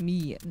 let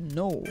me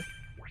know.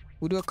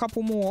 We'll do a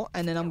couple more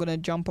and then I'm going to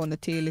jump on the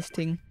tier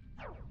listing.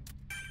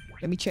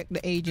 Let me check the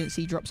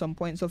agency, drop some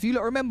points. So if you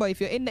lot remember, if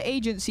you're in the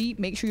agency,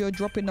 make sure you're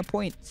dropping the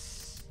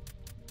points.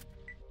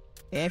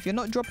 Yeah, if you're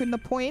not dropping the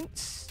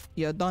points,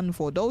 you're done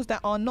for. Those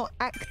that are not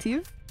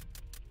active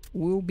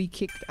will be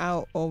kicked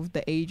out of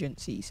the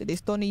agency. So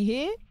this Donny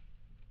here,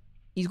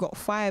 he's got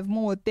 5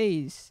 more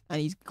days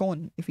and he's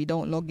gone if he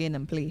don't log in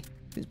and play.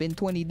 It's been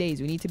 20 days.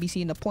 We need to be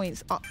seeing the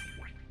points up.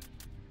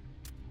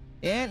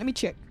 Yeah, let me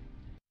check.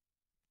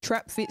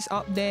 Trap Fit's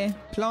up there.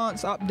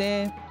 Plants up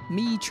there.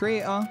 Me,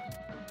 Traitor.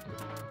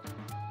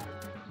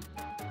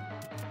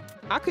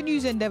 I could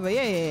use Endeavor.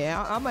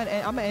 Yeah. I'm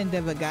an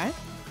Endeavor guy.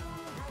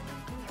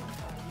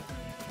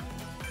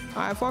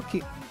 Alright, fuck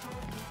it.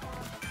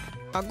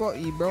 I got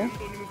you, bro.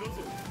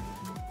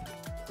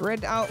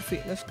 Red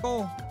outfit. Let's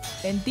go.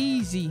 And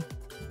DZ.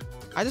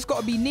 I just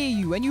gotta be near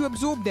you. When you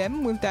absorb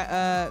them with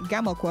that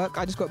gamma quirk,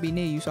 I just gotta be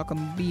near you so I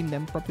can beam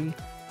them properly.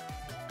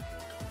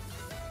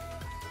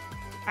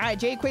 Alright,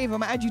 J Quave, I'm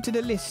gonna add you to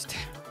the list.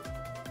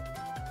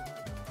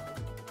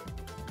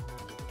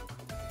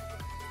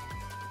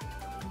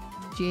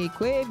 J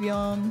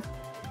Quavion.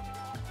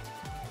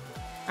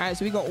 Alright,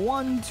 so we got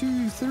 1,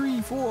 2,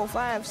 3, 4,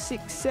 5,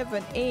 6,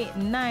 7, 8,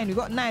 9. We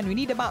got 9. We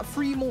need about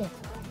 3 more.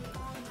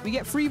 We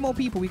get 3 more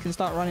people, we can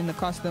start running the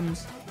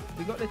customs.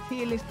 We got the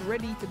tier list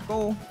ready to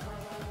go.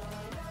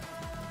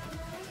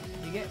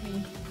 You get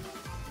me?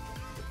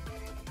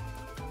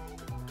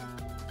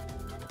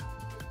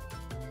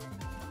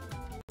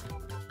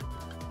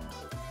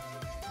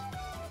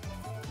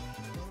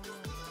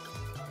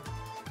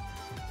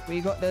 We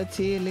got the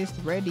tier list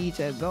ready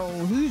to go.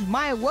 Who's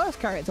my worst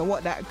character?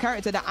 What, that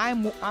character that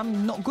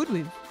I'm not good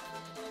with?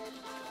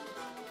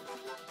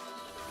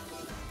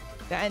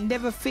 That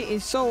Endeavor fit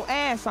is so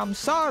ass. I'm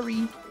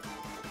sorry.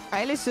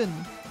 Hey, listen.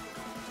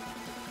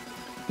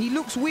 He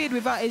looks weird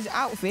without his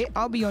outfit,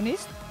 I'll be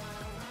honest.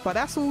 But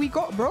that's all we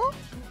got, bro.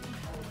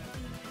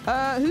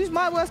 Who's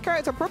my worst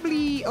character?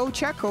 Probably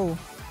Ochako.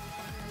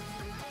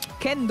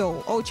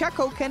 Kendo.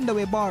 Ochako,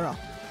 Kendo, Ibarra.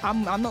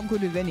 I'm not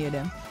good with any of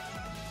them.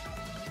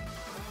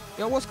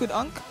 Yo, what's good,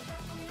 Unk?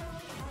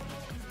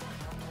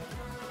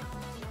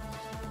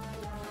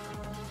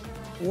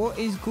 What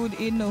is good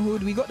in the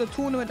hood? We got the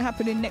tournament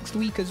happening next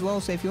week as well.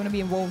 So if you want to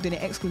be involved in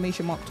an !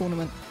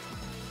 Tournament,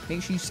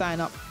 make sure you sign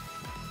up.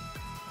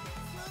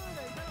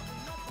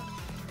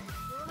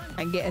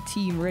 And get a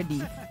team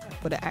ready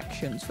for the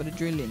actions, for the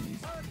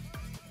drillings.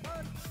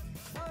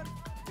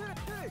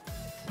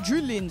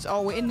 Drillings.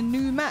 Oh, we're in the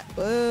new map.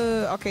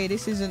 Okay,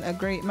 this isn't a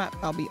great map,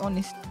 I'll be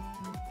honest.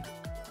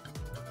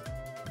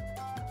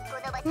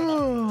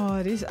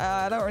 Oh, this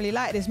I don't really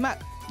like this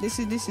map. This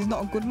is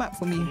not a good map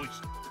for me.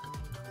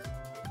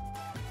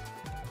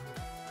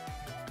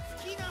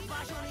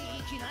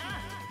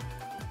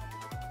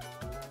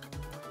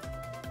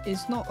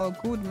 It's not a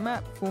good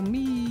map for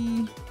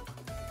me.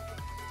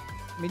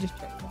 Let me just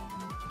check.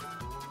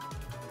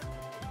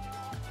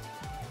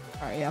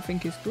 Alright, yeah, I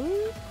think it's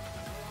good.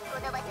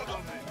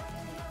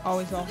 Oh,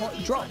 it's a hot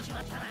drop.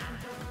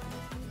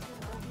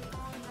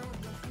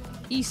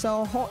 It's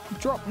a hot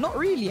drop. Not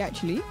really,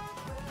 actually.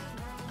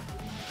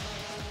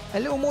 A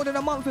little more than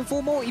a month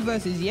before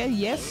Multiverses. Yeah,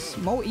 yes.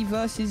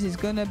 Multiverses is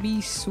gonna be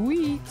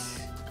sweet.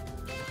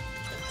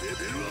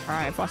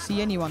 Alright, if I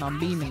see anyone, I'm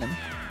beaming them.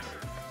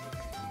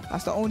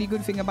 That's the only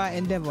good thing about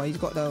Endeavor. He's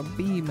got the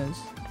beamers.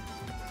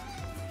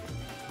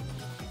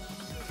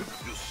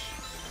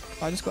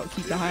 I just got to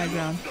keep the high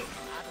ground.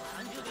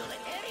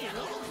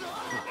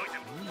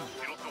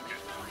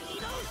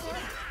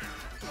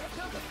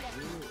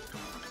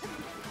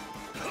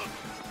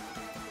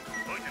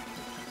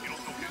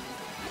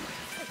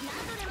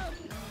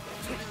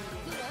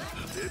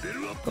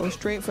 Go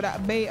straight for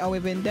that beta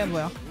with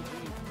Endeavor.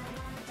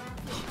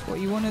 What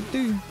you want to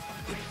do?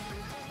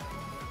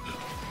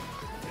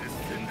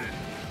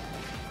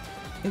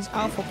 His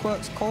alpha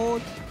quirk's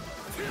cold.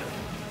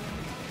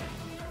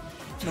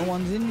 No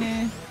one's in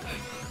there.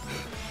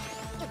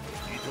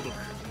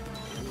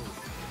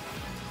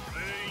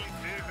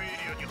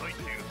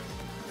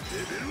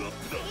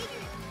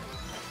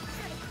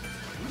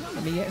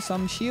 Let me get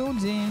some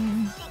shields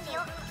in.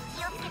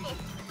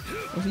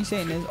 What's he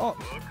saying? There's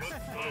ops.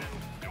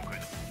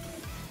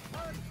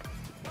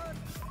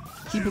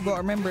 People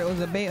gotta remember it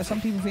was a beta.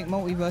 Some people think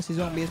Multiverses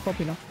won't be as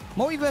popular.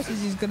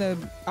 Multiverses is gonna,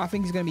 I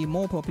think it's gonna be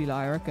more popular,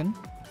 I reckon.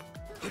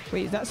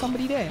 Wait, is that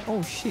somebody there?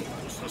 Oh shit.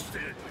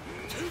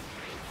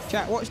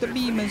 Chat, watch the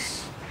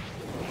beamers.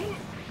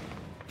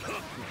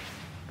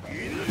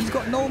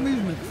 got no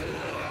movement.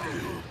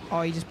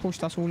 Oh, he just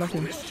pushed us all off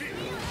him.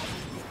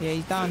 Yeah,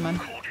 he's down, man.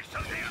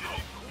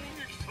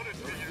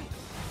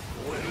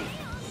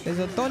 There's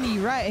a Donny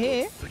right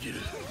here.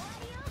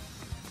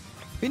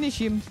 Finish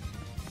him.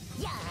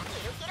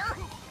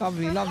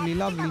 Lovely, lovely,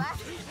 lovely.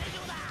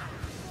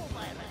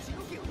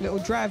 Little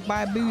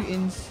drive-by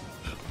bootings.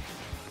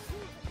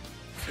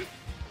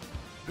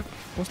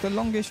 What's the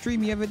longest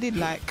stream you ever did?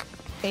 Like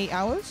 8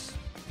 hours?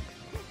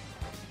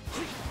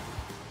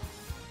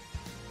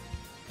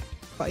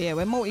 But yeah,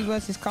 when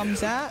Multiverses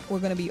comes out, we're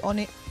going to be on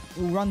it.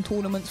 We'll run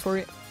tournaments for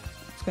it.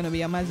 It's going to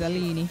be a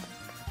Mazzolini.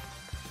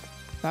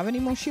 Do I have any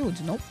more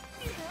shields? Nope.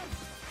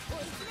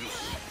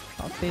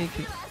 I'll take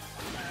it.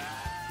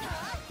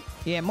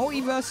 Yeah,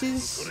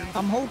 Multiverses,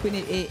 I'm hoping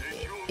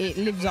it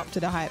lives up to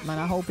the hype, man.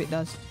 I hope it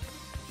does.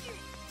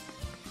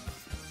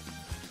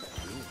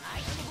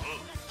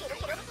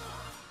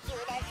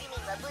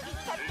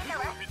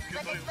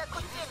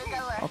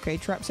 Okay,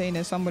 Trap saying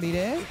there's somebody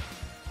there.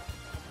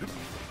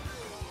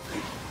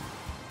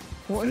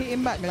 What hit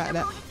him back like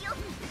that?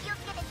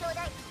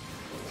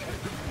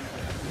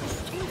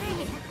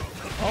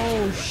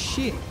 Oh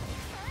shit.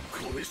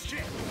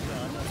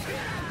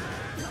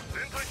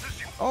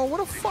 Oh, what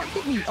the fuck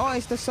hit me? Oh,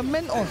 it's the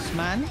Cementos,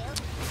 man.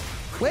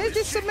 Where's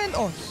this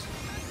Cementos?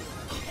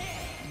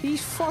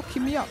 He's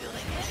fucking me up.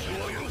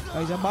 Oh,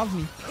 he's above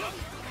me.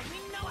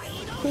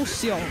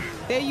 Pusio.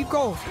 There you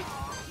go.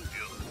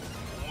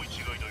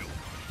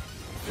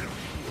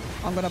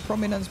 I'm gonna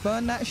prominence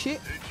burn that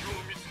shit.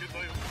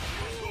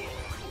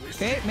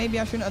 Okay, maybe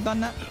I shouldn't have done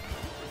that.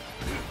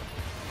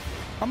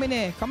 Come in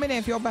here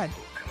if you're bad.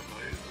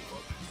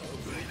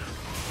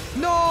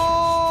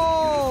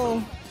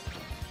 No!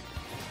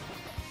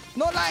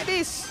 Not like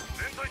this!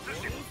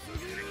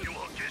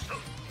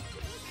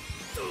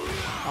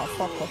 Oh,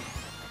 fuck off.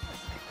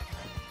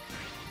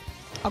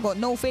 I got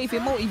no faith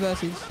in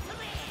Multiverses.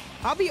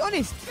 I'll be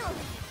honest.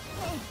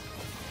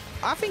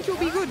 I think it'll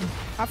be good.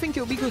 I think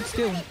it'll be good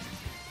still.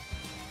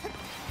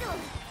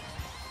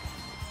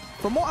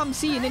 From what I'm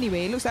seeing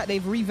anyway, it looks like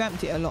they've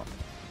revamped it a lot.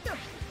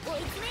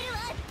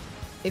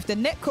 If the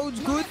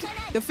netcode's good,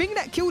 the thing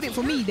that killed it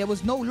for me, there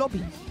was no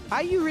lobby. How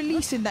are you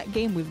releasing that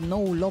game with no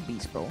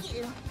lobbies, bro?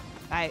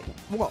 Like,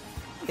 what?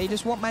 They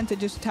just want man to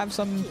just have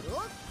some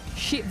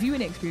shit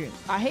viewing experience.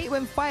 I hate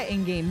when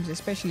fighting games,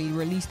 especially,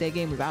 release their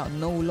game without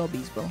no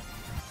lobbies, bro.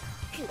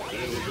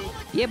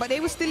 Yeah, but they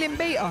were still in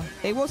beta.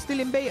 They were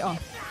still in beta.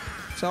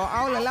 So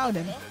I'll allow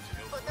them.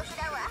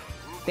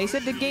 They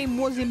said the game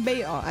was in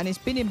beta and it's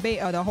been in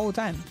beta the whole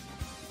time.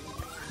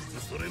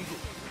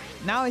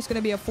 Now it's going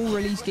to be a full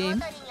release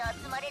game.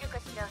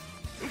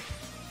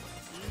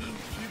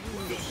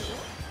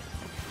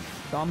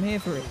 So I'm here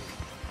for it.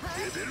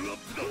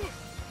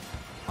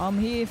 I'm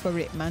here for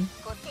it, man.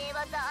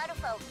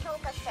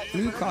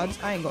 Blue cards.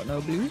 I ain't got no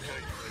blues.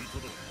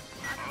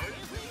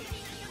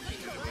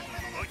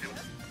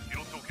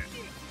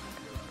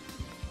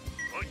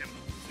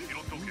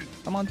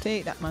 Come on,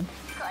 take that, man.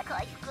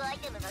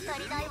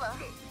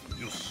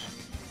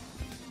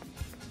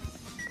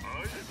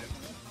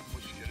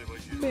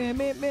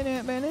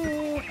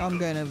 I'm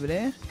going over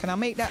there. Can I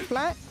make that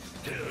flight?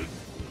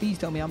 Please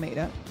tell me I'll make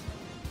that.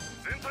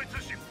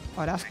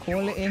 Oh, that's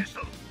quality.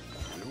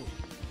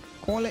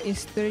 Quality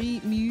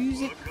street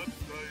music.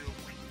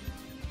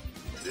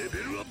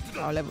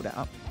 I'll level that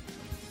up.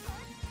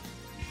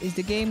 Is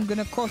the game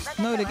gonna cost?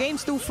 No, the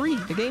game's still free.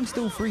 The game's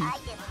still free.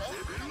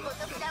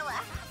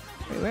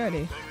 Wait, where are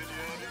they?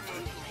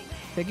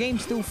 The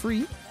game's still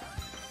free.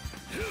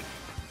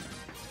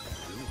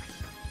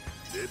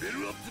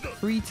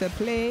 Free to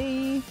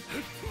play.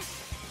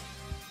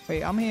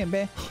 Wait, I'm here,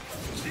 bear.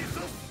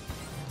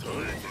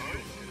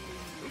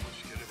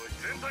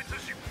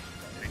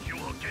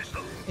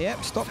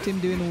 Yep, stopped him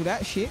doing all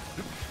that shit.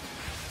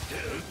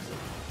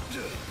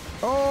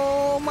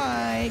 Oh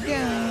my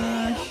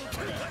gosh.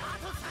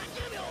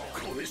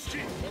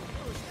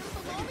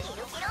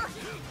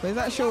 Where's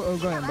that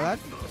Shoto going, blood?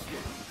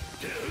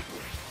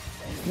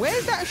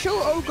 Where's that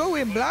Shoto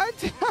going, blood?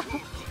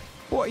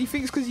 What, he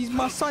thinks because he's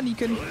my son he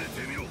can...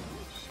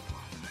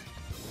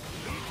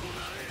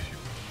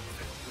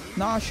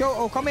 Nah,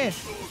 Shoto, come here.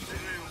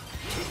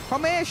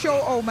 Come here,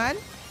 Shoto, man.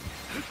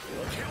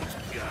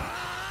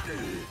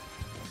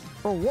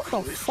 Bro, what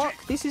the fuck?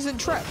 This isn't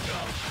trap.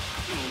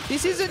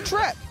 This isn't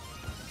trap.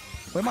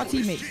 Where are my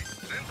teammates?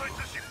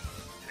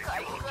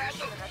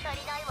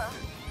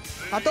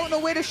 I don't know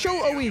where the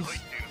Shoto is.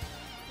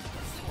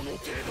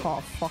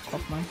 Oh, fuck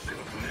off, man.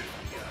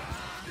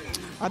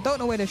 I don't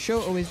know where the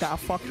Shoto is that are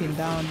fucking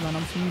down, man.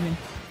 I'm fuming.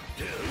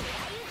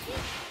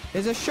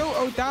 There's a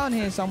Shoto down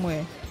here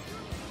somewhere.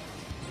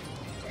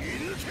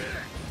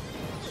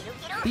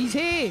 He's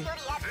here.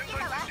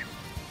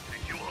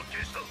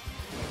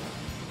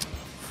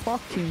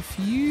 Fucking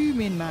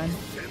fuming, man.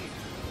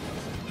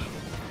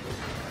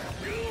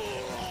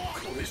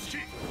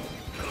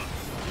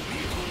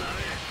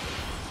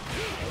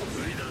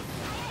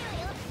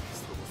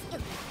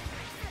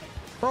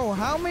 Bro,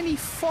 how many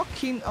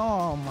fucking...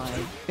 Oh my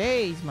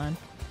days, man.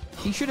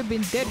 He should have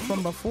been dead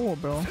from before,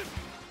 bro.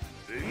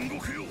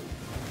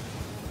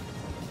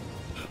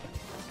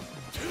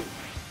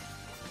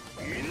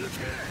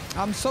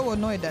 I'm so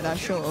annoyed that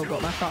Shoto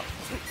got back up.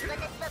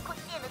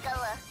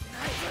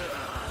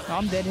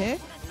 I'm dead here.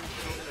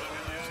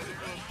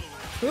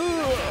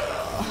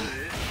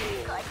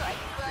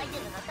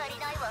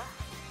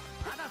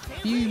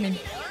 Fuming.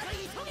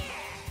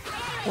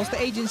 What's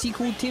the agency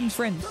called? Tim's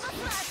Friends.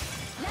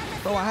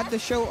 Bro, I had the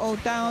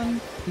Shoto down.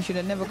 He should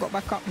have never got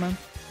back up, man.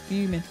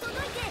 Fuming.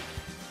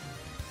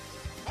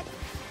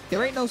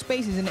 There ain't no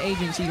spaces in the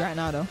agency right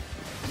now, though.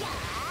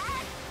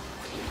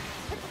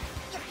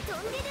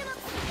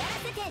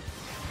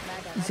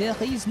 There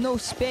is no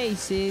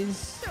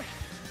spaces.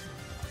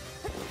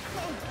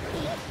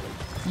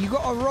 You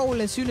gotta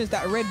roll as soon as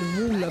that red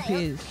wall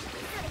appears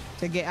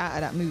to get out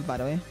of that move, by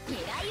the way.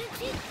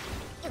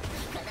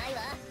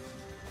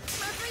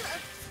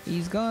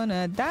 He's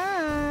gonna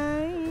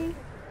die.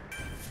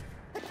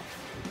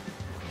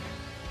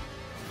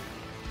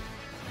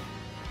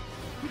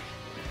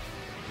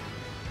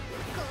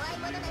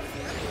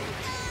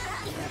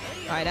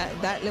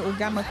 Alright, that little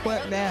gamma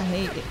quirk there, I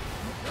hate it.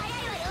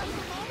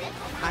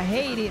 I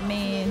hate it,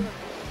 man.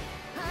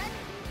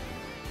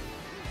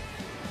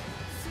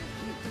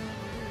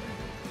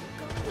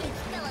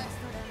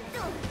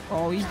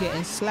 Oh, he's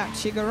getting slapped.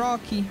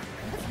 Shigaraki.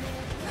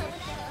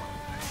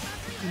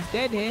 He's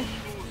dead here.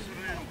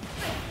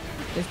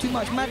 There's too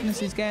much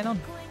madness is going on.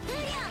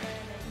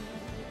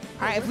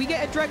 Alright, if we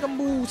get a Dragon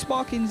Ball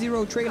Sparking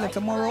Zero trailer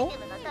tomorrow,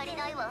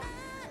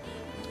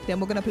 then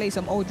we're gonna play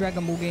some old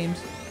Dragon Ball games.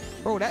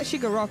 Bro, that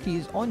Shigaraki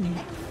is on you.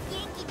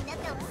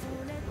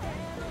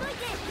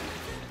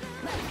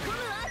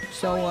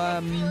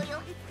 So,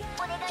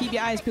 keep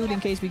your eyes peeled in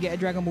case we get a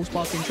Dragon Ball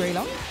Sparking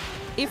trailer.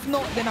 If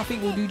not, then I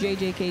think we'll do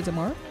JJK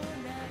tomorrow.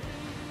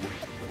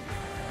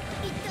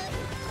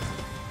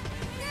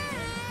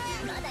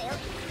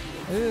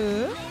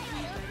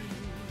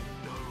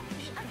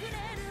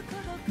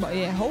 But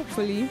yeah,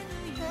 hopefully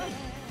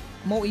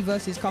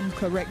Multiverses come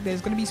correct.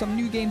 There's going to be some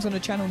new games on the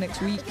channel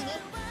next week.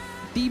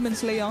 Demon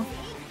Slayer,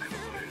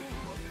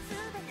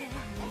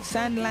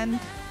 Sandland.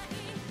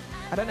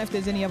 I don't know if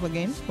there's any other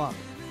games, but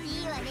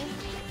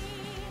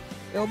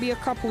there'll be a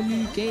couple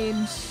new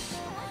games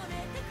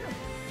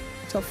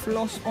to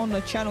floss on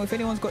the channel. If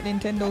anyone's got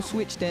Nintendo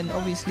Switch, then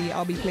obviously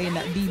I'll be playing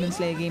that Demon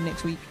Slayer game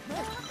next week.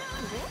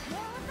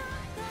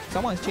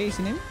 Someone's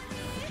chasing him.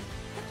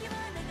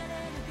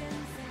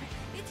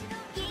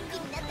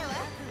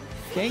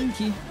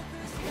 Genki.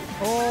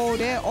 Oh,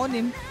 they're on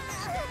him.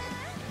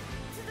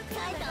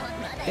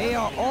 They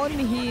are on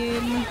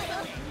him.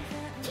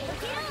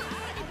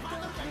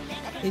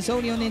 It's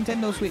only on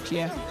Nintendo Switch,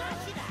 yeah.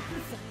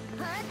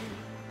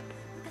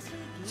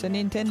 It's a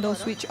Nintendo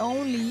Switch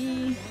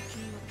only.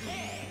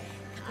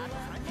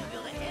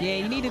 Yeah,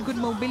 you need a good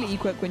mobility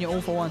quirk when you're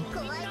all for one.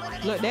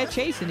 Look, they're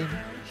chasing him.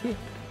 Shit.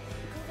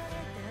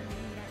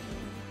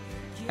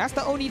 That's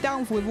the only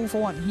downfall with all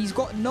for one. He's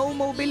got no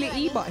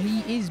mobility, but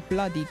he is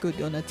bloody good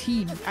on a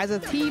team. As a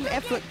team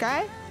effort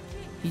guy,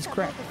 he's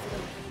cracked.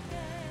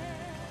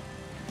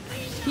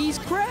 He's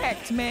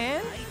cracked,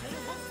 man.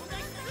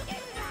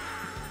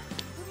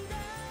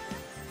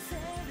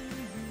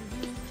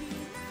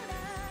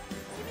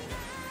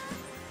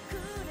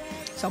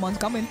 Someone's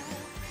coming.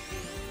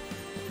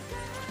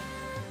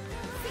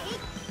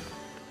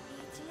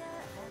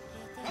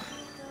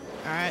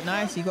 Alright,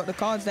 nice. He got the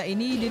cards that he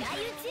needed.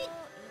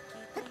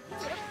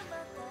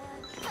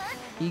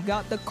 He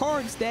got the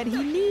cards that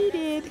he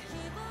needed.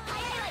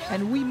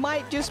 And we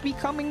might just be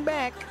coming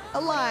back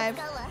alive.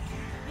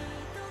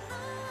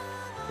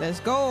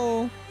 Let's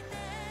go.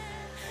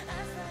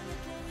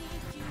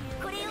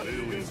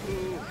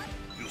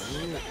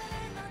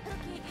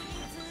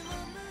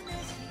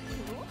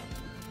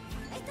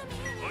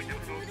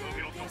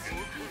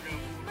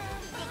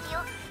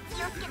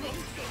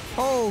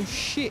 Oh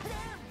shit.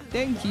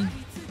 Thank you.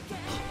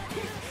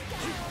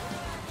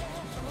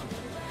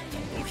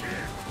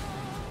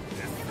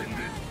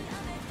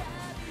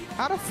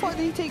 How the fuck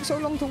did he take so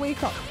long to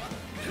wake up?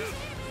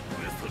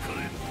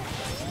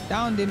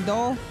 Downed him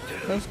though.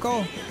 Let's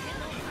go.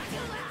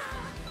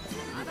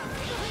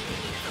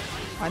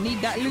 I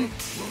need that loot.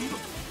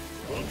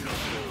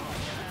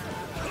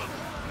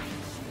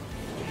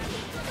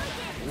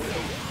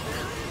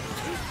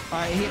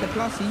 Alright, hit the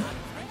plussy.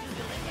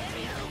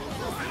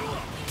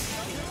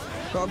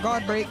 Got a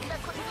guard break.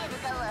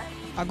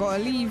 I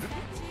gotta leave.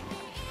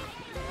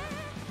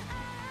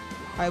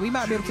 Alright, we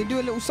might be able to do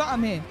a little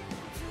something here.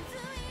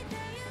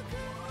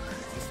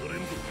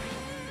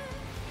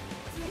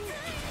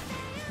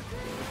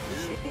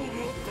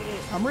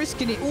 I'm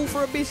risking it all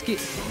for a biscuit.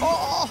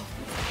 Oh!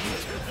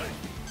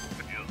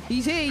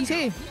 He's here, he's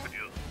here.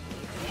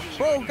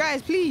 Bro,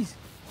 guys, please.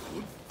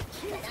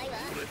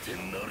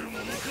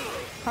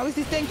 How is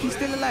this Denki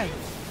still alive?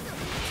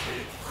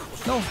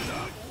 No.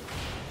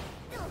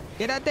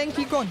 Get that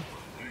Denki gone.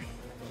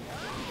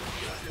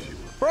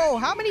 Bro,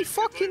 how many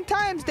fucking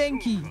times,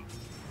 Denki?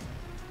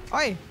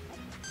 Oi.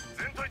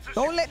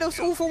 Don't let those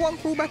all for one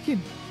crew back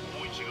in.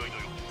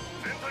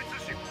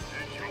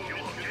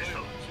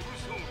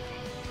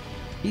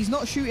 He's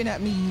not shooting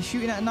at me. He's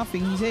shooting at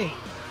nothing. He's here.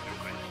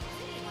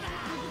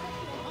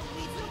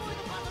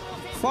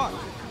 Fuck.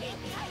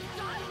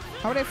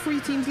 How are there 3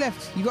 teams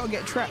left? You gotta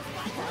get trapped.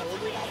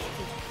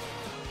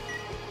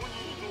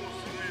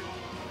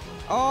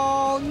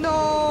 Oh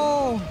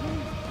no!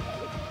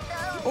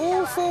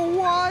 All for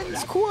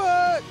once,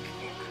 Quirk!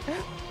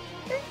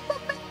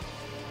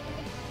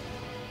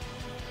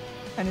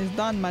 And it's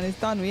done, man. It's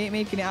done. We ain't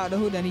making it out of the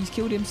hood, and he's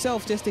killed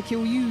himself just to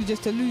kill you,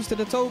 just to lose to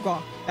the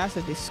Toga. That's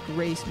a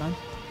disgrace, man.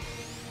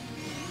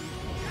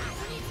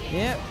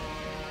 Yep.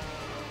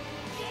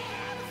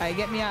 Alright,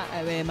 get me out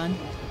of here, man.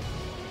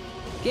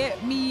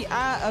 Get me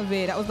out of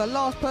here. That was the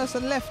last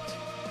person left.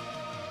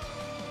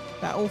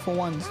 That all for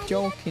one's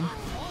joking.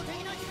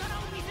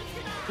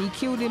 He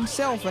killed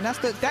himself, and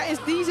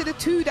these are the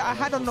 2 that I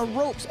had on the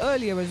ropes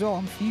earlier as well.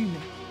 I'm fuming.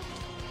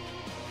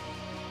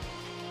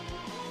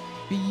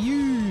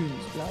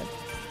 Fumes, blood.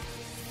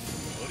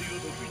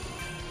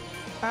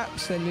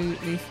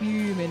 Absolutely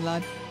fuming,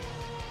 lad.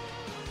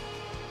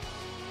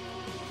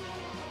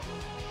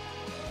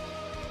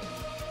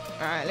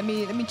 Alright,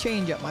 let me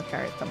change up my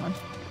character, man.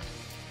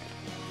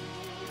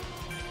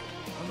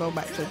 I'll go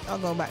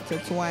back to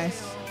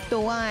twice.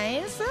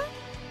 Alright,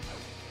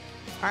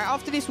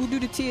 after this we'll do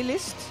the tier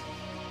list.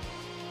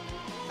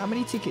 How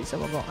many tickets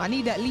have I got? I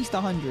need at least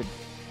 100.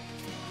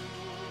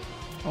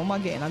 What am I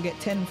getting? I'll get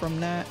 10 from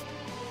that.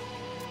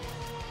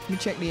 Let me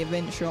check the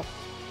event shop.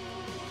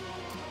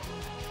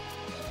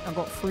 I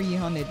got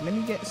 300. Let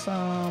me get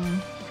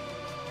some.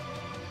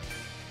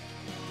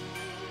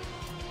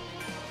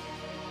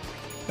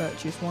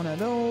 Purchase one of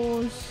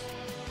those.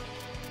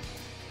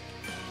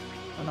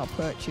 And I'll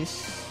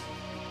purchase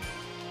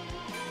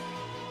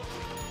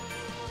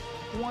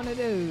one of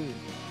those.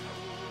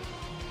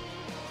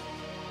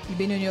 You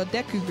been on your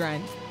Deku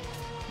grind?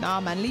 Nah,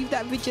 man, leave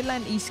that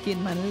vigilante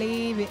skin, man.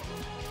 Leave it.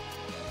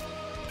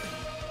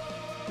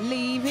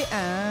 Leave it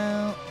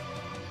out.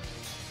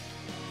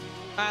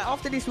 Alright,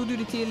 after this we'll do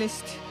the tier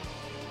list.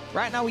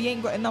 Right now we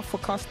ain't got enough for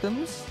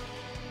customs.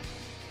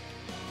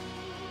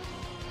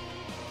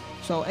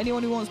 So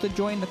anyone who wants to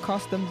join the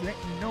customs, let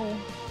me know.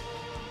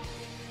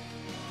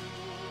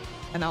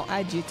 And I'll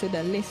add you to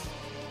the list.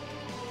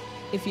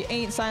 If you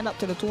ain't signed up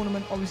to the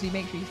tournament, obviously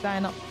make sure you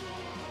sign up.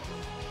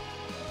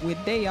 We're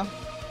there.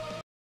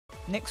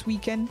 Next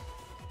weekend.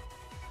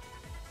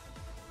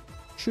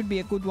 Should be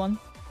a good one.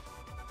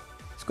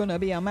 It's gonna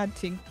be a mad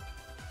thing.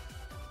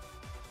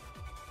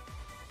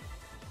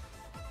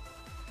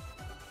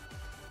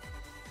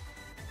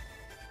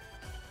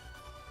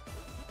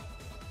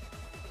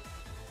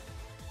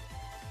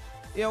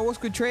 Yo, what's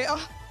good, traitor?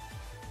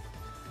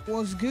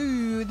 What's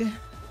good?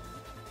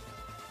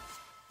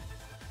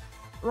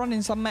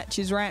 Running some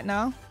matches right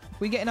now. If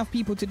we get enough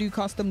people to do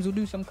customs, we'll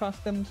do some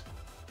customs.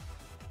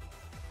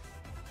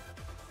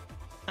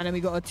 And then we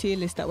got a tier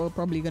list that we're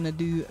probably gonna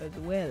do as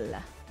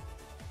well.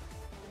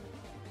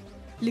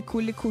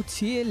 Little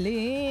tier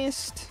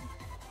list.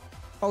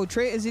 Oh,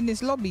 Traitor's in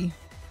this lobby.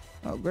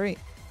 Oh, great.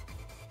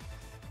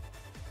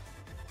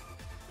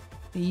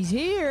 He's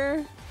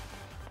here.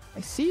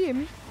 I see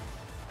him.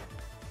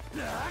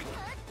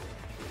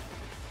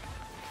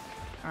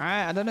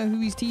 Alright, I don't know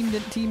who he's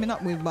teaming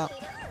up with, but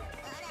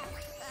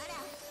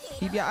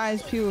keep your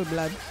eyes peeled,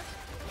 blood.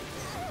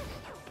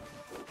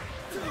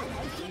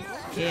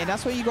 Yeah,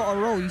 that's where you gotta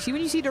roll. You see,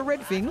 when you see the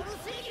red thing,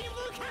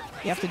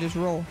 you have to just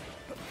roll.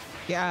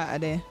 Get out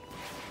of there.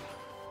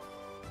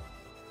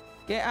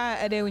 Get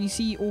out of there when you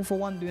see all for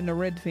one doing the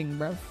red thing,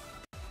 bruv.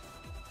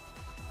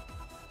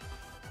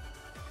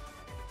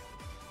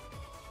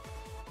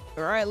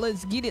 Alright,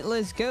 let's get it.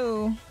 Let's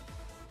go.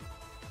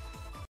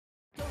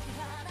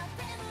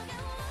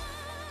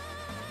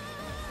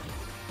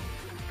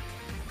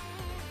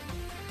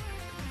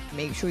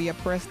 Make sure you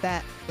press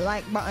that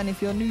like button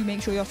if you're new.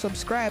 Make sure you're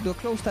subscribed. We're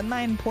close to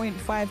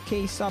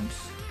 9.5k subs.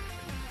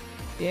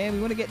 Yeah,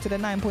 we want to get to the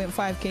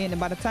 9.5k, and then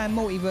by the time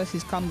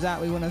Multiverses comes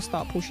out, we want to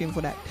start pushing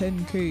for that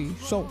 10k.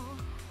 So,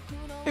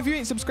 if you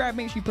ain't subscribed,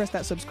 make sure you press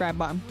that subscribe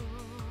button.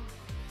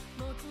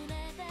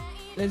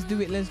 Let's do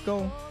it. Let's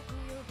go.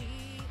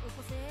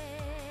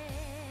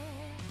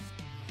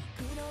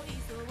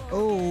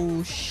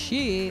 Oh,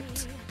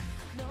 shit.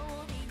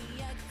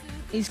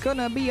 It's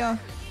gonna be a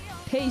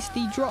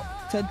tasty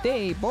drop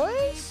today,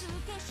 boys.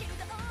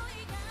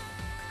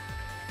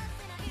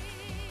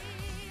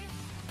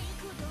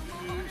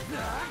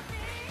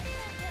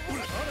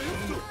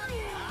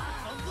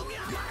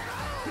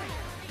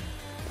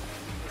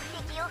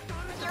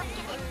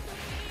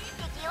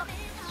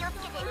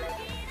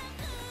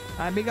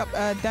 I big up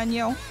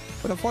Danielle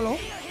for the follow.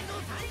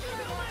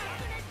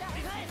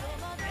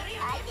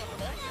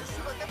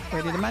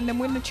 Where did the man them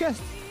win the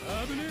chest?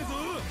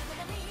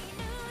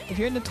 If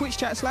you're in the Twitch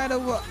chat, slide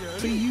over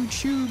to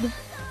YouTube.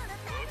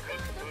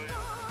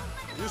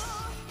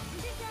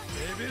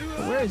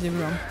 Where is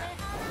everyone?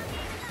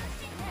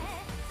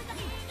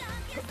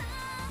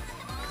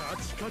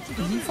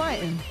 Is he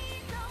fighting?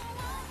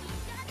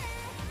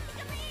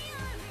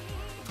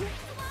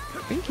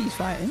 I think he's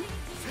fighting.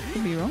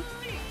 Could be wrong.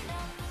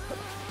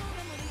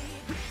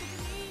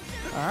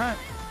 Alright.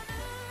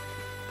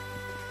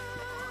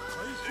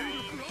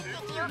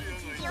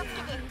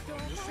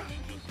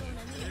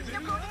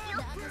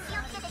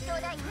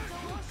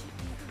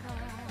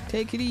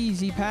 Take it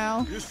easy,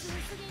 pal.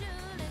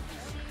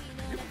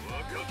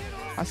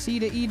 I see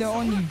the Ida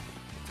on you.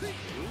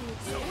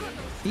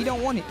 He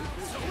don't want it.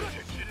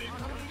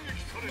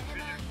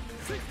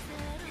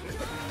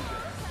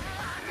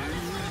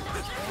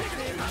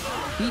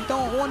 He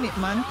don't want it,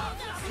 man.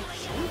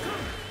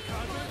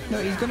 No,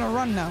 he's gonna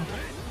run now.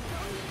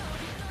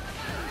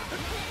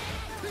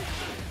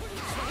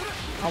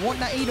 I want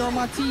that Ida on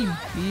my team.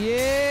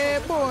 Yeah,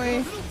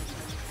 boy.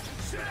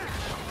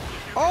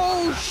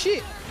 Oh,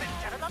 shit.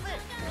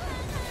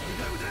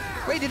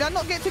 Wait, did I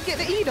not get to get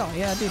the Ida?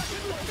 Yeah, I did.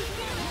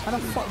 How the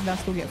fuck did I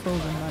still get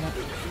frozen by that?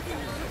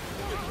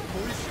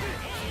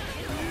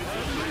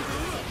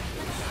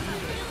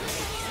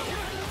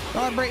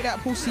 Don't break that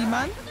pussy,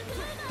 man.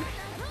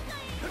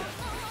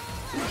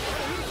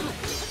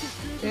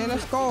 Yeah,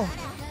 let's go.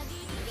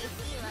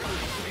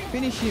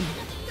 Finish him.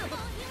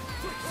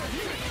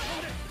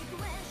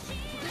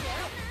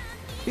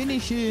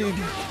 Finish him.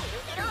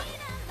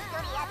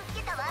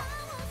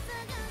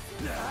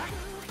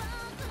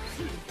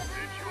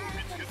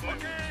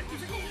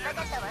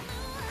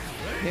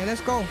 Yeah,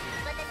 let's go.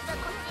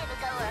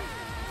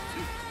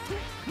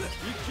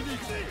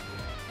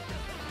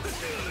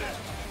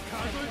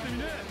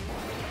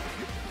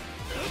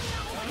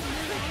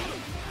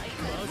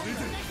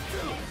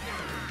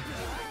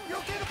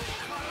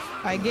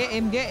 I get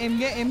him, get him,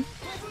 get him.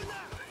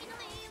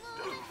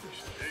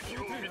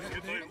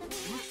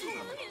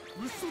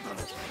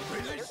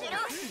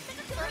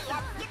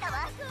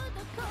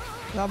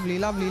 Lovely,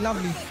 lovely,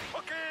 lovely.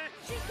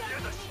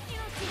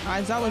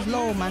 Aizawa's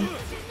low, man.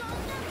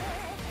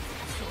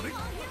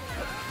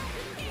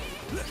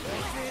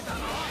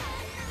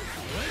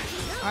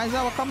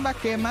 Aizawa, come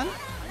back here, man.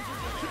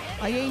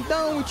 I ain't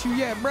done with you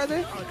yet,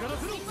 brother.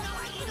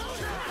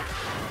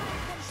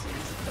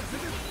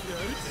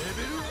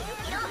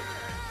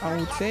 I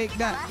will take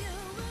that.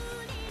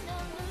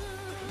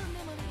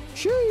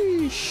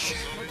 Sheesh.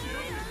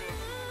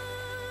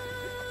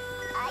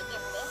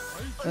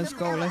 Let's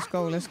go, let's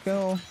go, let's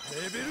go.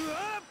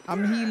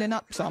 I'm healing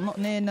up, so I'm not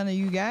near none of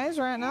you guys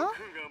right now.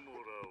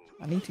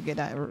 I need to get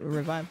that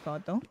revive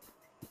card, though.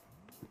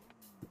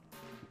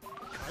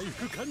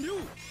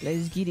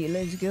 Let's get it,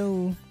 let's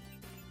go.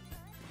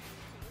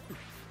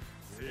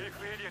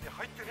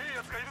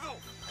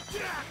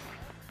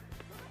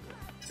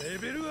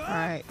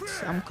 Alright,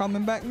 I'm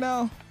coming back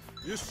now.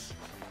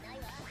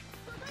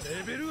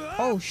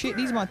 Oh shit,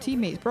 these are my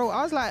teammates, bro.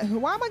 I was like,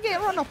 why am I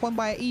getting run up on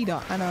by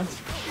Ida? And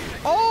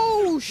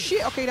oh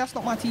shit, okay, that's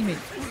not my teammate.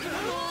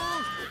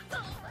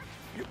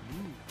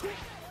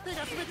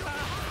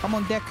 Come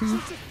on, Deku.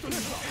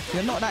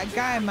 You're not that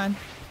guy, man.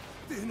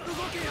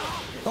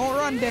 Don't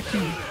run,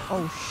 Deku.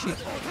 Oh shit.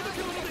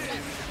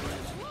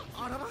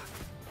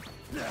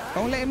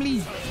 Don't let him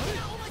leave.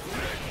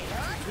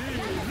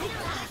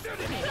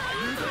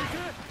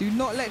 Do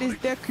not let this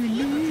Deku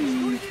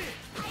leave.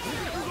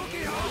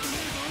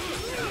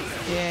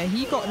 Yeah,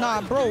 he got...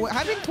 Nah, bro.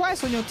 Having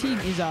twice on your team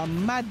is a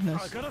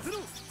madness.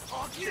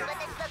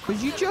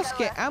 Because you just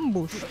get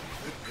ambushed.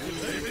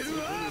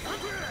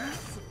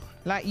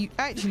 Like, you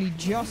actually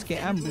just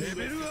get ambushed.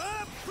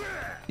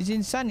 It's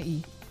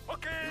insanity.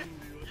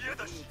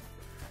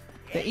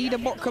 The Ida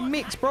bot can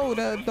mix, bro.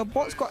 The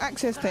bot's got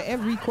access to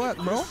every quirk,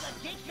 bro.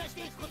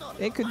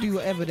 They could do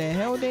whatever the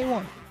hell they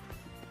want.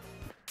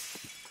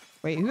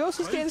 Wait, who else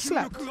is getting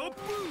slapped? Let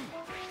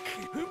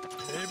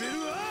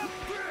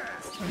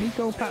me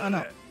go pattern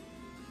up.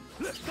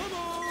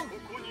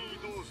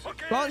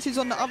 Lance is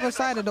on the other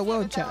side of the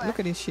world, chat. Look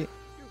at this shit.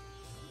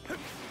 I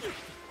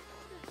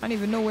don't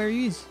even know where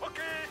he is.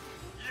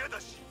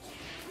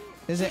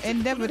 There's an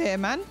Endeavor there,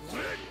 man.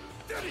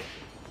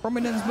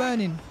 Prominence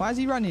burning. Why is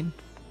he running?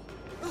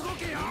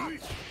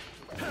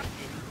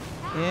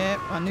 Yeah,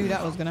 I knew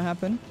that was gonna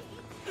happen.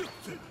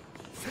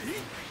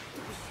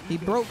 He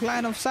broke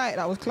line of sight.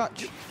 That was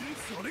clutch.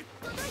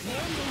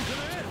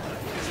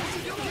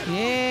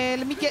 Yeah,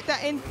 let me get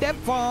that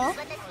Endeavor.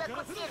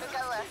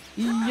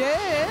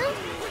 Yeah.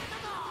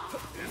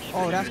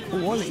 Oh, that's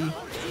quality.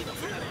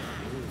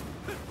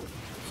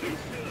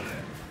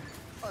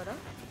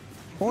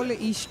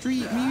 Quality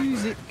street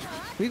music.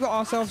 We got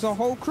ourselves a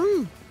whole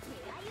crew.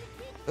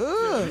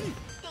 Ugh.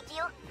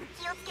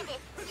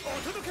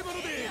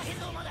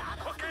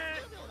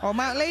 Oh,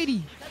 Mount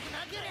Lady.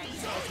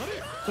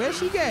 Where's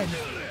she going?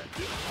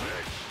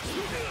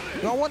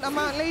 Y'all want a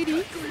Mount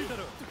Lady?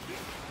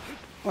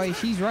 Wait,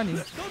 she's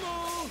running.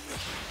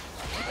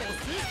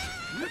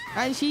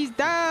 And she's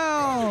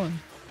down.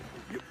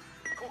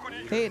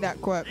 Take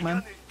that quirk,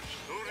 man.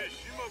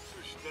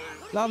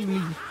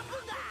 Lovely.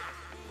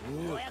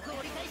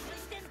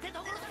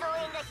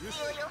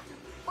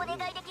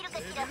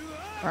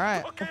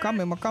 Alright, we're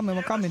coming, we're coming,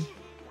 we're coming.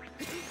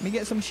 Let me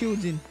get some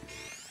shields in.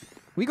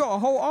 We got a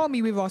whole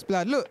army with us,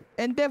 blood. Look,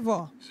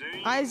 Endeavor,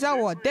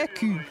 Aizawa,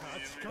 Deku.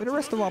 Where the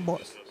rest of our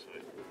bots?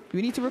 Do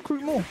we need to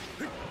recruit more?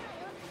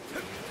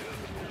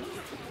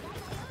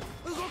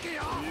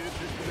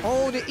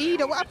 Oh, the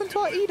Ida. What happened to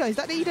our Ida? Is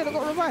that the Ida that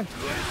got revived?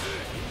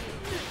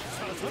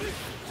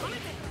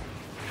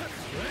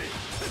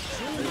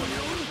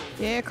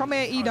 Yeah, come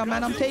here, Ida,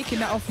 man. I'm taking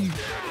that off you.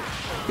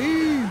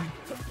 Boom.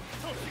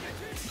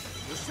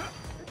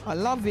 I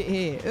love it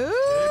here.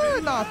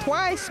 Ooh, nah,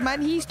 twice,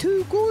 man. He's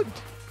too good.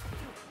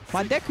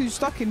 My Deku's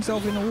stuck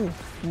himself in the wall.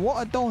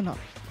 What a donut.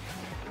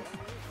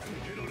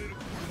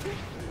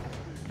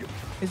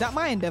 Is that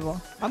my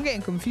endeavor? I'm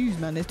getting confused,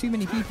 man. There's too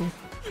many people.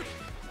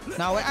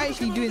 Now, we're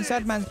actually doing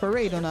Sad Man's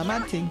Parade on our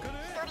mad thing.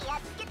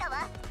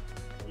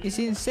 It's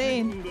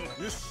insane.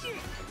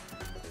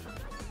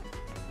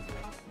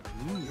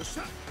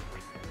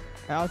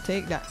 I'll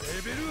take that.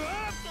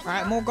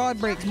 Alright, more guard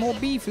breaks, more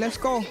beef. Let's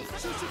go.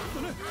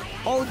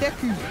 Oh,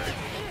 Deku.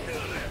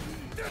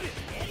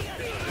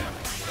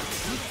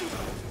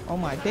 Oh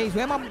my days.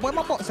 Where my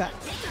bots at?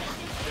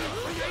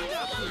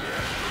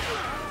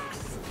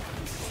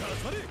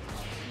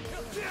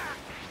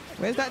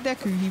 Where's that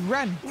Deku? He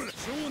ran.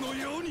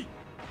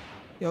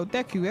 Yo,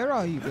 Deku, where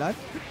are you, blood?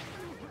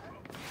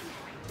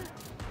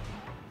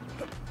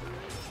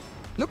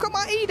 Look at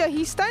my Ida.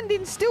 He's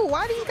standing still.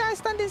 Why are these guys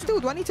standing still?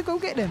 Do I need to go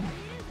get them?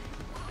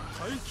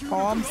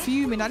 Oh, I'm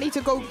fuming. I need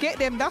to go get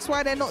them. That's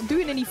why they're not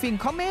doing anything.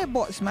 Come here,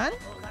 bots, man.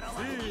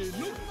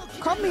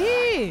 Come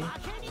here.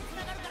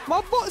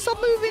 My bots are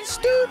moving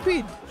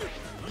stupid.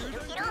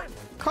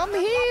 Come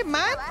here,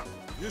 man.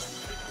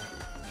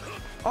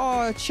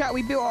 Oh, chat,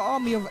 we built an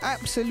army of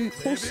absolute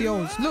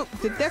pussios. Look,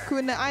 the Deku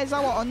and the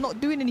Aizawa are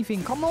not doing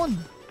anything. Come on.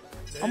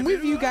 I'm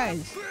with you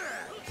guys.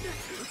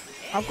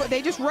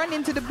 They just ran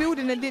into the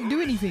building and didn't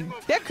do anything.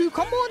 Deku,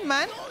 come on,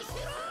 man.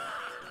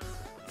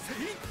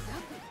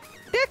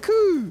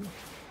 Deku.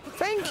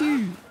 Thank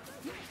you.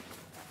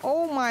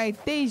 Oh my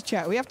days,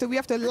 chat. We have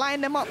to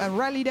line them up and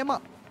rally them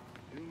up.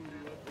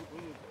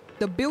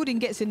 The building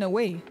gets in the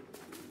way.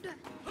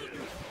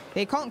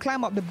 They can't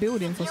climb up the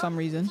building for some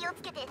reason.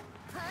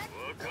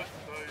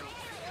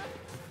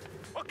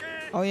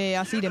 Oh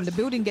yeah, I see them. The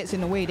building gets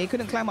in the way. They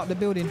couldn't climb up the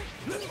building.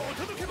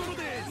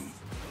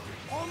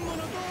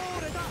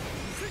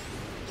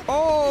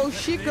 Oh,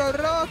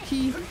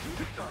 Shigaraki.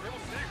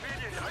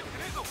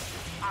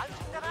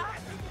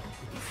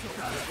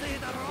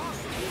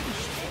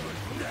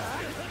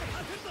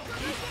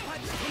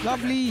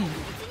 Lovely.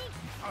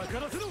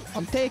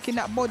 I'm taking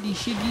that body,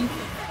 Shiggy.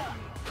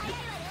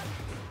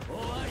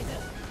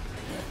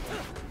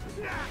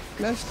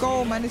 Let's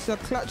go, man. This is a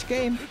clutch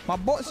game. My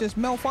bots just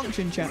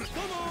malfunctioned, chat.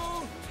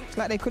 It's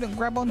like they couldn't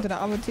grab onto that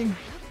other thing.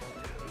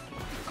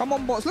 Come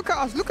on, bots. Look at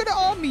us. Look at the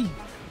army.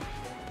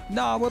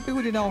 Nah, we're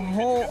building a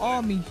whole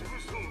army.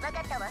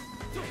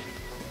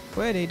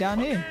 Where are they? Down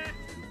here?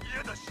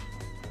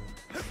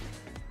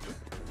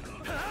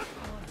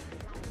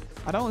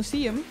 I don't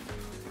see him.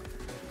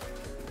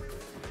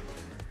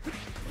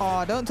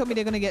 Oh, don't tell me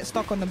they're going to get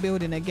stuck on the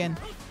building again.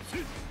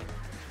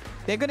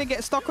 They're going to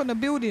get stuck on the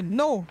building.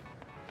 No.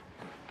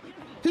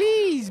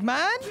 Please,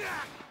 man.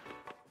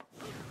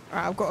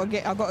 Alright, I've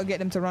got to get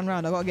them to run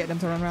around. I've got to get them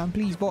to run around.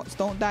 Please, bots,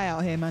 don't die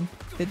out here, man.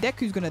 The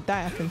Deku's going to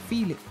die. I can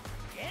feel it.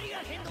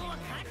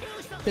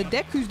 The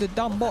Deku's the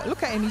dumb bot.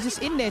 Look at him. He's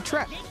just in there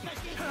trapped.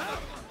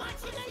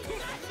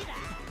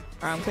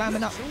 Alright, I'm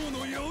climbing up.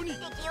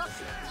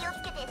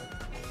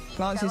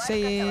 Lance is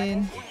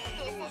saying...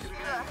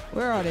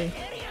 Where are they?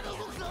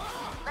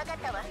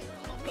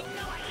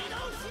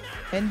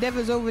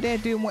 Endeavor's over there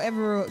doing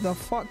whatever the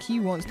fuck he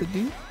wants to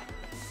do.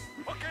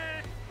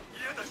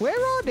 Where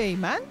are they,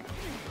 man?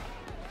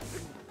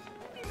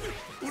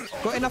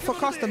 Got enough for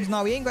customs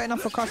now. We ain't got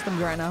enough for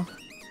customs right now.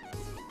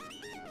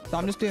 So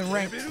I'm just doing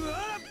ranked.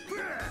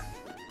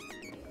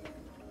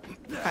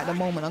 At the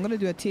moment. I'm going to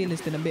do a tier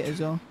list in a bit as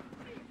well.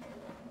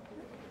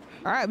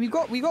 Alright, we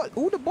got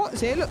all the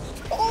bots here. Look.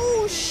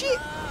 Oh, shit.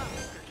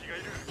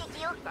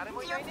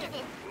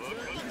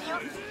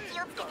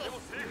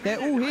 They're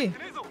all here.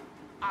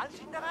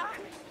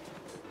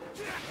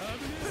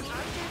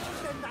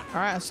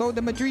 Alright, I sold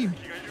them a dream.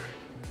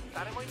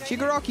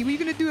 Shigaraki, what are you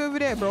gonna do over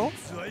there, bro?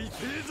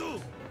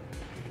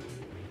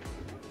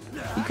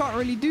 He can't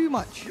really do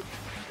much.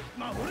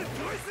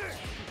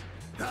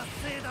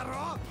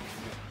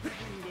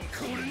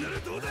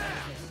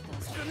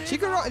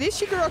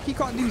 This Shigaraki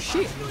can't do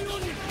shit.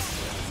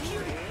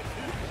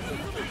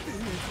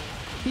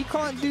 He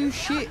can't do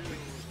shit.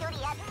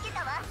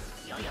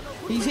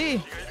 He's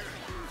here.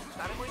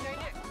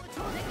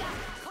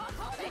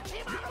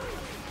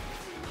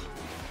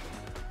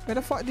 Where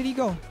the fuck did he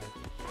go?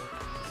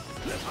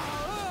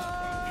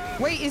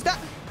 Wait, is that...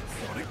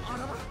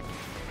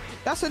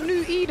 That's a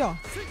new Ida.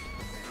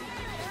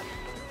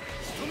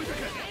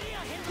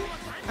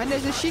 And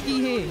there's a Shiggy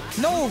here.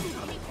 No!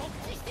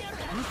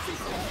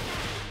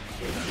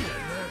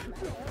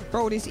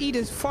 Bro, this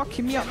Ida's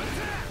fucking me up.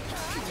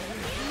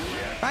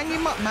 Bang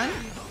him up, man.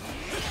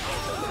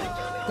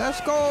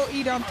 Let's go,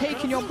 Ida. I'm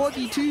taking your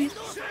body too.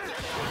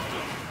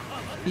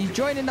 He's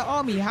joining the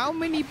army. How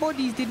many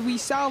bodies did we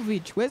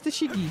salvage? Where's the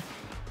Shiggy?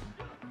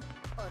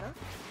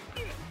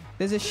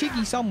 There's a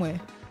Shiggy somewhere.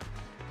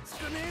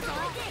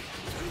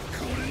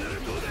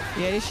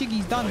 Yeah, this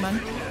Shiggy's done, man.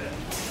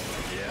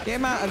 Get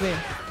him out of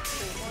here.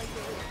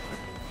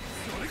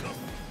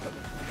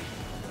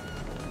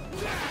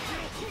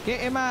 Get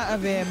him out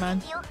of here,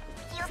 man.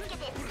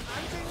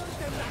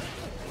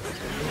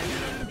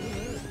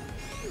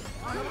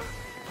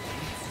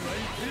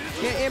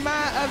 Get him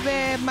out of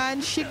here,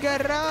 man.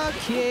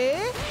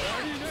 Shigaraki.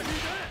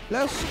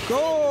 Let's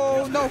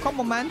go. No, come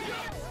on, man.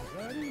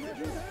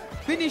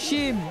 Finish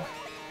him.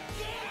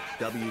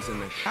 W's in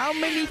the How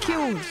many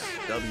kills?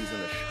 W's in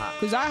the shot.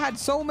 Because I had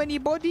so many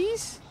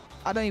bodies.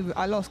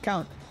 I lost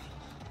count.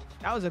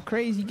 That was a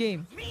crazy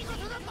game.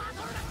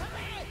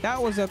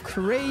 That was a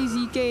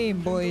crazy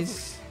game,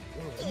 boys.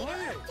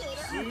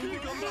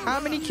 How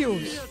many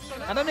kills?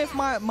 I don't know if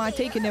my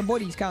taking their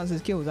bodies counts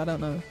as kills. I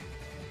don't know.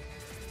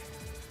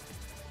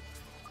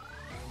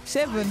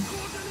 7.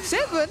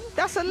 7?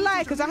 That's a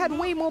lie, because I had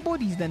way more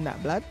bodies than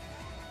that, blood.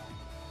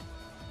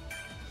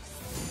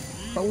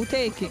 But we'll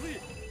take it.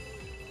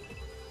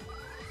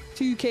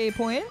 2k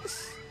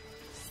points.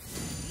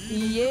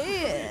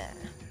 Yeah.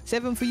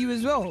 7 for you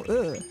as well.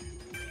 Ugh.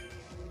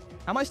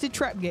 How much did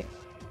Trap get?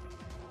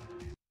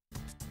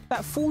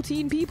 That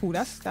 14 people.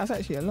 That's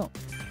actually a lot.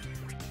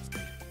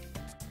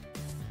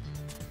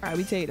 Alright,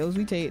 we take those.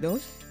 We take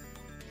those.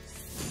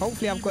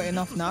 Hopefully I've got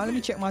enough now. Let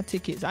me check my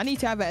tickets. I need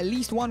to have at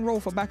least 1 roll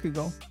for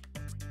Bakugo.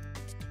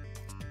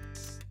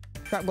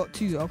 Trap got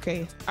 2.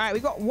 Okay. Alright, we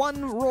got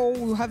 1 roll.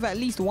 We'll have at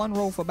least 1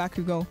 roll for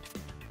Bakugo.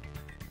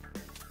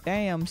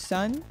 Damn,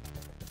 son.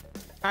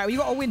 Alright, we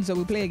got a win, so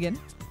we'll play again.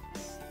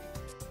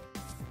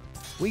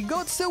 We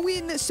got to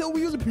win, so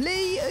we'll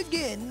play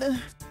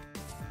again.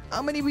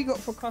 How many we got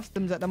for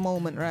customs at the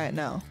moment right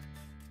now?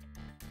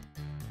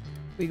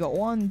 We got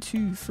 1,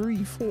 2,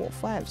 3, 4,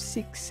 5,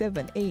 6,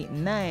 7, 8,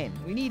 9.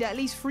 We need at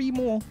least 3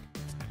 more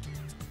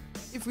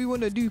if we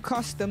want to do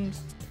customs.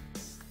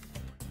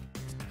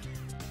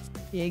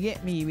 Yeah,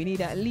 get me. We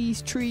need at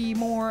least 3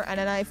 more. And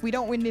then if we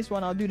don't win this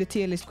one, I'll do the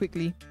tier list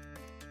quickly.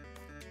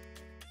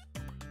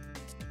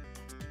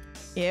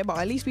 Yeah, but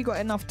at least we got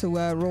enough to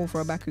roll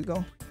for a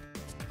Bakugo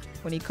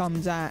when he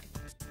comes out.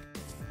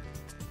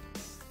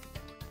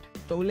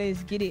 So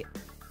let's get it.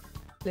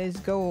 Let's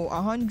go.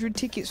 100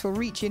 tickets for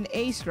reaching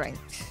ace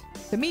ranked.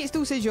 To me, it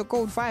still says you're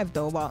gold 5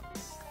 though, but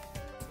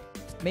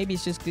maybe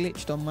it's just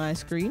glitched on my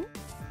screen.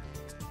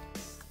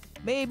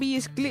 Maybe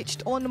it's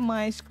glitched on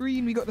my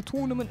screen. We got the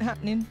tournament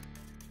happening.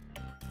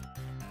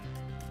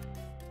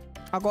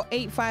 I got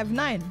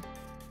 859.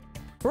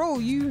 Bro,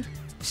 you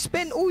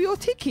spent all your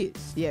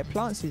tickets. Yeah,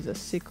 Plants is a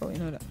sicko, you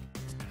know that.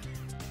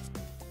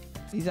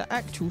 He's an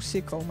actual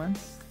sicko, man.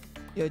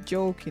 You're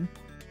joking.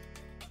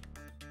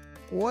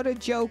 What a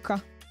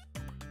joker.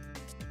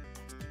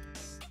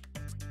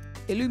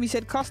 Illumi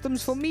said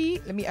customs for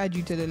me. Let me add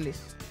you to the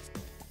list.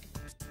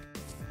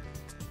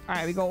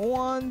 Alright, we got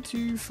 1,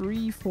 2,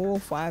 3, 4,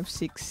 5,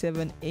 6,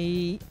 7,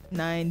 8,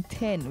 9,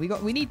 10.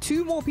 We need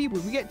 2 more people.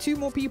 If we get 2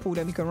 more people,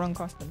 then we can run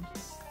customs.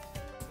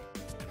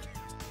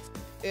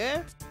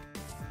 Yeah?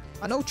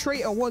 I know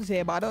Traitor was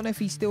here, but I don't know if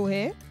he's still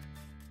here.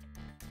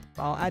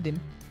 I'll add him,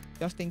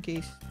 just in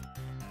case.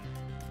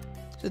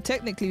 So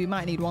technically, we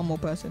might need 1 more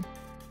person.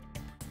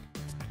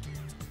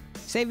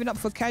 Saving up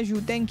for casual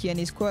Denki and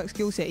his quirk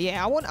skill set.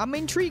 Yeah, I'm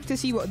intrigued to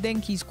see what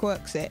Denki's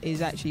quirk set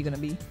is actually going to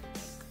be.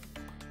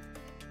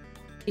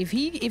 If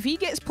he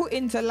gets put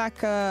into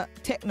like a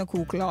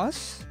technical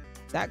class,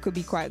 that could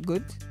be quite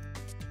good.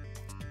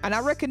 And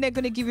I reckon they're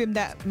going to give him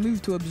that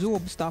move to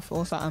absorb stuff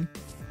or something.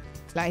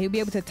 Like he'll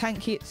be able to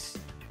tank hits.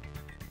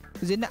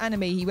 Because in the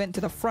anime, he went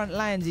to the front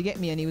lines, you get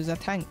me, and he was a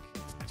tank.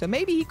 So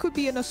maybe he could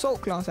be an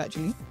assault class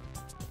actually.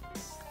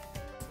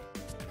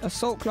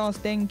 Assault class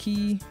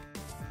Denki.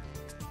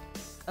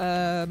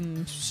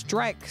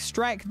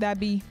 Strike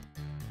Dabby.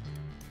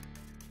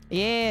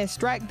 Yeah,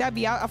 Strike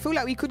Dabby. I feel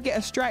like we could get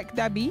a Strike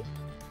Dabby.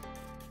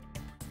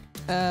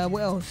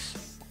 What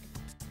else?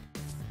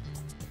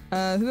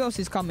 Who else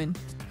is coming?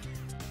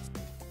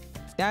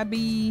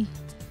 Dabby.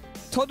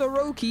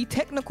 Todoroki.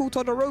 Technical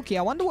Todoroki.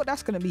 I wonder what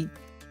that's gonna be.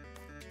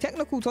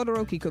 Technical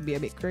Todoroki could be a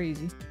bit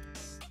crazy.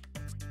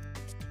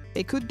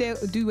 They could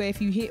do where if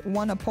you hit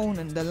one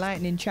opponent, the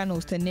lightning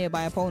channels to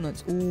nearby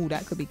opponents. Ooh,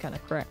 that could be kind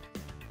of crap.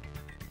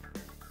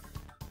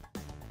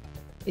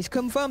 It's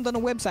confirmed on the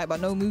website, but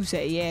no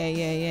moveset.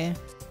 Yeah.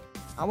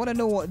 I want to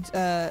know what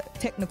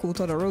technical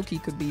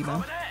Todoroki could be,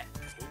 man.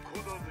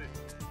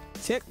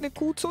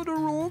 Technical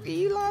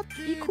Todoroki, lad.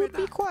 He could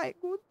be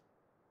quite good.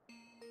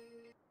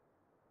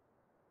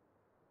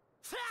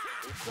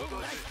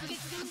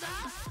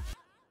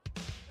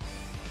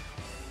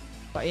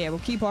 But yeah, we'll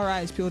keep our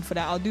eyes peeled for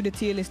that. I'll do the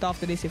tier list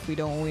after this if we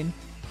don't win.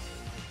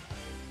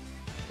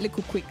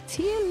 Little quick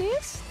tier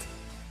list.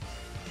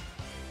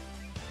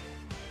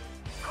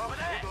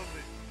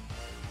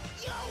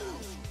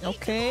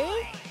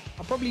 Okay.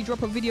 I'll probably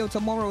drop a video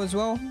tomorrow as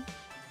well.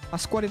 I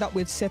squadded up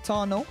with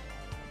Setano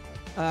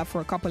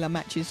for a couple of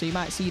matches, so you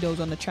might see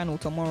those on the channel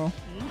tomorrow.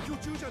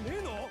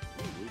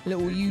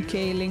 Little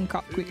UK link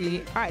up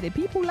quickly. Alright, did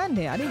people land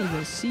here? I didn't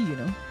even see, you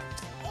know.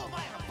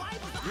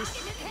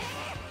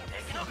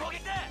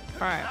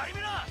 Alright.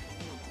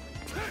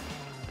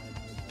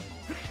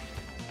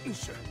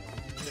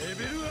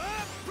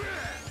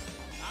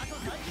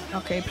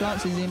 Okay,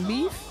 Plants is in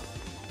beef.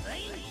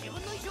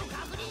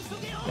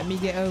 Let me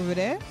get over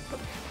there.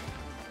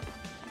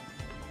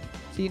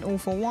 Seeing all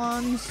for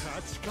ones.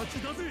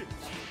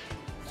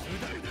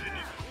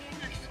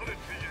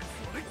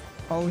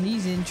 Oh,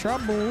 he's in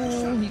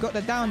trouble. He got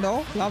the down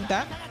though. Love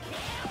that.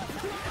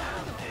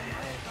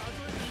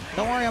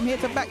 Don't worry, I'm here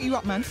to back you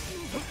up, man.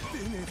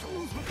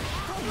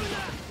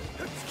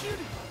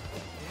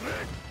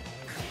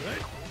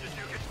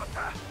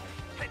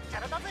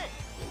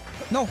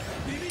 No.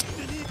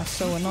 That's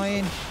so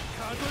annoying.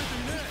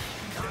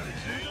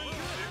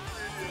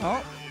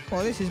 Oh,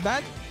 well, this is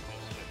bad.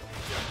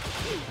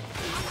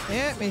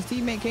 Yeah, his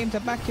teammate came to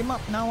back him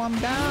up. Now I'm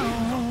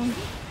down.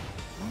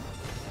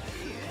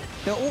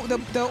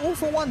 The all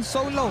for one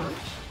so low.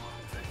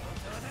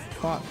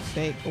 Fuck's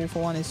sake, all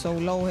for one is so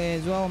low here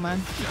as well,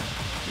 man.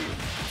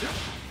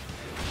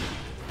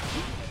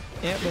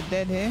 Yep, we're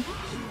dead here.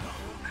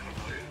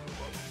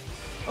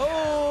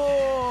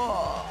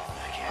 Oh,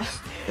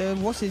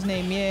 what's his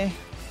name? Yeah,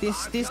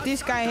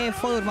 this guy here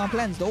foiled my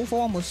plans. The all for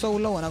one was so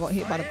low, and I got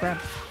hit by the grab.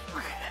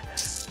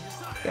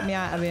 Get me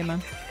out of here,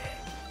 man.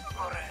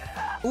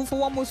 All for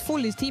one was full.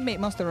 His teammate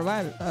must have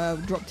revived,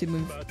 dropped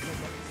him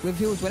with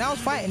heals. When I was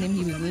fighting him,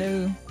 he was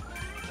low.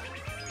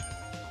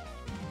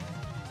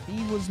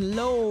 He was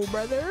low,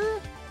 brother.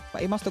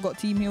 But he must have got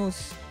team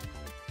heals.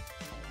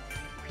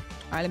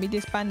 Alright, let me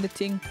disband the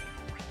thing.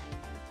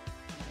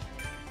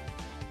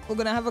 We're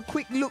gonna have a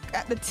quick look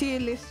at the tier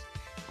list.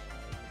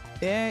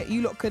 Yeah,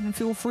 you lot can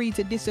feel free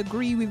to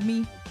disagree with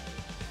me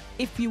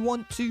if you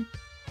want to.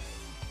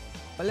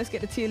 But let's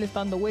get the tier list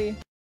underway.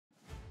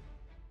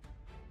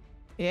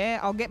 Yeah,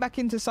 I'll get back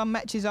into some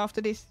matches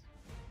after this.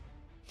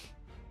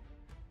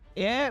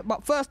 Yeah,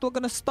 but first we're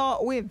gonna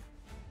start with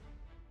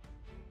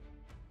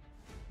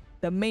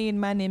the main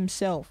man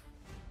himself.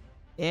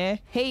 Yeah,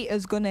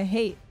 haters gonna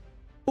hate,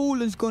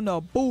 ballers gonna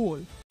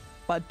ball,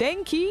 but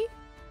Denki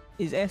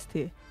is S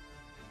tier.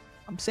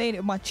 I'm saying it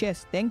with my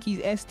chest. Denki's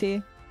S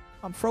tier.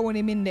 I'm throwing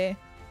him in there.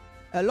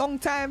 A long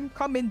time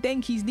coming,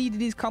 Denki's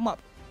needed his come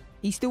up.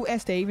 He's still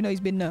S tier even though he's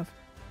been nerfed.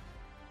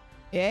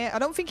 Yeah, I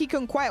don't think he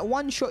can quite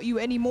one-shot you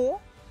anymore.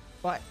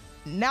 But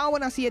now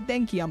when I see a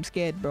Denki, I'm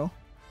scared, bro.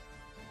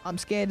 I'm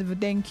scared of the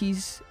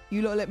Denkis.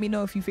 You lot let me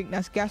know if you think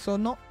that's gas or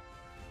not.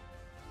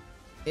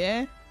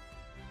 Yeah.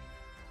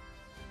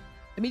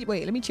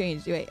 Let me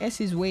change. Wait,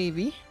 S is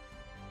wavy.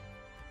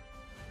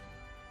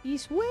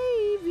 He's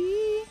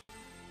wavy.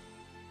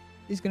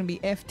 This is gonna be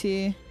F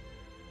tier.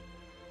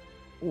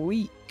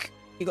 Weak.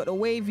 You got the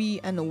wavy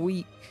and the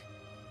weak.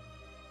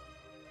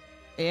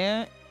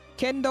 Yeah.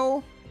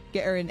 Kendo,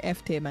 get her in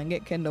F tier, man.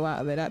 Get Kendo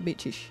out of it. That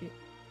bitch is shit.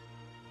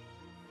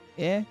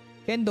 Yeah.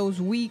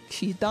 Kendo's weak.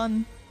 She's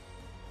done.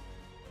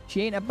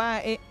 She ain't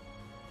about it.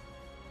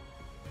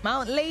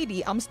 Mount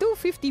Lady, I'm still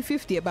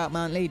 50-50 about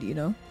Mount Lady, you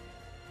know.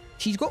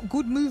 She's got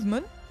good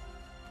movement,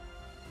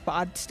 but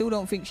I still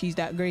don't think she's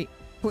that great.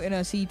 Putting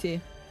her C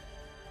tier.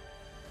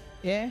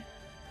 Yeah.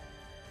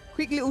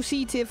 Quick little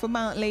C tier for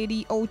Mount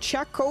Lady. Oh,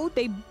 Chaco,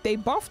 they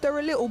buffed her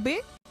a little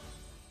bit.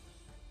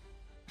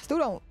 I still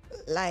don't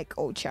like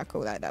old Chaco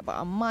like that, but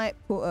I might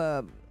put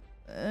a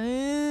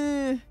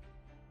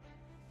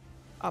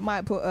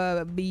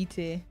B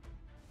tier.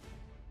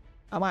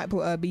 I might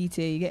put a B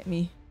tier, you get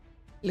me?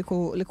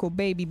 Little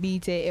baby B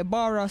tier.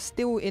 Ibarra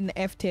still in the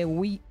F tier,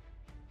 weak.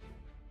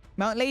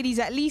 Mount Lady's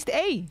at least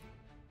A.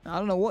 I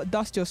don't know what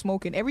dust you're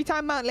smoking. Every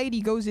time Mount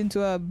Lady goes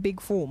into a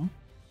big form,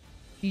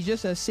 she's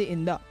just a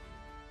sitting duck.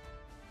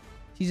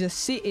 She's a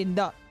sitting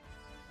duck.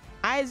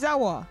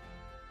 Aizawa,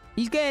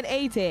 he's getting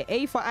A tier.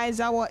 A for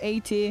Aizawa, A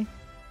tier.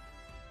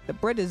 The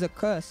brother's a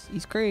curse.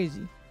 He's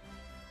crazy.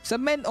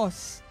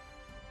 Cementos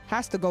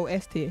has to go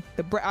S tier.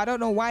 I don't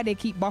know why they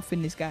keep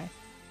buffing this guy.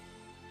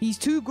 He's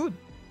too good.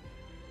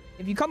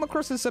 If you come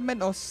across a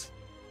Cementos,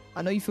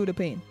 I know you feel the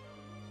pain.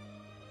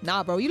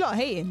 Nah, bro, you lot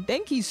hating.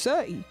 Denki's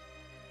 30.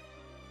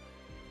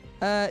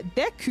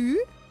 Deku.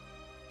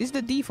 This is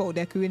the default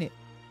Deku, innit?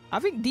 I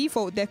think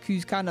default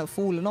Deku's kind of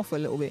fallen off a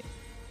little bit.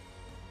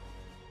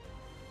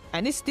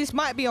 And this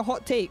might be a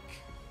hot take,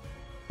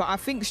 but I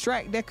think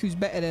Strike Deku's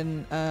better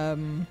than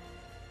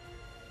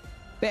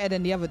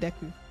the other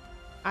Deku.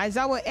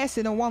 Aizawa S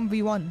in a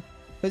 1v1.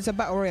 But it's a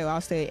battle royale,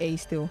 I'll stay A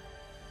still.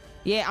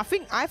 Yeah,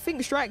 I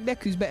think Strike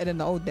Deku's better than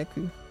the old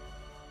Deku.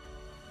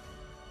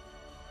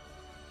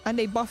 And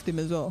they buffed him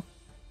as well.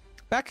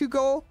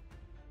 Bakugo.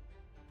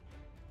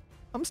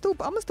 I'm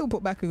gonna still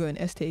put Bakugo in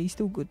S tier. He's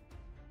still good.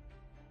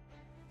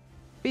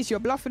 Bitch, you're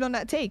bluffing on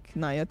that take.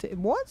 Nah, you're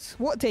what?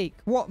 What take?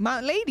 What?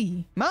 Mount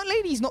Lady? Mount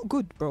Lady's not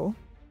good, bro.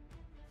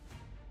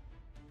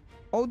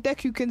 Old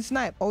Deku can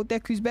snipe. Old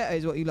Deku's better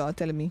is what you lot are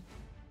telling me.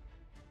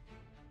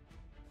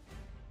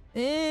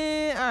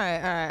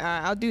 Alright.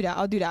 I'll do that.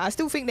 I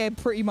still think they're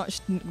pretty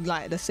much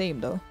like the same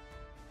though.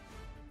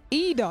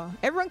 Ida.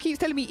 Everyone keeps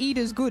telling me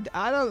Ida's good.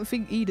 I don't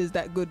think Ida's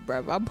that good,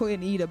 bruv. I'm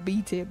putting Ida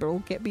B tier, bro.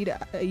 Get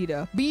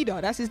Ida. Bida,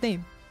 that's his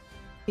name.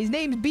 His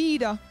name's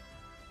Bida.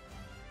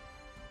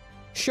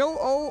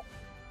 Shoto.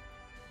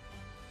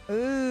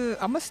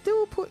 I'ma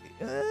still put...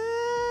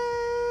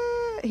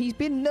 he's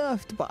been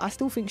nerfed, but I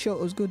still think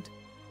Shoto's good.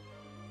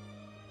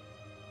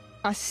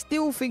 I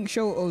still think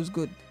Shoto's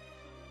good.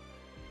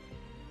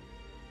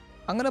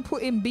 I'm gonna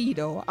put in B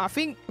though. I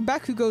think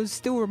Bakugo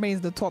still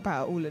remains the top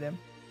out of all of them.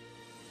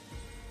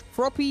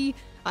 Froppy,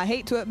 I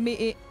hate to admit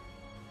it.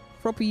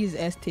 Froppy is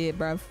S tier,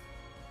 bruv.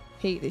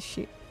 Hate this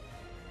shit.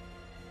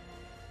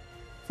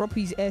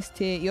 Froppy's S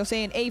tier. You're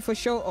saying A for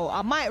Shoto.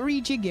 I might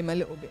rejig him a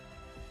little bit.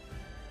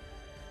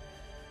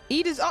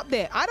 Ida's up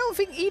there. I don't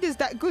think Ida's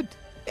that good.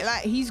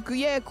 Like, he's,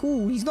 yeah,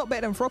 cool. He's not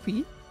better than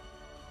Froppy.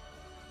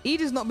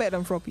 Ida's not better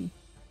than Froppy.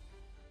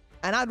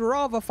 And I'd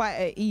rather fight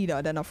a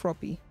Ida than a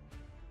Froppy.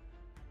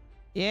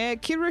 Yeah,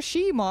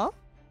 Kirishima.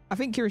 I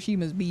think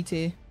Kirishima's B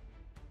tier.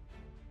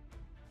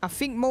 I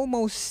think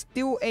Momo's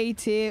still A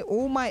tier.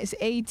 All Might's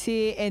A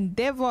tier.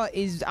 Endeavor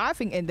is... I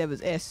think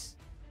Endeavor's S.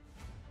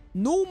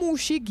 Normal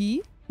Shiggy.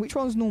 Which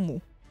one's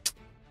normal?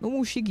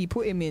 Normal Shiggy,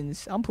 put him in...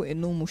 I'm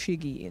putting normal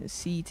Shiggy in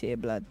C tier,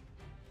 blood.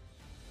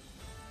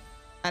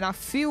 And I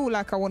feel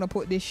like I want to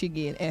put this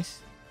Shiggy in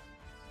S.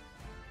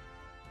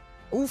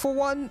 All for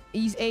One,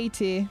 he's A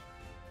tier.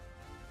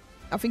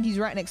 I think he's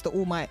right next to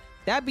All Might.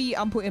 Dabby,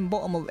 I'm putting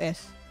bottom of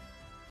S.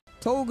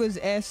 Toga's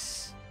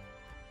S.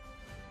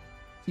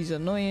 She's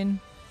annoying.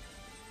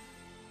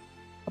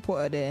 I'll put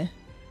her there.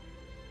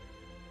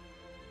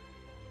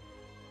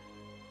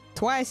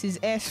 Twice is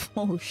S.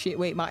 Oh shit,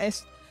 wait, my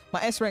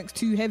S rank's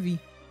too heavy.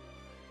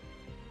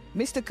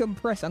 Mr.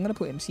 Compress, I'm gonna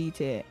put him C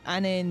tier.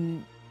 And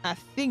then I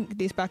think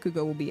this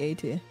Bakugo will be A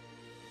tier.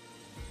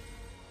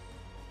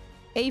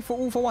 A for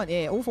All for One.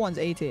 Yeah, All for One's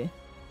A tier.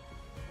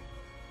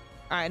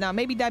 Alright, now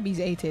maybe Dabby's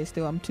A tier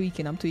still. I'm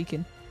tweaking.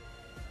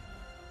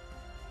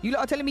 You lot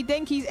are telling me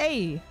Denki's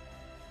A.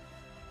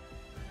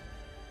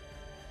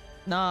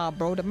 Nah,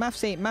 bro, the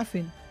maths ain't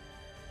mathing.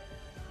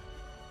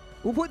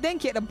 We'll put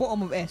Denki at the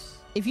bottom of S.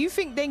 If you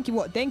think Denki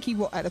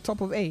what at the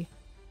top of A?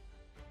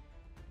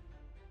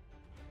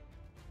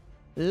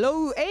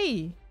 Low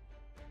A.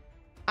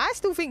 I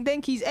still think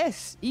Denki's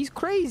S. He's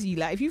crazy.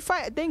 Like, if you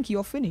fight a Denki,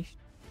 you're finished.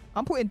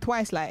 I'm putting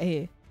Twice like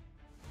here.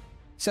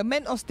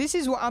 Cementos, this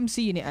is what I'm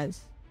seeing it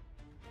as.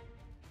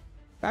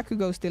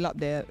 Bakugo's still up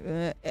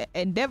there.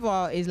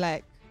 Endeavor is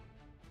like...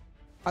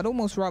 I'd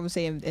almost rather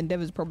say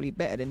Endeavor's probably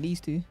better than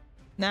these two.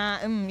 Nah,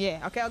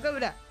 yeah. Okay, I'll go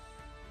with that.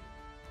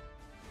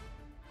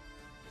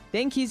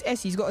 Denki's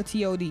S, he's got a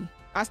TOD.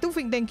 I still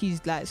think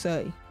Denki's like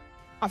 30.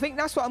 I think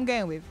that's what I'm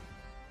going with.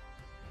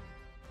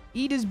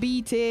 Ida's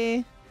B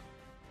tier.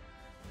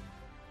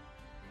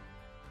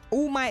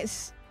 All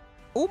Might's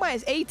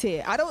A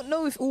tier. I don't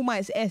know if All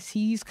Might's S.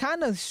 He's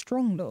kind of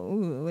strong though.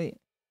 Ooh, wait.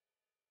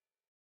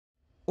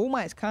 All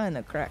Might's kind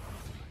of cracked.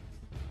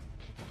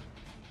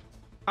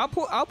 I'll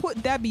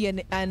put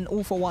Dabby and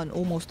All for One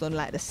almost on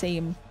like the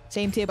same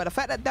tier, but the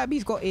fact that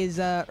Dabby's got his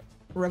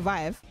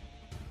revive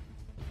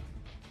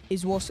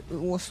is what's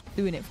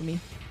doing it for me.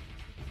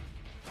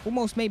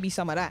 Almost maybe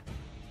some of that.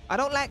 I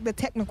don't like the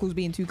technicals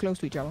being too close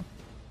to each other.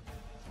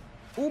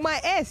 All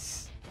Might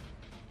S.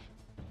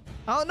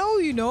 I don't know,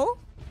 you know.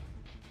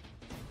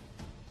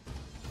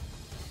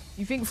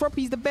 You think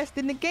Froppy's the best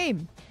in the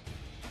game?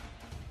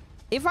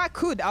 If I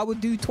could, I would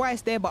do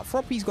Twice there, but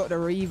Froppy's got the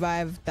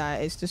revive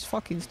that is just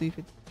fucking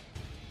stupid.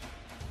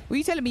 What are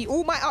you telling me?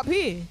 All Might up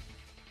here?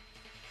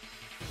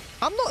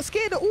 I'm not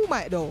scared of All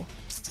Might though.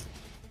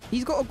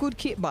 He's got a good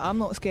kit, but I'm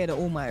not scared of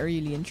All Might,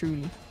 really and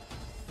truly.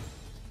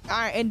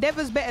 Alright,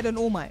 Endeavor's better than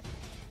All Might.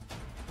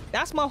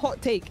 That's my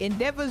hot take.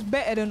 Endeavor's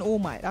better than All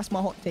Might. That's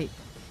my hot take.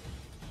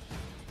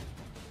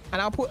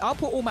 And I'll put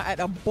All Might at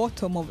the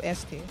bottom of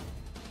S tier.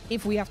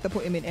 If we have to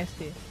put him in S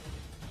tier.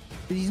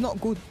 Because he's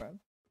not good, bro.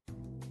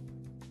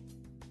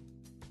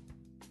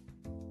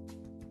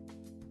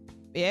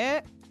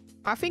 Yeah.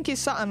 I think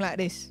it's something like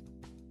this.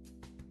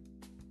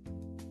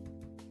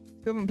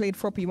 We haven't played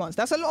Froppy once.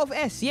 That's a lot of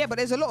S. Yeah, but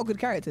there's a lot of good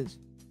characters.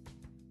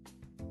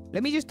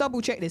 Let me just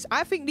double check this.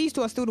 I think these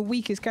two are still the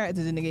weakest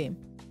characters in the game.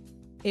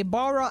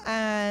 Ibarra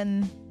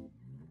and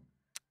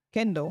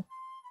Kendo.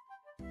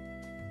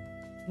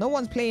 No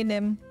one's playing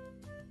them.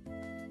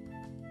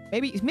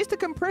 Maybe Mr.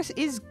 Compress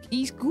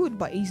he's good,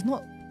 but he's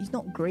not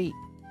great.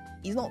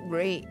 He's not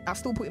great. I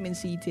still put him in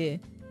C tier.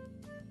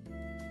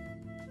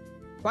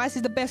 Twice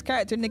is the best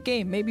character in the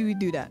game. Maybe we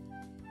do that.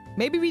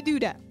 Maybe we do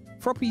that.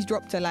 Froppy's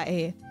dropped to like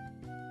here.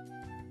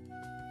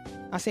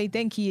 I say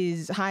Denki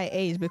is high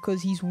A's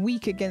because he's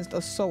weak against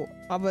Assault.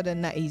 Other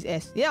than that, he's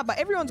S. Yeah, but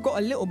everyone's got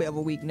a little bit of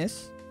a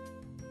weakness.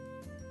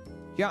 Do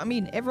you know what I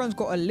mean? Everyone's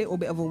got a little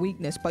bit of a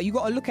weakness, but you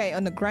got to look at it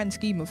on the grand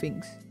scheme of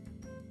things.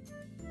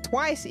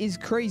 Twice is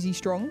crazy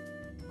strong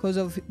because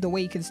of the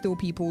way he can steal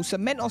people.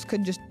 Cementos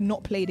can just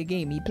not play the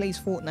game. He plays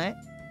Fortnite.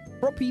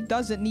 Froppy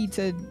doesn't need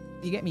to,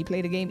 you get me,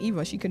 play the game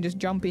either. She can just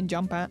jump in,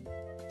 jump out.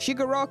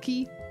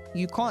 Shigaraki,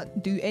 you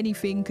can't do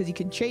anything because he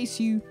can chase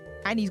you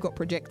and he's got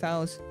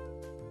projectiles.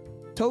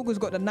 Toga's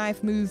got the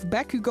knife move.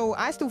 Bakugo,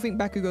 I still think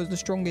Bakugo's the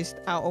strongest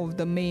out of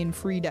the main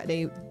three that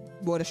they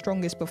were the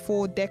strongest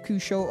before. Deku,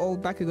 Shoto,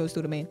 Bakugo's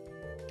still the main.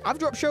 I've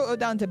dropped Shoto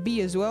down to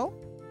B as well.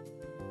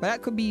 But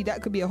that could be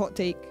a hot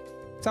take.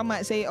 some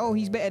might say, oh,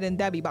 he's better than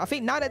Dabby. But I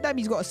think now that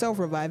Dabby's got a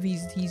self-revive,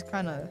 he's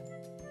kind of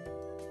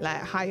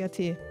like higher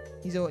tier.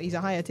 He's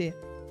a higher tier.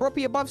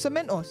 Froppy above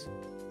Cementos.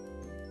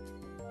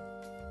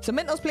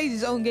 Cementos plays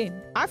his own game.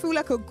 I feel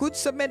like a good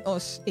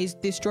Cementos is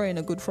destroying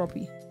a good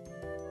Froppy.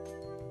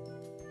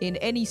 In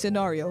any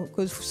scenario.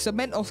 Because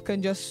Cementos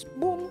can just,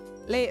 boom,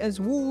 laters,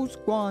 walls,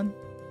 go on.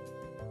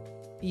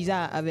 He's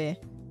out of there.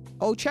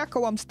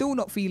 Ochako, I'm still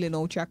not feeling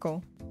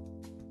Ochako.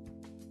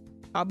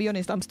 I'll be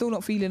honest, I'm still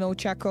not feeling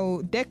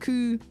Ochako.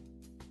 Deku.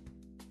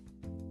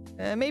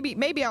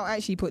 Maybe I'll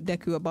actually put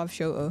Deku above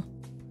Shoto.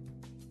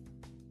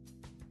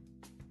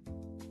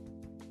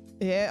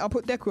 Yeah, I'll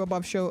put Deku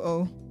above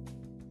Shoto.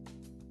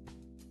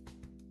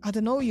 I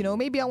don't know, you know,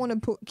 maybe I want to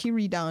put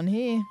Kiri down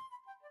here.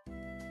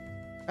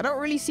 I don't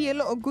really see a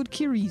lot of good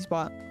Kiris,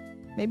 but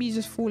maybe he's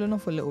just falling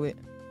off a little bit.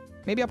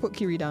 Maybe I'll put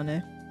Kiri down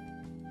there.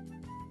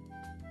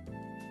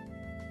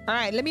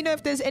 Alright, let me know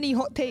if there's any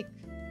hot take.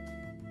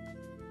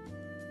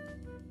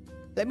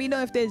 Let me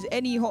know if there's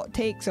any hot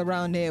takes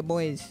around here,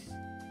 boys.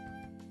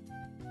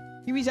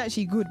 Kiri's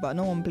actually good, but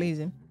no one plays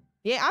him.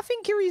 Yeah, I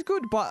think Kiri's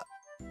good, but...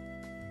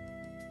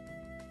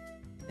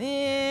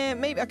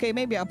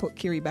 maybe I'll put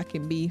Kiri back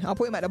in B. I'll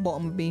put him at the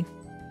bottom of B.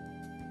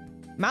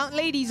 Mount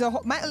Lady's a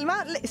hot...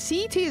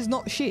 C tier is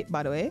not shit,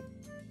 by the way.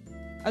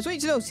 I just want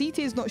you to know, C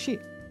tier is not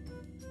shit.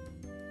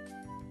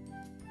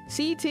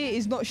 C tier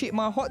is not shit.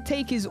 My hot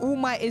take is All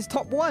Might is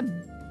top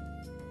 1.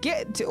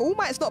 All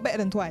Might's not better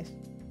than Twice.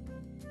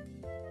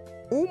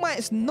 All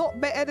Might's not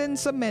better than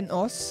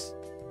Cementos.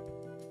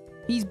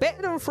 He's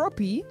better than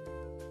Froppy.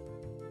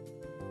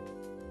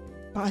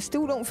 But I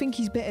still don't think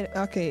he's better.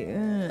 Okay,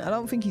 I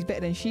don't think he's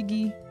better than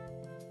Shiggy.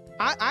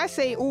 I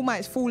say All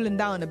Might's fallen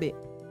down a bit.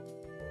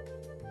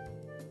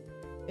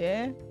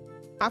 Yeah.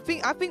 I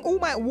think All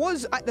Might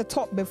was at the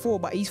top before,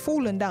 but he's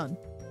fallen down.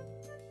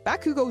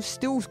 Bakugo's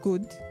still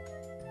good.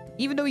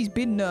 Even though he's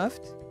been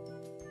nerfed.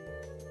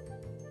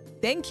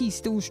 Denki's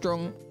still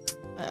strong.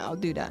 I'll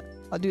do that.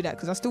 I'll do that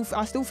because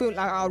I still feel like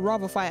I'd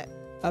rather fight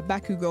a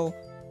Bakugo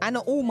and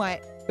an All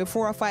Might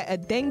before I fight a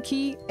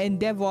Denki,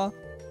 Endeavor,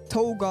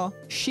 Toga,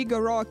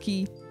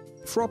 Shigaraki,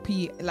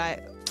 Froppy.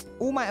 Like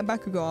All Might and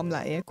Bakugo, I'm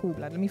like, yeah, cool,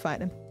 blood. Let me fight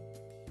them.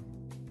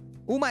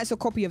 All Might's a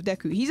copy of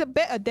Deku. He's a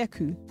better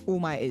Deku, All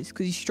Might is,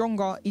 because he's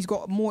stronger. He's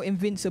got more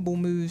invincible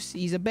moves.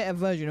 He's a better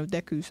version of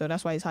Deku, so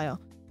that's why he's higher.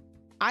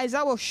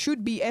 Aizawa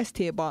should be S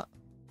tier, but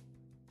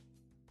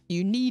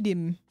you need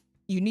him.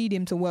 You need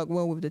him to work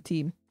well with the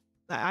team.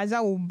 Like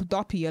Aizawa will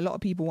doppy a lot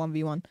of people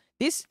 1v1.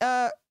 This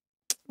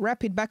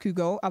Rapid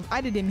Bakugo, I've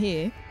added him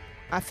here.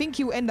 I think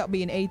he'll end up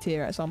being A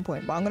tier at some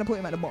point, but I'm gonna put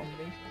him at the bottom.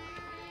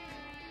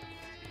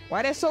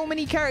 Why there's so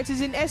many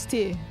characters in S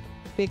tier?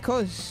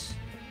 Because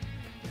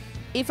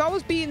if I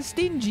was being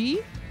stingy,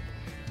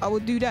 I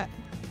would do that.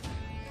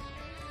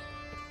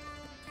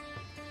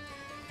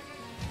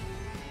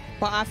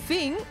 But I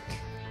think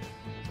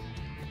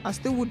I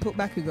still would put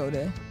Bakugo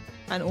there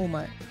and All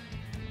Might.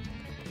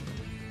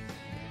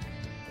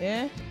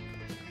 Yeah.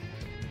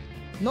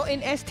 Not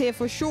in S tier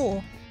for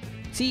sure.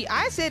 See,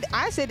 I said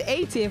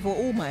A tier for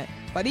All Might,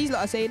 but these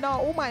lot are saying no,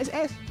 All Might is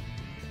S.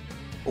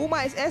 All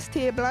Might is S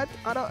tier, blood.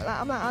 I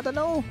don't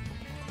know.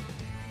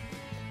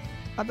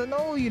 I don't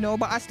know, you know,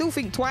 but I still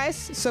think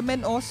Twice,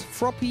 Cementos,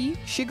 Froppy,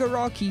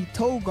 Shigaraki,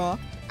 Toga,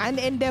 and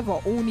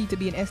Endeavor all need to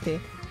be in S tier.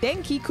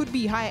 Denki could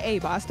be high A,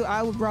 but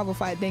I would rather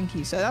fight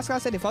Denki. So that's why I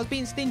said if I was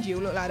being stingy, it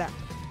would look like that.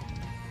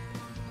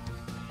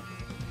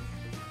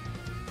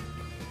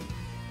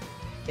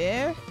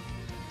 Yeah.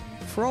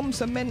 From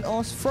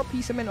Cementos,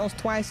 Froppy, Cementos,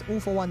 Twice, All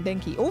for One,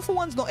 Denki. All for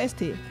One's not S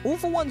tier. All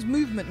for One's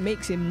movement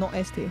makes him not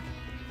S tier.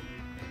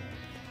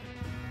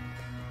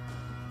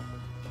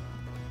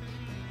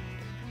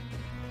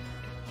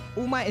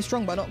 All Might is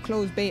strong, but not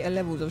close beta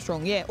levels of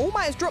strong. Yeah, All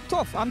Might has dropped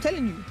off. I'm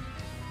telling you.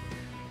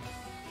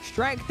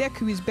 Strike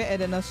Deku is better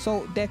than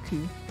Assault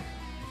Deku.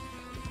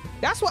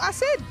 That's what I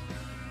said.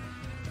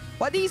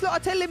 But these lot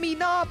are telling me,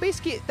 nah,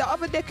 Biscuit, the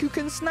other Deku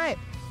can snipe.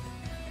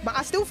 But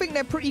I still think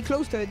they're pretty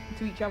close to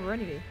each other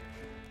anyway.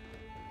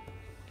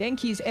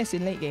 Denki's S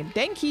in late game.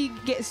 Denki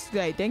gets,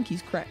 like,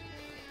 Denki's crap.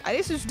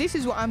 This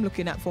is what I'm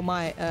looking at for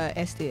my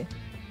S tier.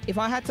 If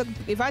I had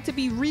to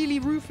be really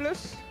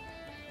ruthless,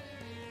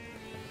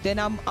 then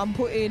I'm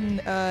putting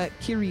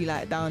Kiri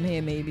like down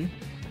here maybe.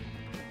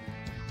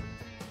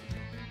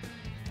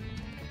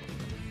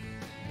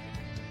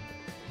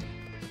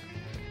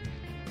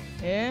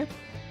 Yeah.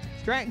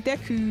 Strike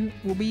Deku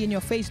will be in your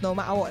face no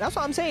matter what. That's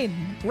what I'm saying.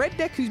 Red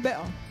Deku's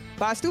better.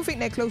 But I still think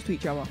they're close to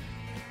each other.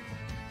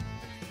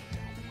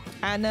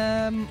 And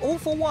All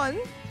for One,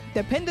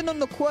 depending on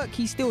the quirk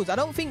he steals, I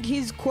don't think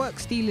his quirk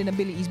stealing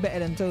ability is better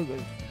than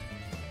Toga's.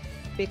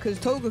 Because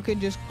Toga can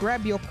just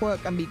grab your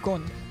quirk and be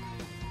gone.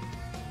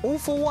 All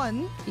for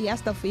One, he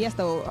has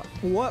to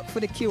work for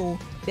the kill,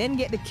 then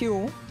get the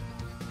kill.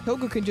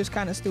 Toga can just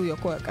kind of steal your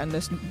quirk and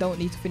just don't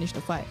need to finish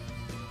the fight.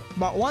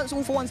 But once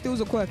All for One steals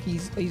a quirk,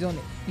 he's on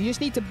it. You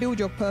just need to build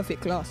your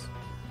perfect class.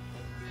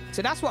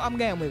 So that's what I'm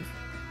going with.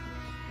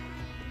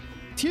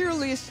 Tier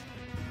list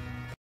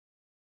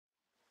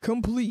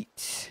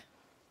complete.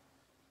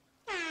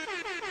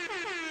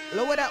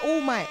 Lower that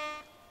All Might.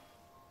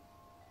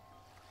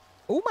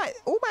 All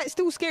Might's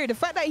still scary. The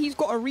fact that he's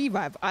got a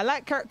revive. I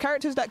like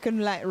characters that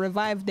can like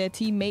revive their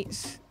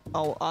teammates.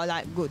 Oh, are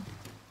like good.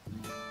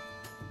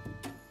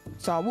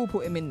 So I will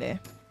put him in there.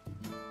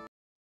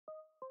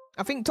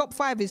 I think top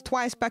 5 is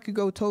Twice,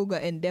 Bakugo,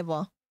 Toga,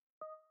 Endeavor,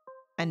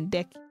 and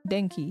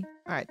Denki.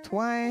 Alright,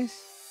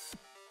 Twice,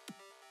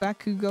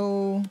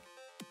 Bakugo,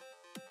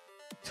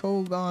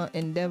 Toga,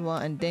 Endeavor,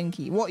 and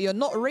Denki. What, you're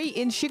not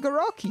rating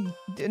Shigaraki?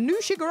 The new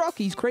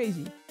Shigaraki's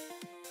crazy.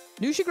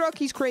 New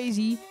Shigaraki's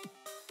crazy.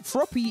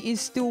 Froppy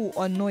is still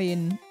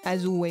annoying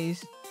as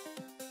always.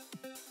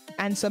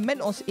 And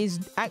Cementos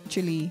is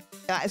actually...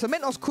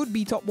 Cementos could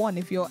be top 1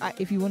 if you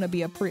want to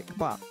be a prick,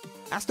 but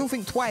I still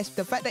think Twice,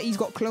 the fact that he's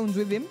got clones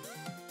with him,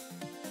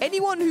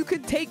 anyone who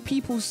could take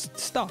people's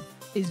stuff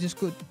is just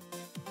good.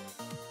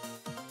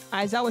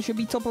 Aizawa should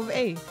be top of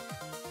A.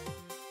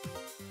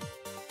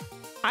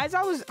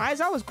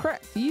 Aizawa's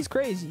crap. He's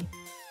crazy.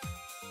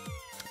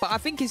 But I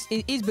think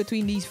it is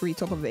between these 3,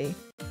 top of A.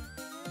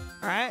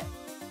 Alright?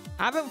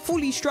 I haven't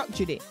fully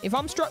structured it. If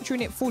I'm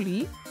structuring it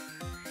fully,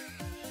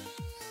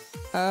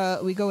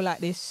 we go like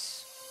this.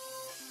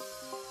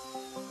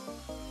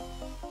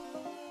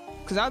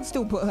 Because I'd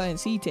still put her in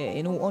C tier,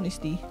 in all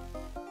honesty.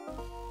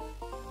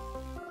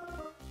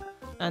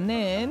 And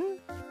then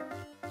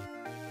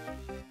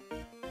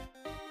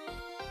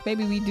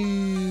maybe we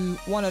do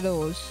one of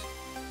those.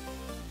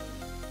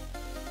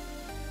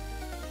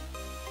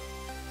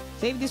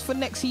 Save this for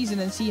next season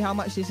and see how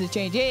much this has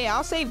changed. Yeah,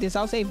 I'll save this.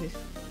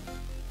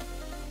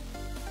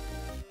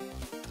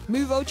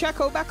 Move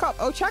Ochako back up.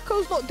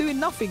 Ochako's not doing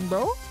nothing,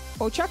 bro.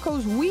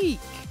 Ochako's weak.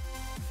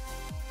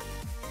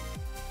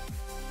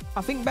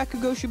 I think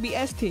Bakugo should be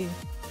S tier.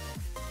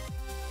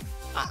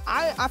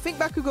 I think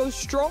Bakugo's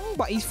strong,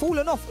 but he's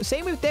fallen off.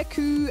 Same with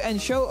Deku and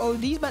Shoto.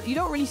 These man, you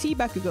don't really see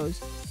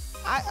Bakugos.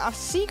 I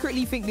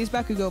secretly think this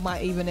Bakugo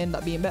might even end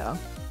up being better.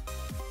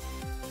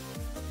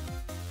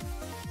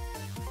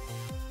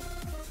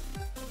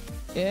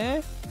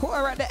 Yeah, put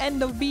her at the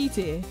end of B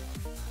tier.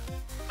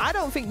 I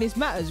don't think this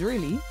matters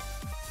really,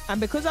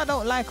 and because I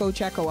don't like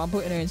Ochako, I'm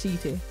putting her in C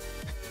tier.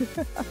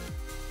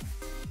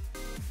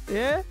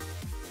 Yeah.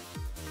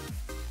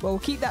 Well, we'll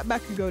keep that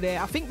Bakugo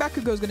there. I think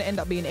Bakugo's gonna end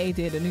up being A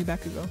tier, the new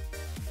Bakugo.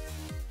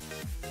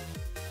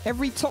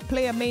 Every top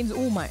player mains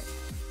All Might.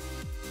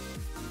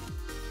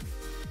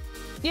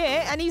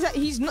 Yeah, and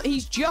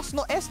he's just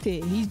not S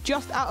tier. He's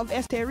just out of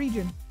S tier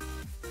region.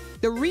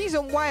 The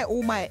reason why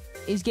All Might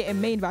is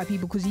getting mained by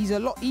people because he's a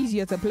lot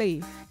easier to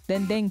play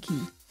than Denki.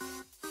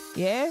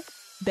 Yeah?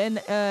 Than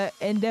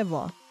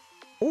Endeavor.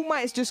 All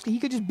Might is just, he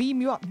could just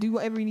beam you up, do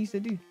whatever he needs to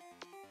do.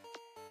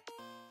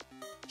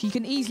 He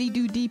can easily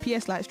do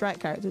DPS like strike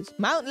characters.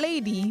 Mount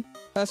Lady,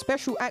 her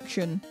special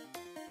action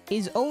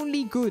is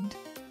only good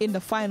in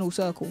the final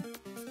circle.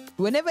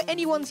 Whenever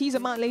anyone sees a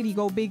Mount Lady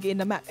go big in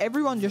the map,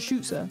 everyone just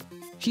shoots her.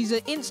 She's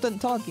an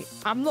instant target.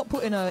 I'm not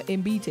putting her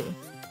in B tier.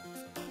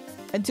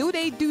 Until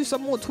they do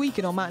some more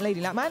tweaking on Mount Lady.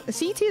 Like, man,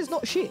 C tier is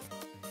not shit.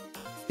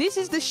 This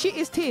is the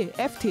shittest tier,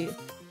 F tier.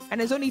 And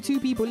there's only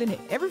 2 people in it.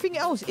 Everything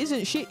else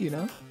isn't shit, you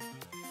know.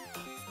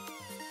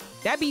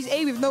 Dabby's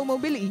A with no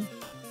mobility.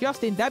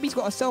 Justin, Dabby's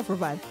got a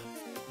self-revive.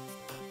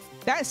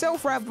 That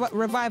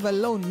self-revive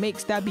alone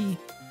makes Dabby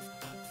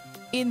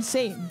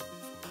insane.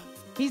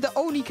 He's the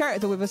only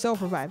character with a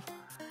self-revive.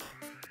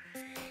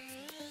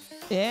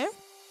 Yeah?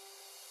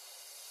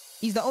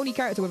 He's the only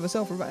character with a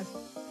self-revive.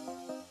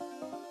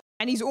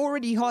 And he's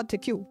already hard to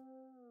kill.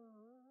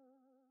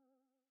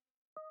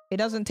 It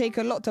doesn't take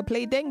a lot to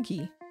play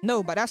Denki.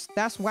 No, but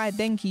that's why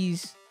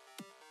Denki's...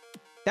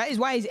 That is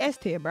why he's S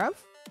tier, bruv.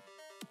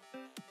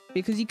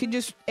 Because he can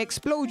just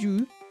explode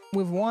you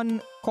with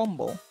one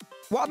combo.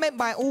 What I meant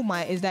by All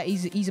Might is that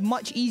he's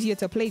much easier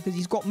to play because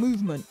he's got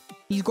movement.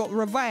 He's got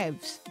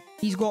revives.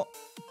 He's got...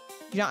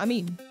 You know what I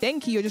mean?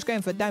 Denki, you're just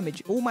going for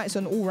damage. All Might's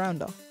an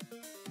all-rounder.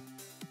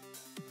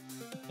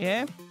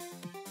 Yeah?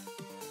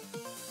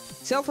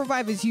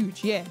 Self-revive is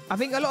huge, yeah. I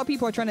think a lot of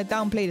people are trying to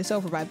downplay the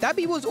self-revive.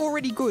 Dabby was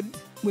already good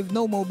with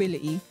no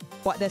mobility,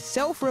 but the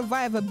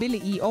self-revive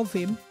ability of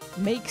him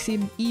makes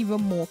him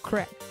even more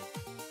crap.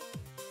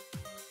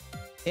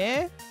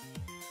 Yeah?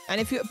 And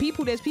if you're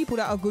there's people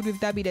that are good with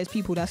Dabby, there's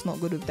people that's not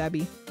good with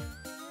Dabby.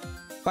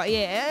 But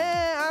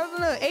yeah, I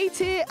don't know. A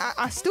tier,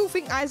 I still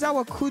think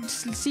Aizawa could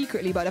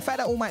secretly, but the fact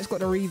that All Might's got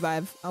the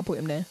revive, I'll put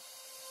him there.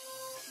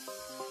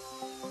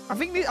 I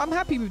think I'm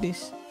happy with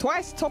this.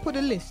 Twice, top of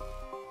the list.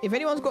 If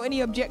anyone's got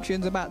any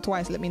objections about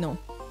Twice, let me know.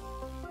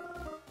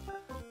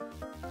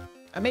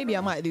 And maybe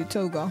I might do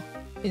Toga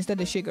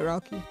instead of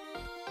Shigaraki.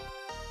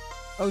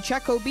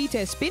 Ochako B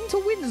tier. Spin to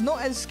win's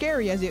not as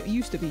scary as it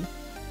used to be.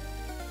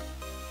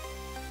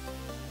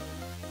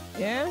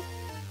 Yeah?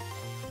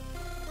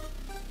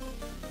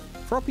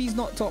 Froppy's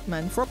not top,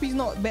 man. Froppy's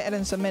not better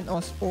than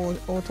Cementos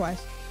or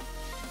Twice.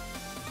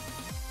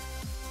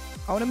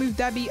 I want to move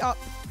Dabby up.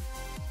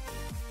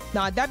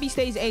 Nah, Dabby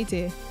stays A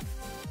tier.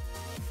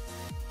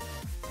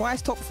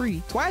 Twice top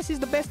 3. Twice is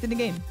the best in the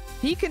game.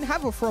 He can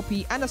have a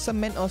Froppy and a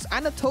Cementos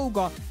and a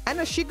Toga and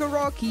a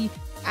Shigaraki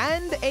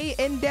and a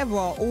Endeavor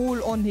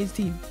all on his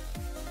team.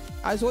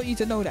 I just want you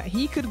to know that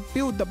he could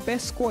build the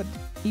best squad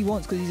he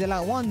wants because he's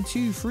allowed 1,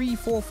 2, 3,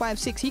 4, 5,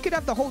 6. He could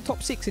have the whole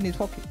top 6 in his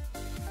pocket.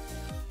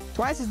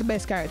 Twice is the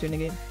best character in the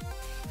game.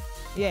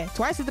 Yeah,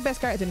 Twice is the best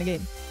character in the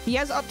game. He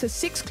has up to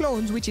 6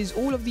 clones, which is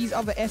all of these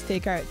other S-tier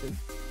characters.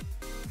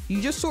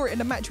 You just saw it in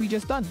the match we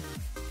just done.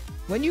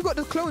 When you got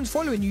the clones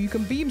following you, you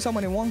can beam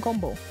someone in one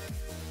combo.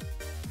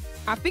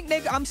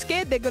 I'm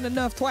scared they're gonna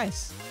nerf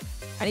Twice.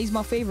 And he's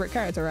my favorite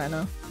character right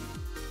now.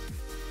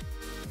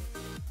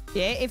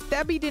 Yeah, if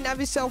Dabby didn't have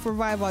his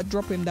self-revive, I'd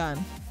drop him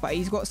down. But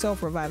he's got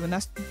self-revive, and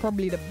that's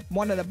probably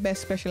one of the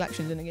best special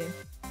actions in the game.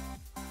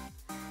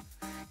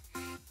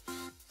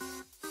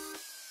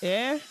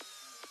 Yeah.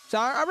 So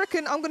I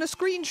reckon I'm going to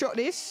screenshot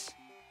this.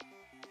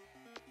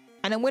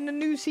 And then when the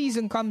new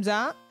season comes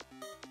out,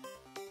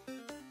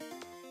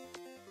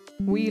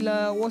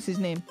 we'll, what's his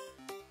name?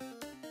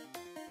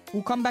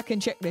 We'll come back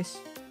and check this.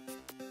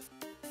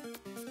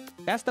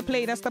 That's the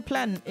play, that's the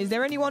plan. Is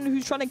there anyone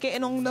who's trying to get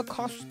in on the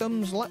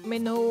customs? Let me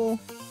know.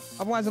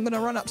 Otherwise, I'm going to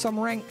run up some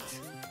ranked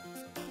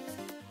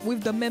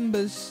with the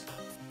members.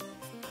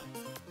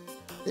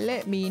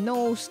 Let me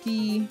know,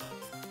 ski.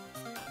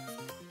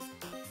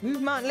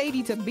 Move Mount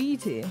Lady to B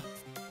tier.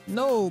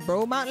 No,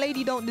 bro. Mount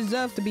Lady don't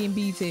deserve to be in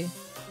B tier.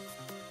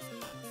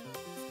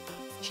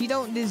 She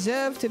don't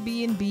deserve to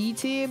be in B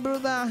tier,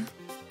 brother.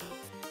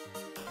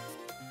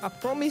 I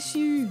promise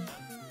you.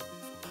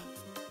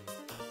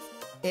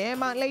 Yeah,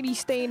 Mount Lady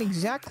staying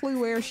exactly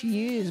where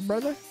she is,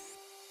 brother.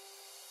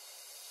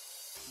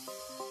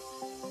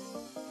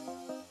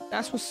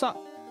 That's what's up.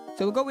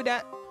 So we'll go with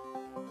that.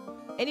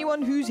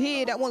 Anyone who's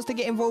here that wants to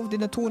get involved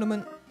in the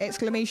tournament,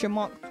 exclamation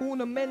mark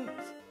tournament.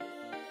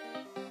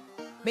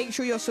 Make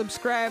sure you're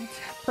subscribed.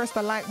 Press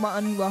the like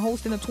button. We're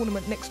hosting a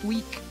tournament next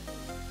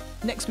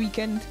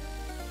weekend.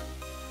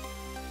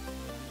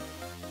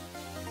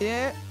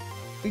 Yeah.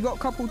 We got a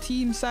couple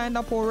teams signed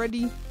up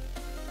already.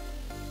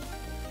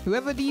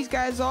 Whoever these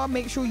guys are,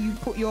 make sure you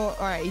put your...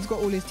 Alright, he's got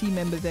all his team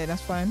members there.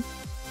 That's fine.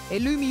 Hey,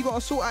 Lumi, you got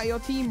to sort out your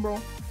team, bro.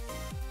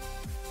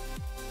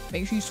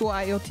 Make sure you sort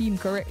out your team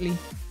correctly.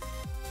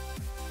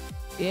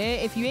 Yeah,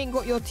 if you ain't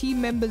got your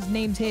team members'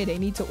 names here, they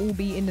need to all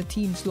be in the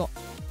team slot.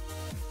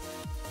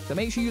 So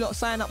make sure you lot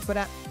sign up for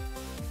that.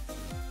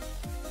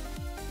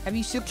 Have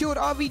you secured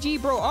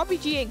RVG, bro?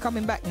 RVG ain't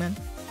coming back, man.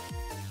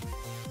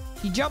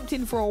 He jumped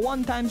in for a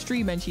one-time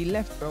stream and she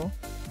left, bro.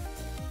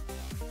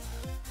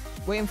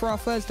 Waiting for our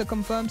first to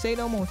confirm. Say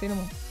no more, say no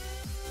more.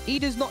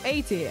 Ida's not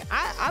A tier.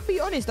 I'll be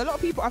honest, a lot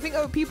of people, I think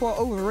people are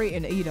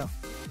overrating Ida.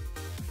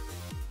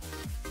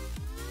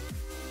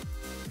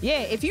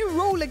 Yeah, if you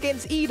roll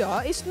against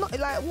Ida, it's not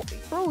like,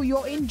 bro,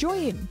 you're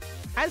enjoying.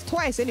 As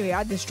Twice, anyway,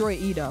 I destroy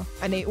Ida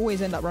and they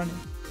always end up running.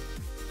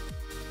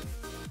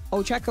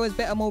 Oh, Chaco has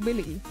better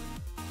mobility.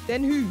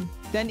 Then who?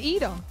 Then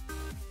Ida.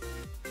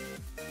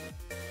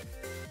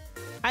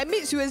 I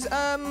admit you as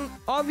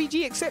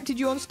RVG accepted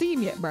you on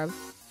Steam yet, bruv.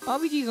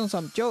 RVG's on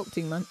some joke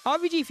thing, man.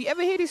 RVG, if you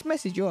ever hear this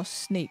message, you're a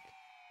snake.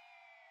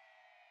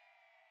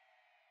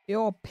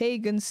 You're a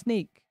pagan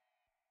snake.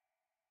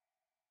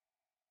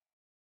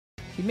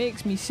 She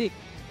makes me sick.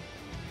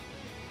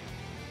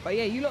 But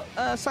yeah, you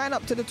lot sign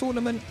up to the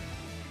tournament.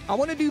 I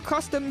want to do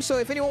customs, so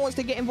if anyone wants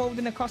to get involved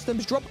in the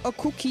customs, drop a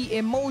cookie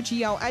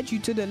emoji. I'll add you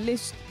to the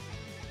list.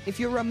 If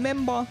you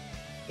remember,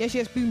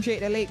 yes, Boom Shake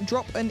the Lake,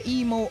 drop an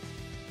emote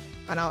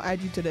and I'll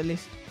add you to the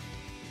list.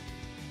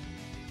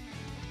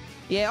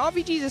 Yeah,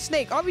 RVG's a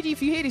snake. RVG,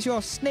 if you hear this, you're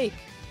a snake.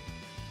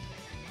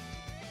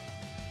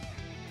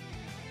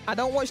 I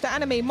don't watch the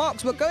anime.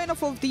 Marks, we're going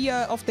off of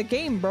the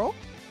game, bro.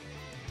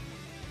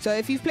 So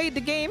if you've played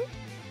the game,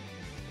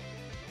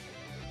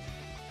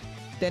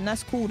 then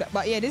that's cool.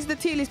 But yeah, this is the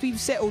tier list we've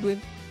settled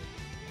with.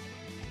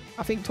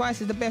 I think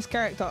Twice is the best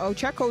character. Oh,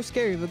 Chaco's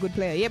scary with a good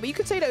player. Yeah, but you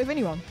could say that with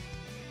anyone.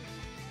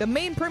 The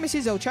main premise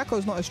is, oh,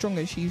 Chaco's not as strong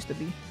as she used to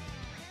be.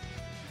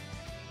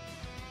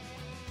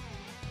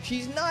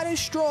 She's not as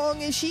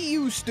strong as she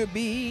used to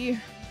be.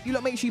 You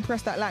lot make sure you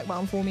press that like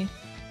button for me.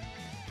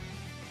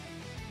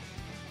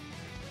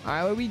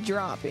 Alright, where we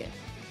drop it?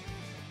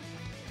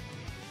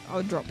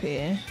 I'll drop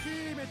here.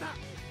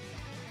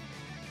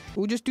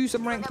 We'll just do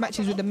some ranked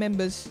matches with the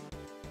members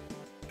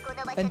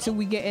until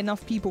we get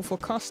enough people for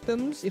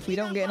customs. If we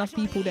don't get enough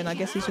people, then I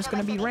guess it's just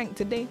going to be ranked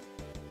today.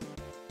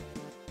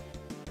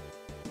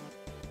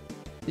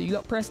 So you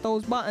lot press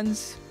those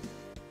buttons.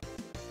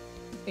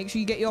 Make sure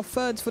you get your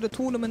thirds for the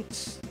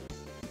tournaments.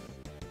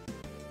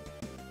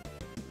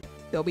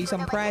 There'll be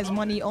some prize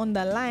money on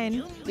the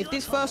line. If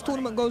this first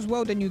tournament goes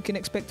well, then you can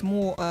expect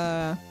more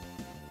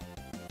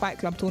Fight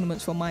Club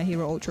tournaments for My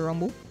Hero Ultra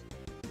Rumble.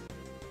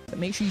 But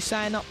make sure you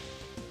sign up.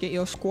 Get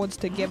your squads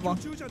together.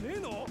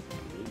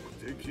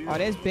 Oh,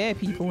 there's bare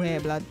people here,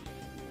 blood.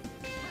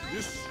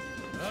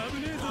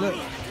 Look.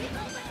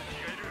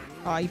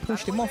 Oh, he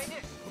pushed him off.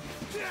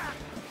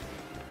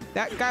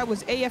 That guy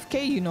was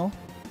AFK, you know.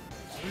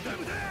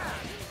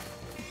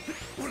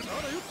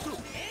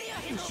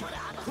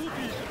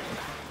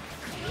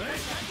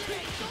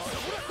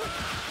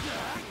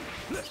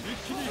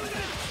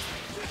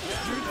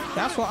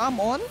 That's what I'm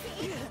on.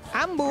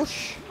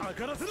 Ambush.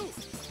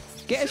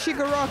 Get a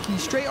Shigaraki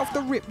straight off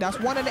the rip. That's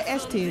one of the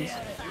S tiers.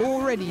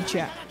 Already,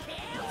 chat.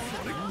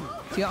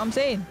 See what I'm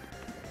saying?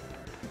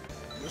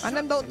 And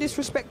then don't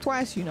disrespect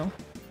twice, you know.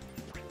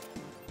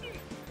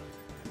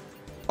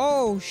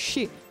 Oh,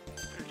 shit.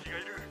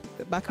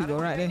 The back we go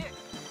right there.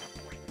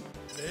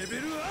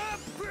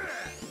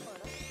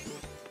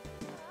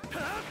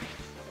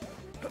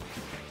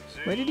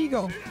 Where did he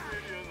go?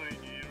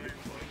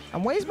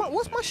 And what's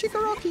my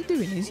Shigaraki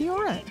doing? Is he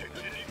alright?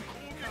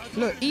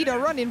 Look, Ida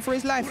running for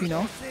his life, you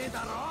know.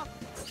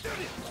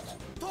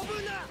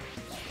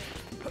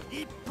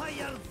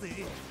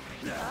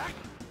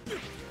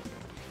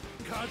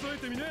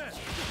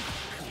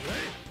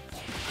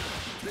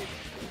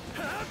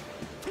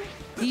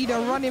 Ida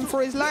running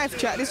for his life,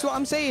 chat. This is what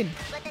I'm saying.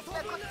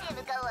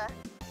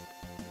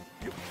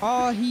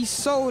 Oh, he's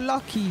so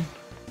lucky.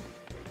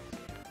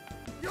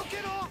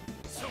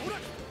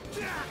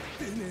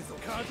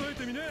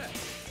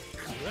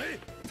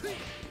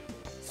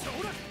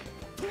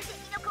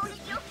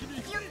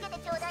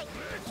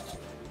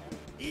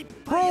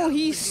 Bro,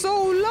 he's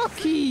so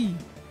lucky.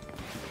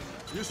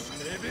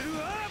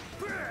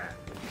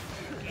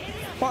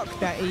 Fuck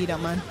that Ida,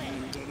 man.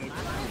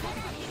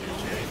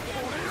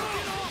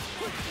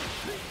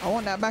 I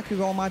want that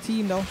Bakugo on my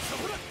team, though.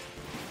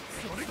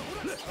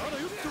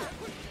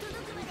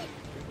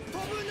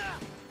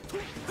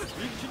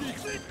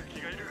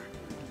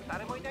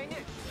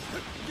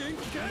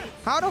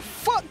 How the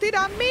fuck did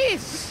I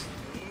miss?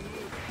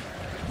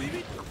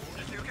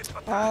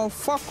 Oh,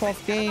 fuck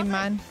off game,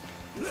 man.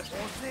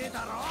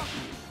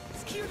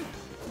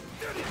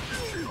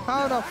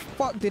 How the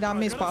fuck did I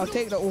miss? But I'll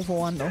take the all for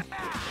one, though.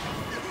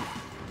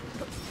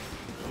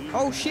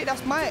 Oh, shit,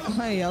 that's my...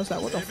 Hey, I was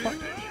like, what the fuck?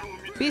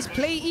 Biz,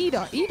 play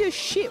Ida. Ida's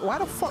shit. Why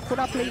the fuck would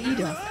I play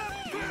Ida?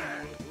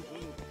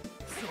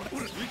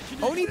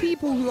 Only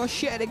people who are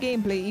shit at the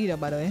game play Ida,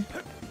 by the way.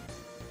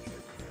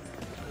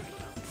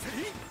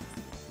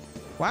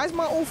 Why is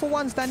my all for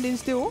one standing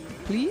still?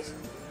 Please?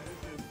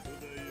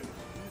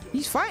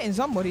 He's fighting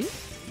somebody.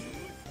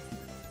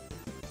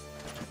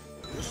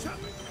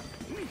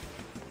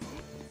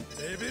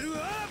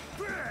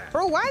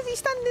 Bro, why is he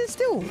standing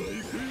still?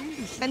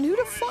 And who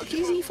the fuck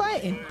is he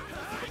fighting?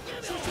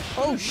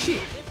 Oh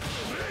shit.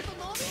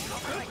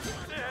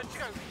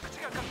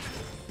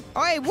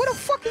 Alright, what the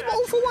fuck is my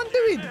all for one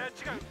doing?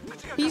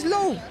 He's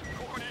low.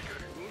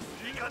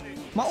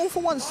 My all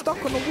for one's stuck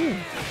on the wall.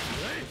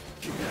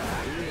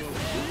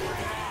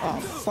 Oh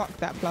fuck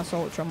that plus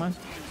ultra, man.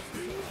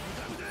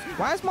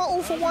 Why is my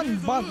all for one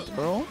bugged,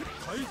 bro?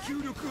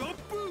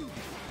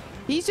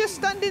 He's just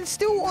standing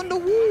still on the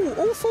wall.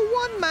 All for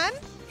one, man.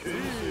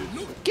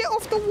 Get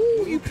off the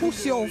wall, you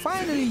pussy,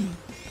 finally.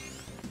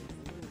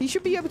 He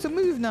should be able to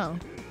move now.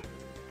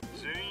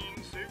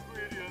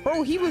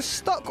 Bro, he was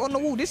stuck on the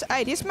wall. This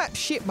map's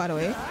shit, by the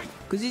way.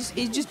 Because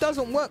it just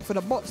doesn't work for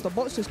the bots. The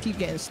bots just keep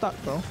getting stuck,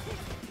 bro.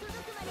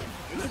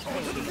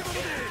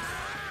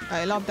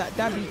 I love that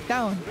dabby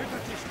down.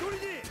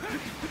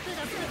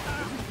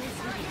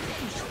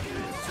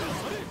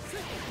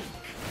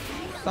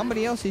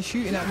 Somebody else is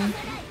shooting at me.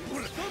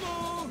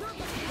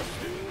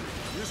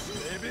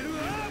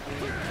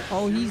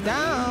 Oh, he's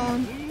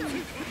down.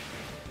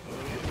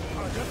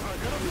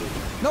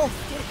 No.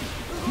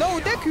 No,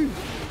 Deku.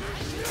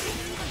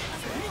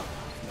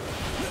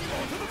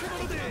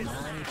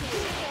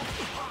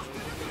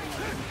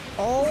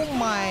 Oh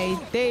my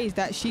days,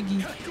 that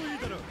Shiggy.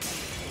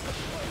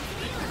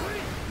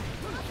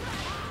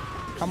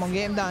 Come on,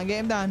 get him down, get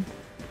him down.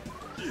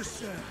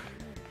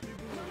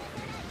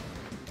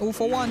 All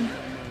for one.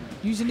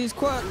 Using his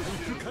quirk.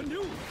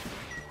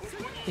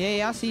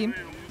 Yeah, I see him.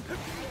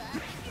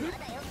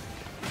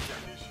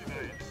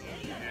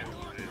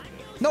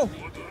 No.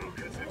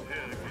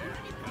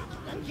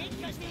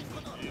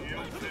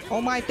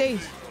 Oh my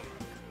days.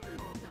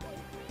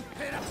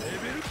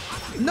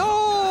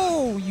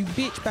 No, you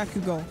bitch,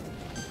 Bakugo.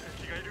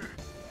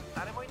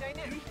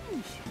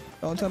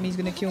 Don't tell me he's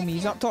gonna kill me.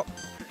 He's up top.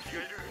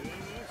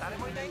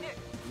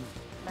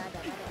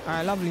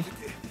 Alright, lovely.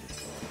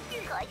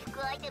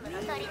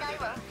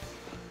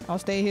 I'll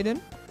stay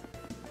hidden.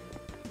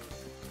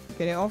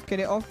 Get it off, get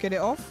it off, get it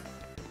off.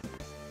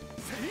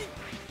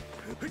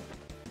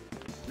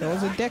 There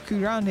was a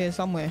Deku around here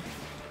somewhere.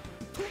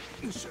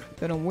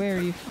 Don't know where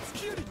he...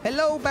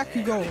 Hello,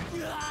 Bakugo.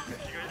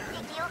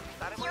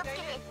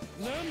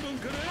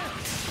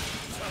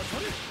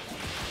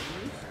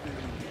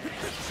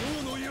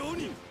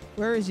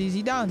 Where is he? Is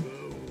he down?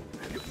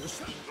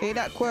 Take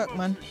that quirk,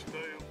 man.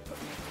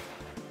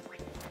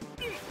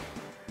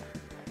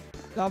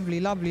 Lovely,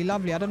 lovely,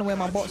 lovely. I don't know where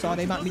my bots are.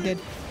 They might be dead.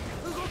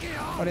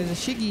 Oh, there's a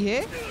Shiggy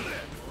here.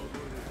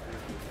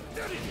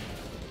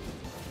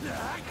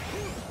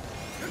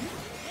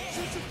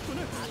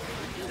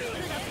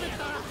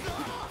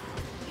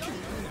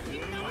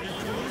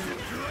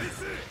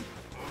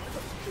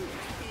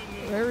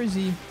 Where is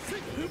he?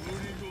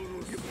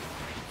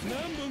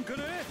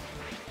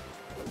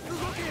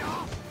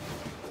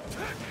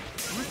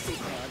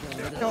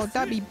 Yo,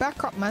 Dabby,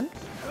 back up, man.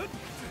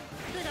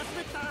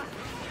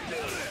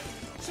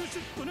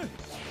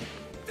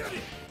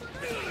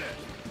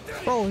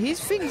 Bro, his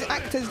things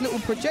act as little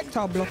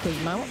projectile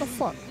blockers, man. What the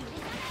fuck?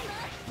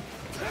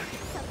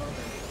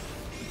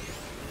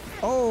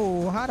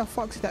 Oh, how the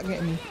fuck's that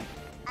getting me?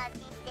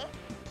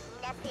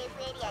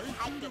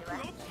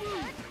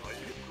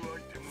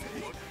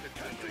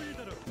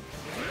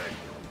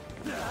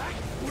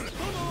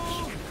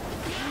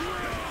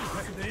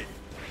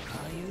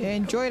 Yeah,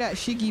 enjoy that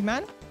shiggy,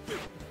 man.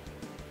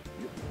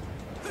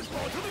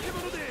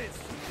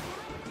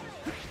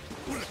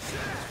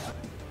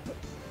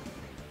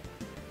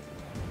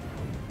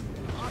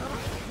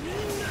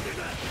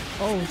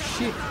 Oh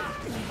shit.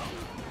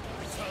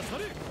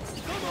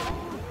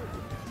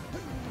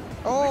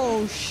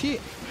 Oh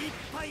shit.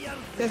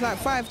 There's like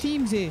 5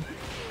 teams here.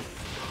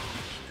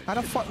 How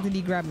the fuck did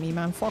he grab me,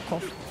 man? Fuck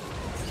off.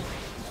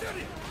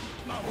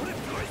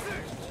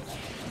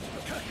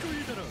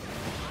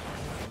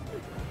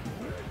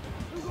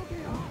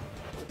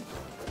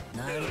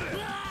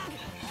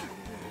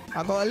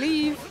 I gotta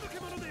leave.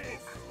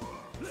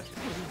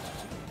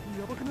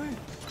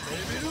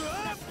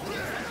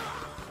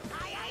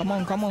 Come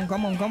on, come on,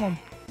 come on, come on.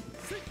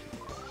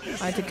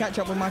 I had to catch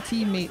up with my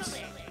teammates.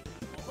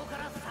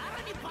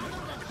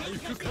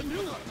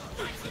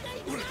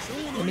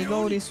 Let me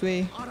go this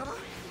way.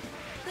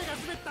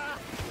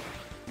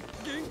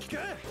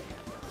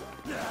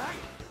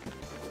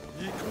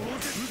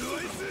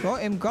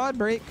 Got him, guard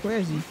break. Where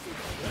is he?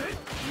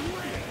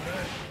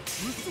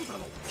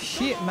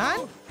 Shit,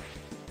 man.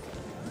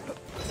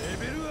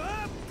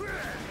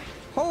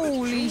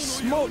 Holy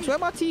smokes, where are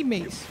my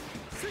teammates?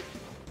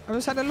 I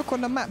just had a look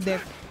on the map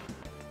there.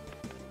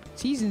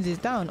 Seasons is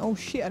down. Oh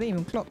shit, I didn't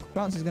even clock.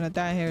 Plants is gonna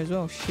die here as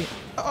well. Shit.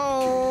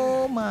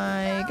 Oh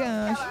my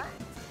gosh.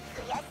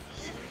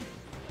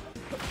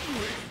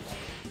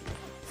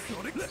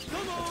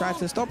 Tried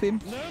to stop him.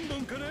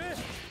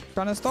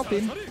 Trying to stop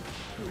him.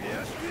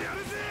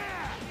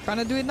 Trying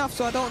to do enough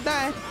so I don't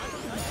die.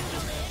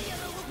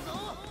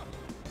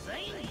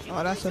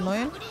 Oh, that's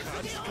annoying.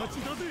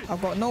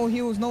 I've got no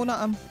heals, no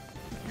nothing.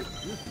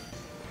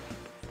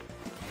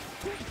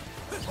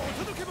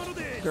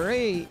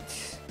 Great.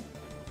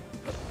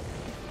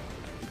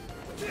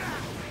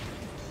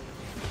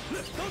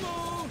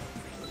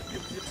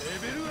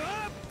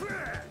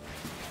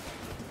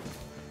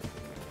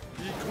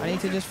 I need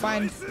to just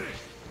find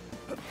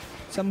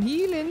some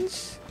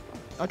healings.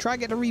 I'll try to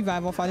get the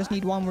revive off. I just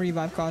need 1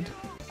 revive card.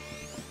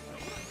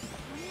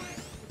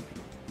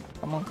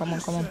 Come on, come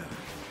on, come on.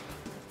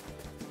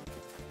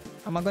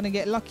 Am I gonna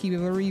get lucky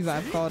with a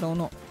revive card or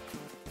not?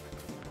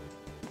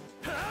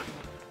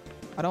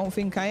 I don't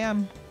think I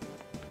am.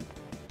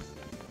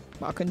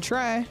 But I can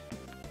try.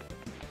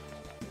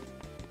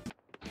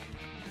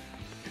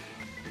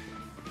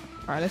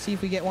 Alright, let's see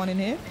if we get one in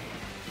here.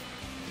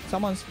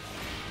 Someone's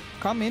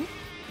coming.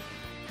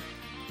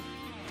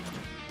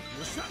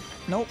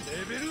 Nope.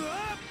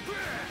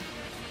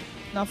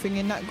 Nothing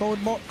in that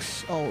gold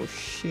box. Oh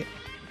shit.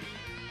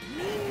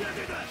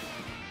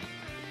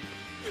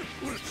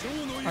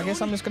 I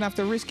guess I'm just gonna have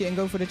to risk it and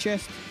go for the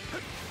chest.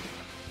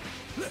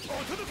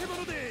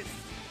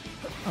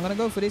 I'm gonna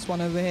go for this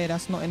one over here.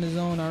 That's not in the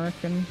zone, I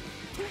reckon.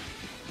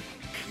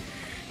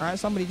 Alright,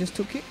 somebody just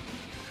took it.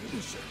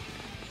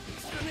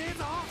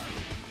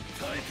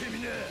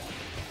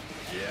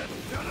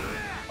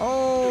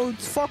 Oh,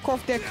 fuck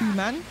off Deku,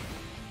 man.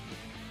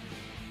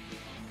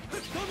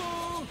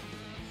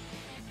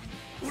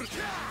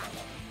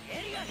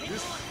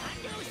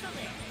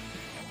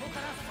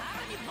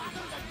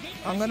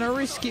 I'm gonna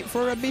risk it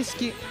for a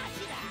biscuit.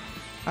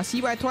 I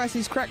see why Twice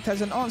is cracked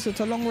as an answer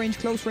to long-range,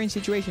 close-range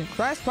situation.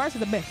 Twice is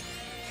the best.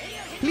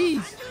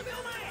 Please.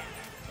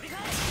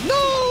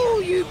 No,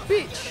 you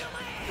bitch.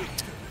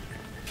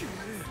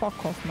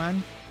 Fuck off,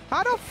 man.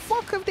 How the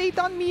fuck have they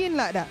done me in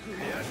like that?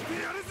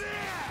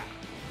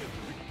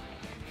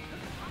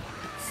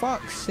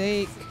 Fuck's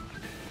sake.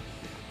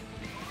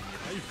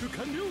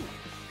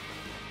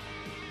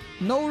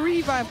 No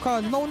revive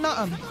cards, no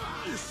nothing.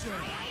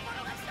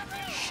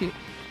 Shit.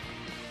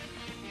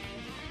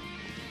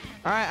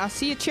 Alright, I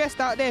see a chest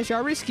out there.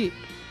 Shall I risk it?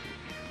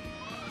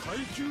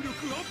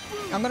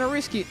 I'm gonna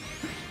risk it.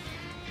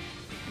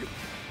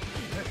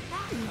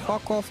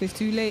 Fuck off, it's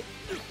too late.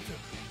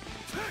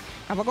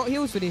 Have I got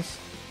heals for this?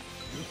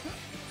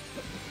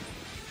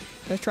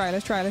 Let's try,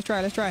 let's try, let's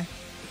try, let's try.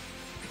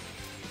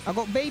 I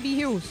got baby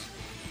heals.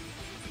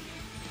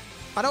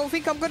 I don't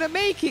think I'm gonna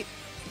make it.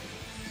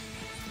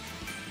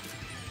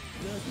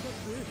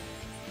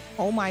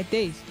 Oh my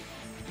days.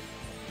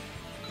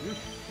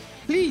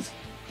 Please.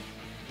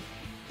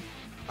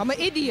 I'm an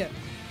idiot.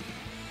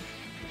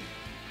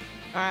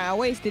 Alright, I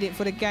wasted it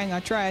for the gang. I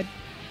tried.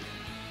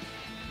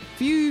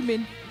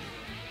 Fuming.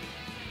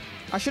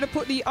 I should have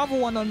put the other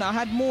one on that I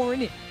had more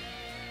in it.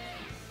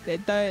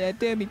 They're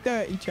doing me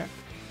dirty, chat.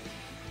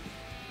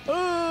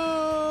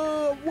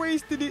 Oh, I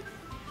wasted it.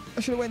 I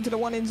should have went to the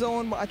one in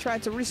zone, but I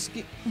tried to risk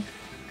it.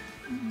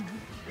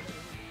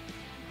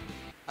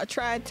 I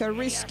tried to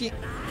risk it.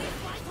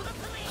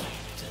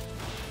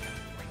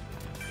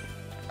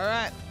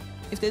 Alright.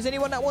 If there's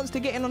anyone that wants to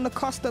get in on the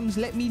customs,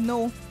 let me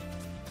know.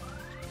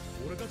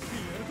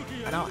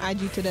 And I'll add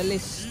you to the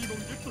list.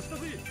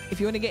 If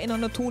you want to get in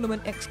on the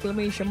tournament,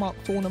 exclamation mark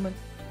tournament.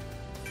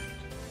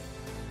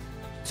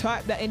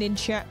 Type that in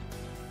chat.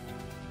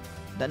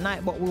 The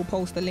Nightbot will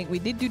post the link. We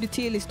did do the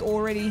tier list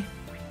already.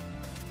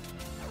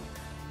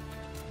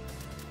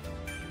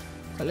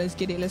 So let's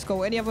get it. Let's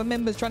go. Any other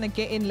members trying to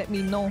get in, let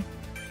me know.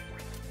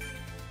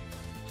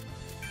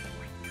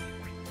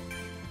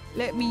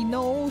 Let me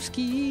know,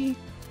 Ski.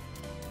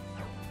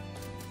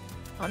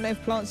 I don't know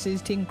if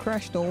Plants' thing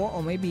crashed or what,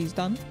 or maybe he's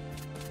done.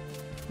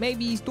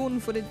 Maybe he's done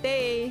for the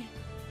day.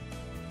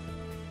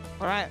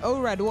 Alright,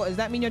 Orad, what? Does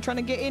that mean you're trying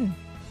to get in?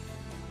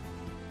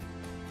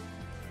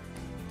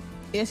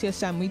 Yes,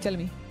 Sam, we tell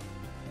me.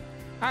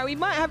 Alright, we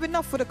might have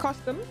enough for the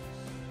custom.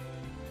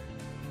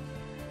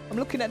 I'm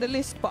looking at the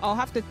list, but I'll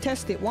have to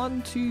test it.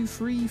 1, 2,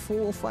 3,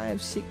 4,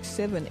 5, 6,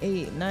 7,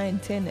 8, 9,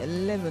 10,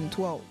 11,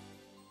 12.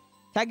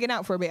 Tagging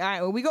out for a bit.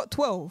 Alright, well, we got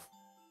 12.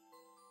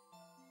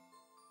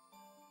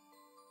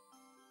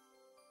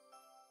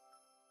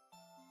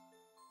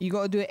 You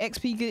gotta do an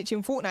XP glitch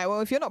in Fortnite. Well,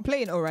 if you're not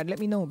playing Orad, let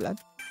me know, blood.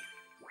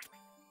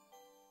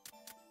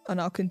 And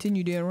I'll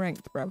continue doing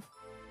ranked, bruv.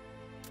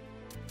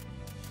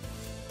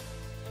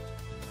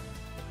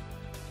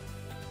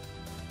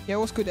 Yeah,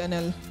 what's good,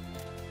 NL?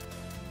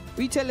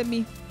 What you telling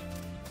me?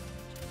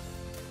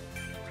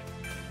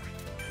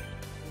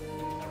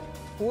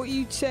 What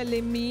you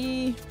telling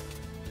me?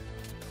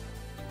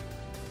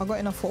 I got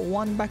enough for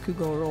one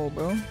Bakugo roll,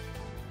 bro.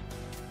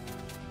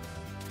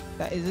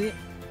 That is it.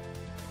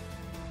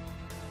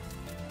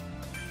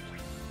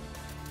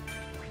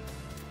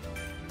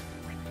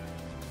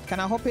 Can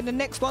I hop in the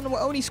next one?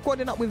 We're only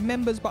squadding up with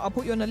members, but I'll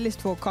put you on a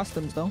list for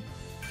customs, though.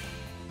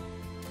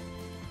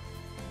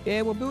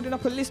 Yeah, we're building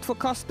up a list for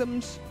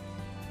customs.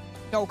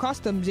 Oh,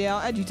 customs, yeah,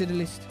 I'll add you to the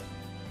list.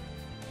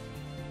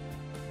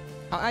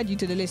 I'll add you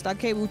to the list.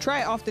 Okay, we'll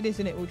try it after this,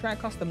 innit? We'll try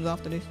customs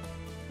after this.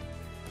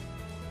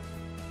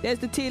 There's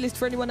the tier list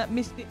for anyone that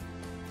missed it.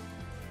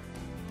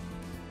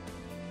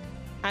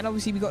 And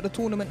obviously we got the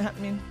tournament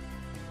happening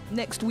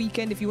next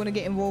weekend if you want to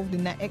get involved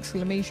in that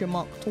exclamation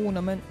mark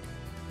tournament.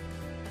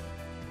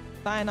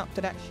 Sign up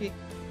to that shit.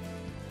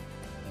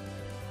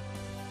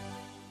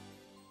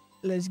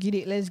 Let's get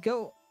it. Let's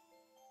go.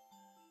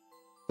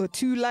 We're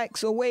 2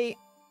 likes away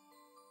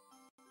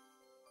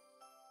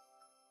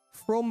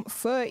from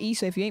 30.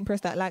 So if you ain't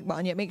pressed that like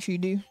button yet, make sure you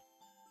do.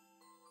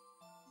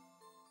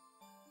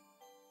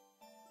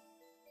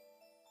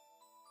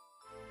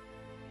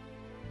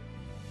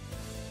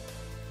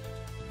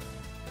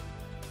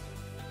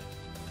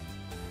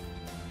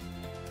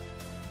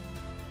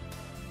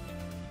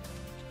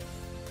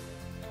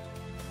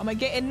 I'm gonna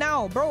get in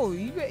now, bro.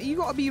 You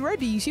gotta be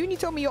ready. You see, when you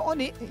tell me you're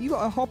on it, you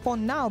gotta hop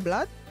on now,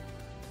 blood.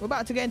 We're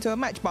about to get into a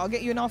match, but I'll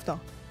get you in after.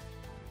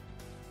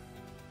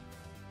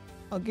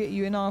 I'll get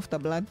you in after,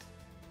 blood.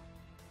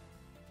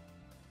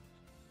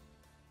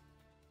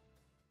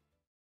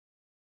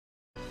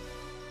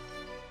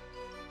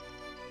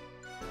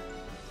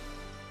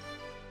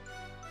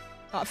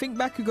 I think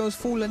Bakugo's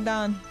fallen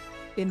down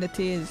in the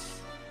tiers.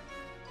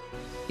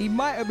 He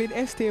might have been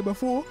S tier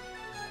before,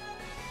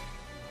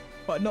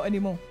 but not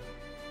anymore.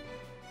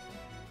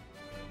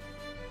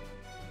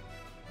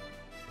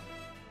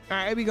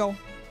 Alright, here we go.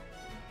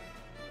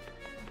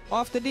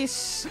 After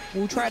this,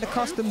 we'll try the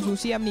customs. We'll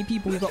see how many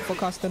people we got for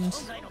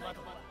customs.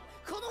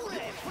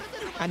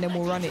 And then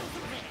we'll run it.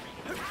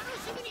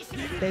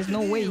 There's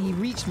no way he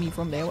reached me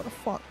from there. What the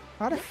fuck?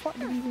 How the fuck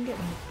did he even get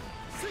me?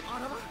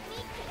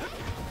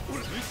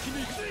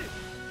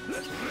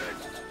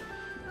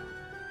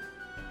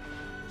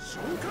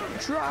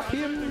 Drop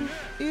him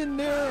in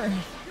there.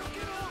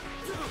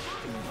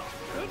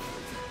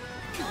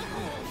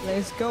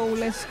 Let's go,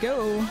 let's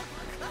go.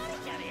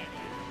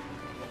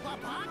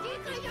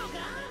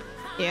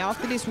 Yeah,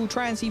 after this we'll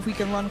try and see if we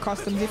can run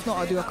customs. If not,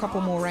 I'll do a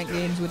couple more ranked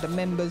games with the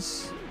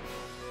members.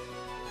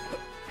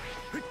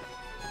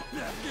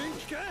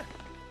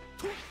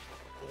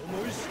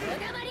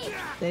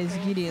 Let's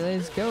get it,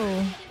 let's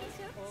go.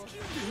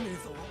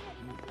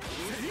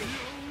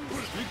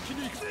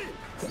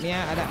 Get me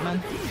out of that,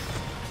 man.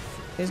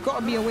 There's got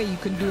to be a way you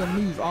can do a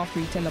move after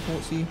he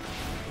teleports you.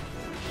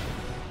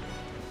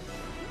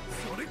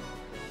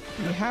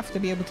 You have to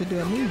be able to do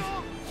a move.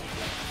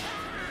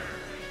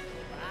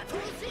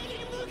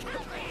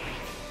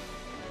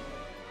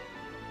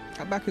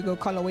 That Bakugo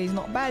colorway is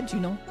not bad,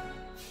 you know.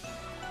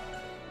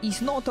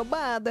 It's not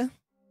bad.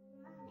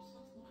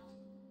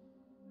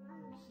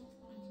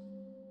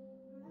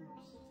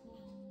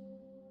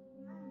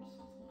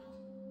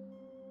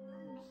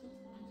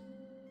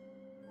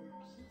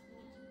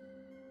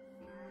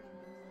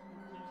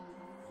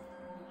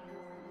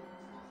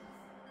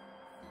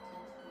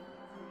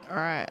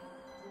 Alright.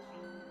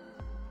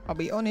 I'll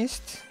be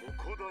honest.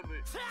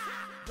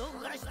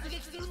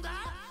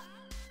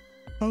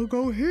 I'll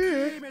go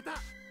here.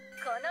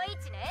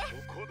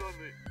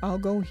 I'll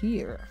go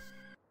here.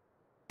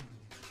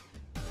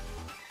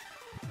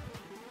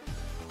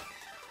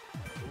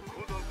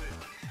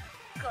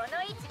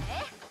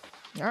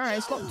 Alright,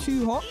 it's not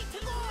too hot.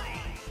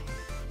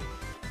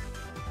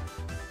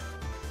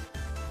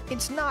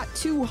 It's not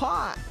too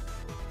hot.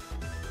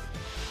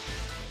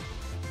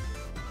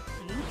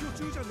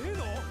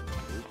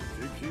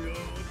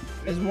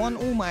 There's one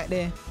All Might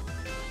there.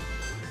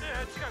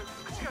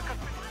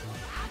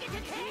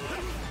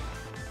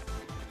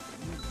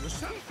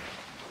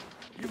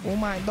 All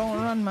Might, don't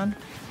run, man.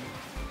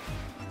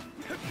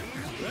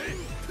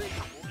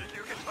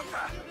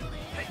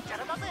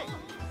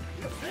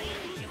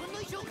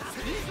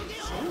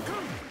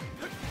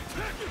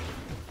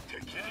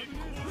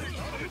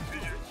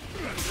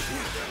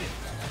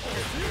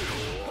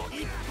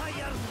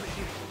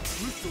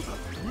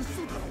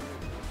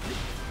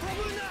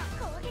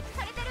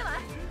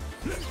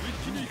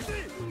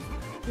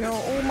 Yo,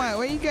 All Might,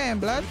 where you going,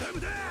 blood?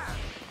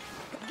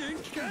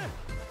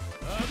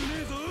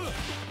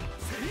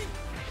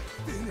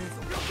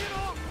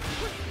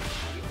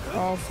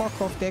 Oh,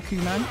 fuck off,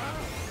 Deku, man.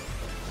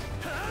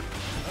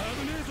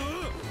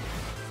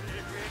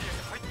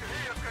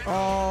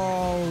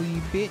 Oh,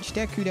 you bitch,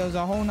 Deku. There was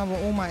a whole nother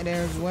All Might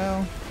there as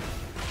well.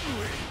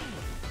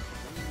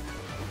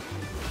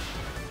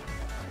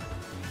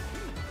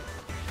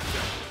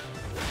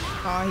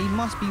 Ah, he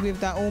must be with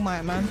that All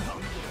Might, man.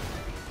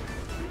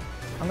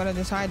 I'm gonna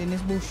just hide in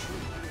this bush.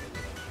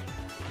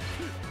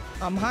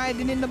 I'm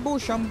hiding in the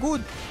bush. I'm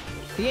good.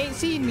 He ain't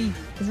seen me.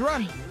 Just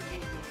run.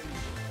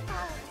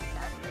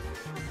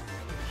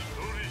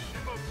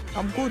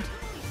 I'm good.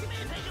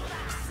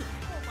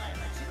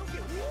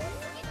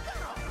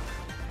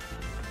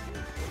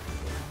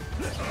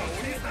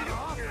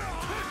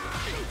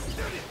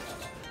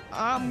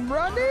 I'm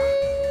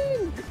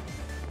running.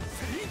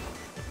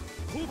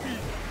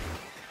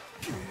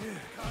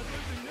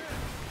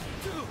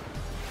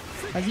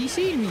 Has he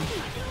seen me?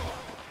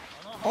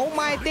 Oh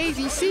my days,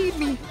 he seen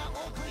me.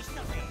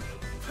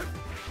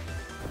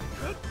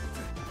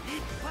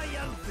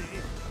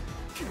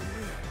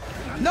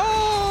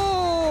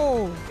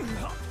 No!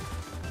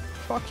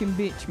 Fucking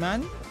bitch,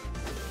 man.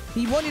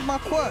 He wanted my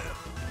quirk.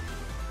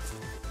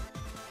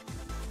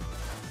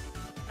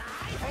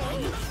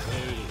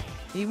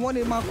 He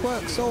wanted my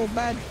quirk so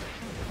bad.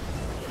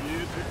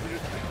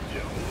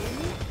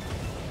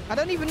 I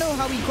don't even know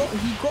how he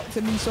got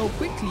to me so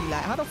quickly.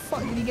 Like, how the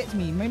fuck did he get to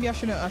me? Maybe I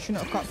shouldn't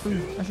have cut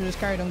through. I should have just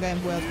carried on going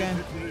where I was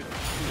going.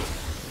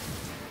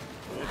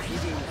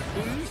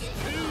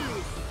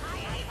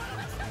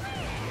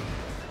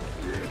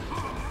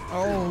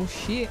 Oh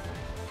shit.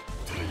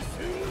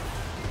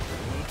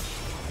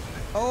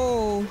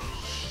 Oh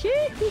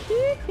shit.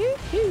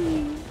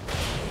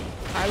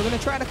 Alright, we're gonna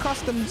try the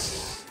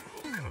customs.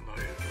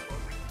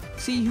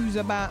 See who's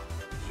about.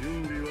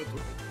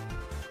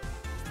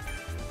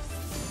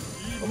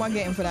 What am I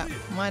getting for that?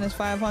 Minus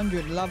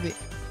 500. Love it.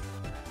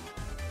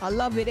 I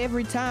love it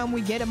every time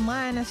we get a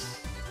minus.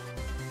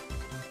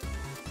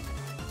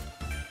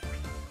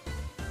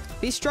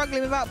 Be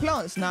struggling without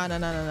plants? Nah.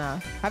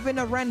 Having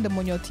a random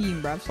on your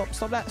team, bruv.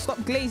 Stop that.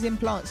 Stop glazing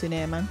plants in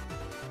here, man.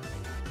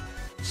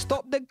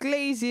 Stop the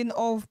glazing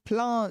of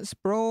plants,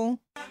 bro.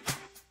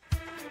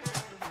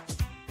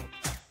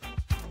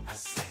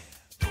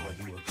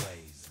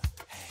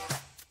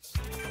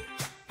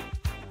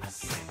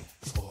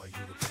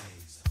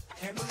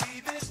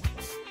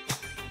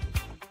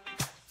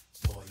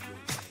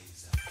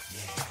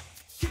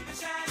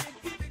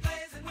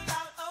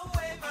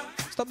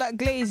 Stop that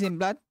glazing,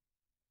 blood.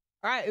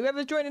 Alright,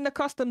 whoever's joining the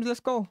customs, let's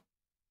go.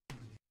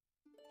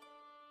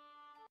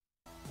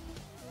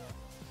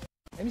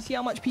 Let me see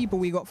how much people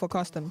we got for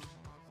customs.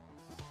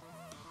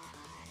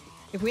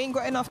 If we ain't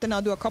got enough, then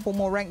I'll do a couple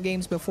more ranked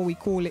games before we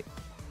call it.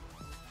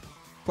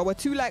 But we're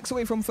 2 likes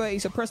away from 30,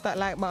 so press that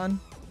like button.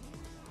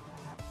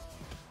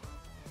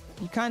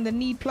 You kind of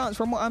need plants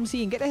from what I'm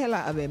seeing. Get the hell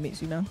out of here,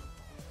 Mitsu, now.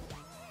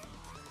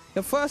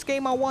 The first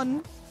game I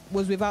won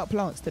was without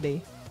plants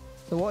today.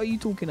 So what are you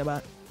talking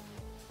about?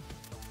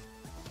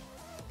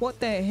 What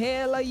the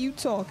hell are you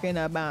talking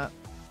about?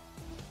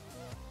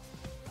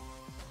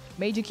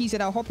 Major Key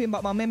said I'll hop in,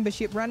 but my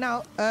membership ran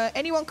out.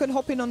 Anyone can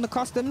hop in on the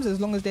customs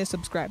as long as they're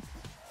subscribed.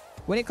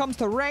 When it comes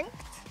to ranked,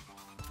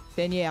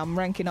 then yeah, I'm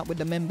ranking up with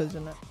the members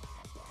and that.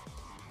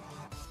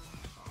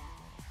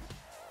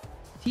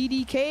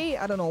 TDK,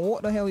 I don't know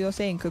what the hell you're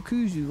saying.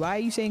 Kakuzu, why are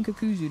you saying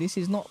Kakuzu? This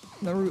is not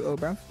Naruto,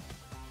 bruv.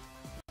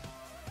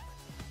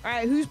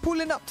 Alright, who's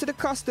pulling up to the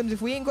customs?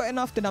 If we ain't got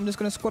enough, then I'm just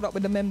going to squad up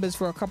with the members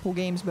for a couple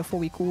games before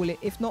we call it.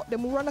 If not,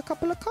 then we'll run a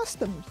couple of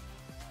customs.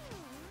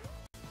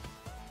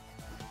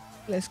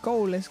 Let's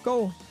go, let's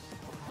go.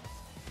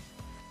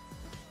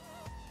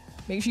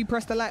 Make sure you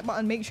press the like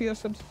button. Make sure you're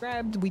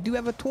subscribed. We do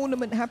have a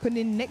tournament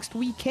happening next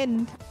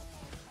weekend.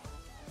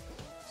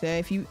 So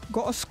if you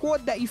got a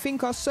squad that you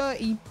think are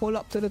 30, pull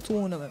up to the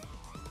tournament.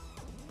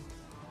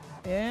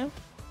 Yeah?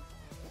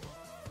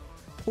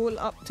 Pull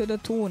up to the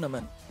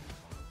tournament.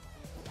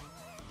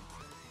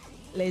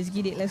 Let's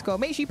get it. Let's go.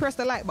 Make sure you press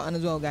the like button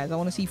as well, guys. I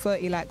want to see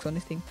 30 likes on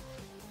this thing.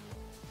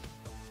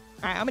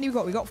 Alright, how many we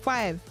got? We got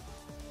 5.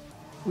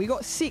 We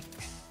got 6.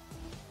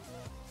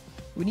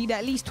 We need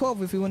at least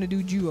 12 if we want to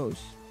do duos.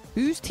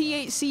 Who's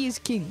THC is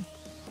king?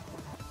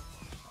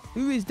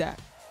 Who is that?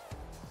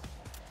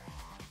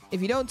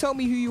 If you don't tell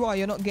me who you are,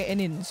 you're not getting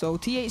in. So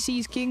THC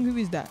is king. Who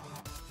is that?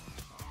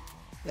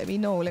 Let me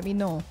know. Let me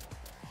know.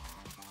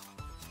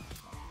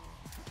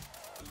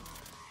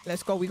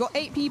 Let's go. We got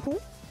 8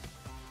 people.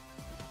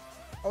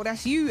 Oh,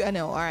 that's you,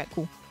 NL. All right,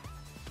 cool.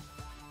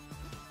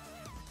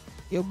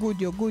 You're good.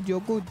 You're good.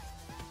 You're good.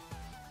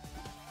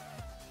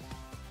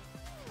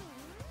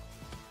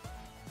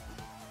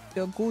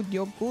 You're good.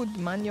 You're good,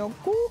 man. You're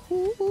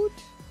good.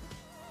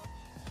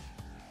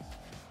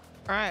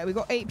 Alright, we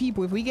got 8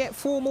 people. If we get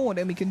 4 more,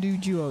 then we can do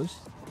duos.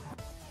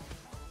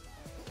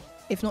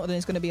 If not, then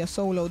it's going to be a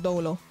solo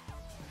dolo.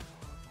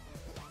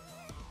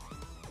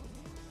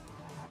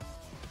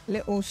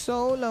 Little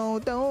solo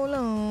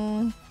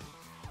dolo.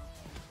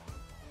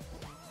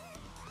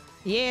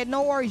 Yeah,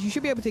 no worries. You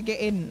should be able to get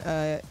in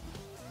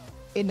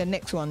the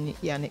next one,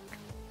 Yannick.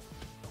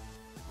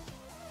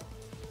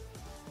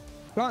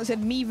 Grant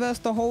said me versus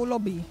the whole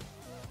lobby.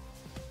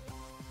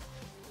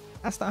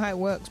 That's not how it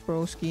works,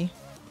 broski.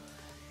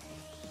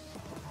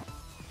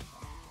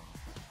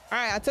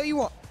 Alright, I'll tell you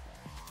what.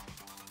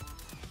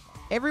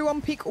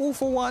 Everyone pick all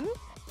for one.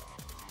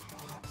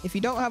 If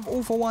you don't have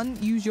all for one,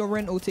 use your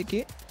rental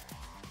ticket.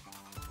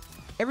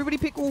 Everybody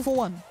pick all for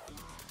one.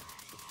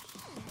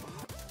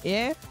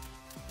 Yeah?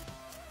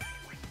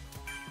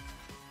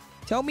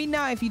 Tell me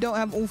now if you don't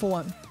have all for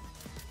one.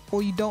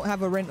 Or you don't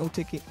have a rental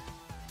ticket.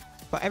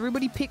 But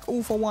everybody pick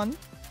all for one.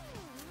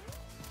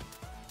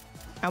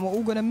 And we're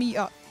all gonna meet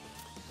up.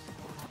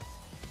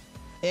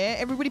 Yeah,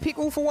 everybody pick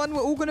all for one.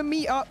 We're all gonna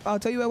meet up. I'll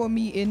tell you where we're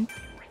meeting.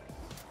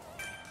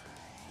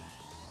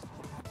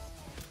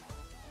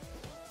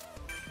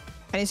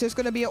 And it's just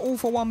gonna be an all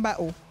for one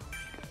battle.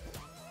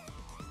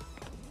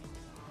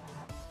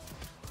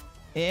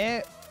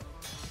 Yeah.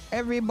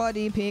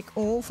 Everybody pick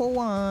all for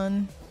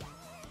one.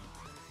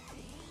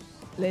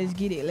 Let's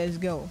get it. Let's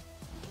go.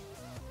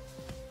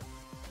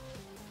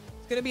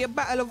 It's gonna be a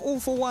battle of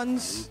all for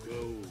ones.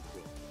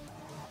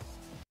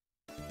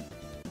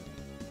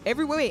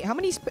 Wait, how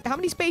many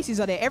spaces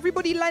are there?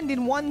 Everybody land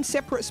in one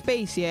separate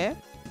space, yeah?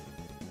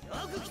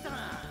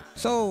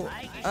 So,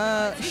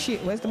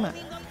 shit, where's the map?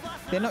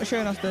 They're not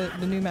showing us the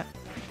new map.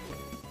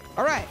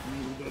 Alright.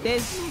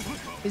 Is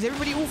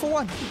everybody all for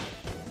one?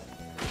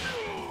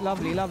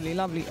 Lovely, lovely,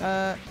 lovely.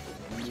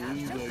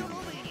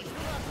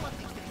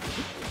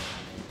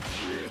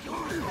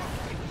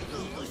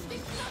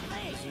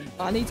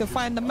 I need to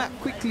find the map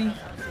quickly.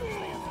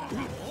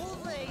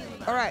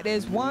 Alright,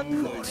 there's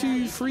 1,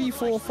 2, 3,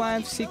 4,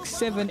 5, 6,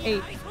 7,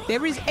 8.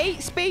 There is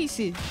 8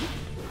 spaces.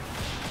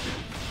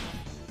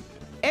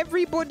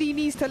 Everybody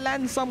needs to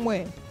land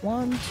somewhere.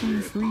 1,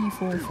 2, 3,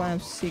 4,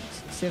 5, 6,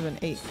 7,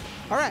 8.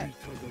 Alright.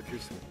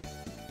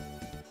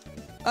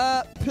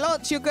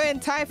 Plants, you're going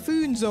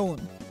Typhoon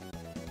Zone.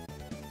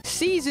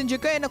 Seasons, you're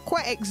going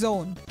Aquatic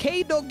Zone.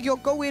 K-Dog, you're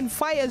going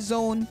Fire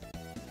Zone.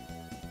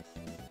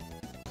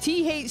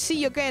 THC,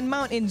 you're going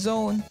Mountain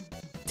Zone.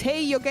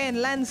 Tay, you're going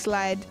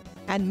Landslide.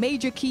 And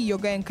Major Key, you're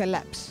going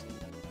Collapse.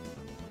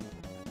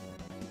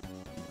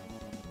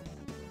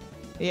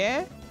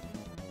 Yeah?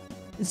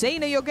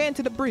 Zaina, you're going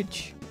to the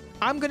bridge.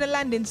 I'm going to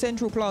land in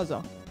Central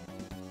Plaza.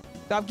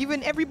 So I've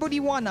given everybody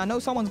one. I know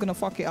someone's going to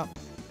fuck it up.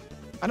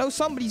 I know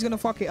somebody's going to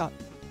fuck it up.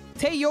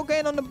 Tay, you're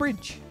going on the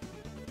bridge.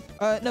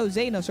 No,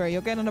 Zaina, sorry.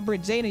 You're going on the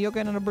bridge. Zaina, you're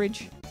going on the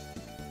bridge.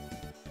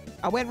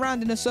 I went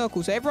round in a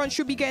circle. So everyone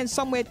should be getting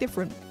somewhere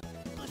different.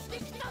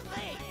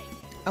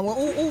 And we're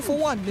all for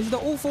one. This is the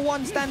all for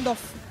one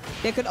standoff.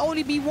 There can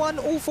only be one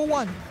all for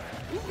one.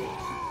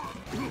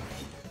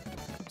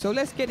 So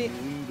let's get it.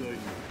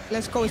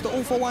 Let's go. It's the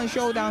all for one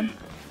showdown.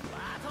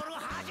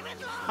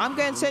 I'm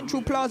going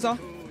Central Plaza.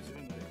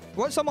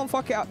 Won't someone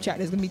fuck it up, chat?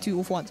 There's gonna be 2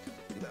 all for ones.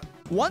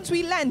 Once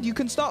we land, you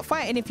can start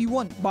fighting if you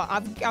want. But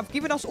I've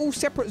given us all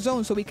separate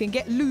zones so we can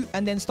get loot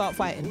and then start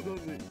fighting.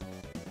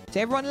 So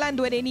everyone land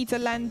where they need to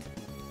land.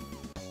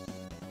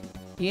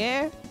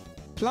 Yeah.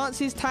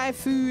 Plants is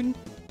Typhoon.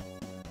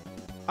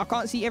 I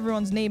can't see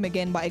everyone's name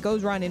again, but it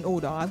goes round in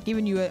order. I've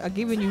given you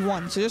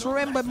one. So just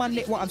remember, man,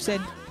 what I've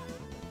said.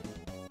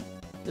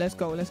 Let's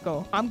go, let's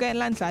go. I'm going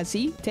Landslide.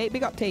 See? Tay,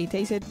 big up Tay.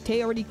 Tay said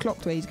Tay already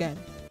clocked where he's going.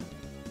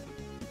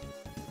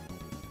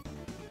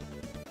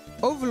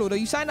 Overlord, are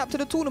you signed up to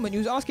the tournament? You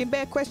was asking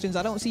bare questions.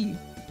 I don't see you.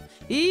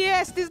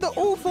 Yes, this is the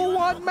all for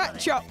one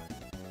matchup.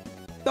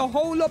 The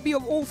whole lobby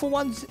of all for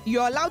ones.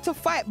 You're allowed to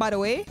fight, by the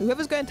way.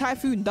 Whoever's going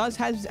Typhoon does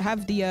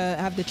have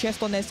the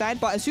chest on their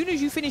side. But as soon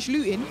as you finish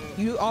looting,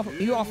 you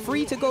are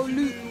free to go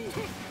loot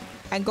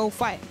and go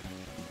fight.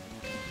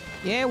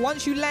 Yeah,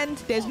 once you land,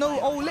 there's no,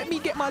 oh, let me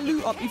get my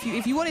loot up.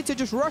 If you wanted to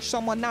just rush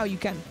someone now, you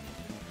can.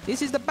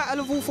 This is the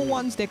battle of all for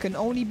ones. There can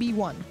only be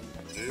one.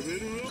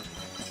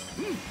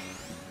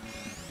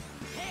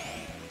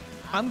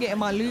 I'm getting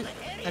my loot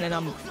and then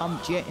I'm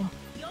jetting.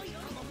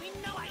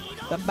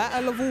 The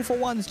battle of all for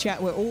ones, chat.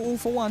 We're all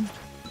for one.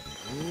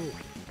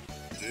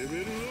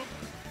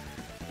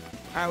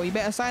 Alright, we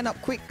better sign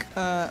up quick,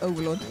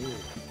 Overlord.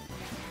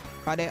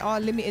 But there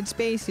are limited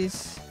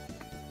spaces.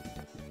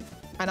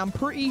 And I'm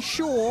pretty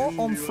sure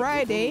on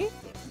Friday,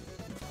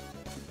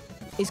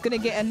 it's going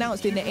to get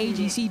announced in the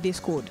AGC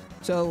Discord.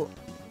 So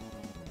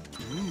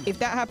if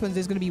that happens,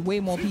 there's going to be way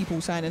more people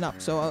signing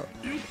up. So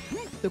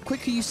the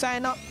quicker you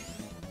sign up,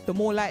 the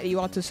more likely you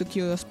are to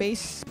secure your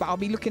space. But I'll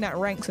be looking at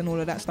ranks and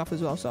all of that stuff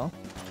as well. So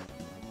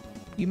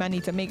you might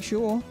need to make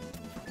sure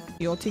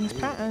your thing's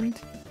patterned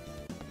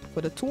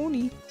for the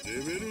tourney.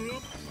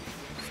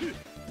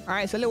 All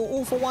right, it's a little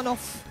all for one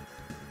off.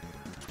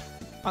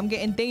 I'm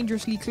getting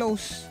dangerously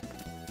close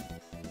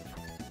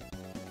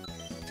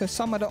to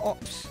some of the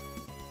ops.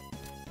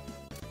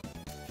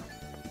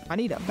 I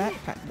need a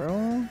backpack,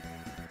 bro.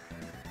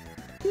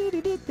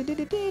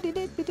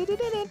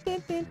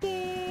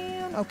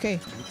 Okay.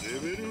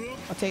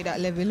 I'll take that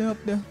level up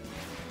there.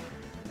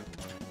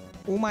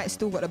 All Might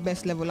still got the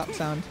best level up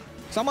sound.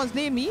 Someone's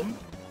near me.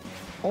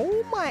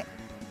 Oh my.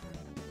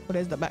 Oh,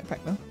 there's the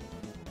backpack though.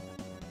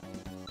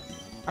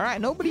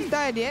 Alright, nobody's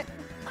died yet.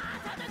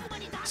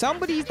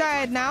 Somebody's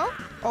died now.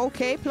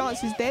 Okay,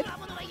 Plants is dead.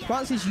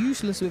 Plants is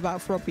useless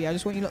without Froppy. I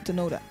just want you lot to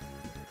know that.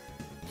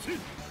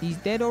 He's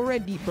dead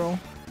already, bro.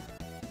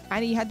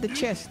 And he had the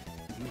chest.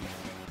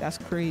 That's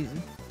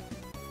crazy.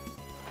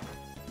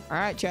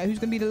 Alright, chat. Who's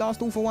going to be the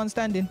last all for one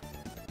standing?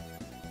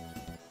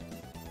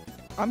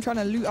 I'm trying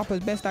to loot up as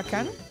best I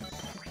can.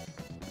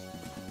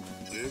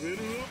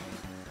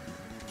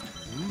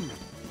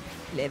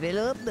 Level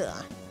up there.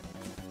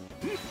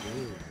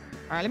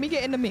 Alright, let me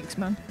get in the mix,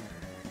 man.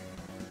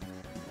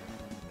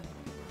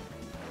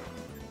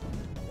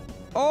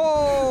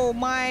 Oh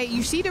my,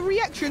 you see the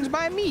reactions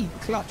by me?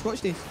 Clutch,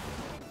 watch this.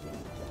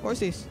 Watch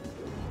this.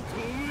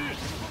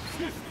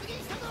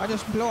 I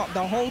just blow up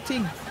the whole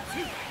thing.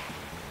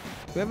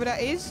 Whoever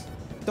that is,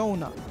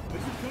 donut.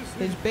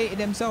 They just baited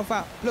themselves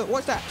out. Look,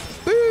 what's that?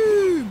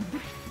 Boom!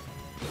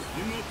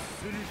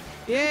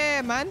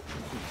 Yeah, man.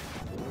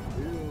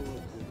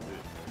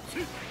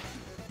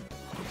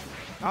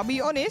 I'll be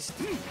honest.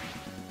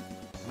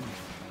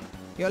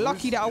 You're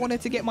lucky that I wanted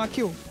to get my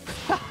kill.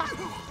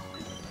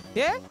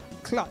 Yeah?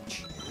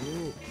 Clutch.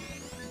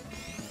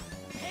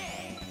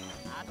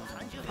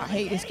 I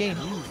hate this game.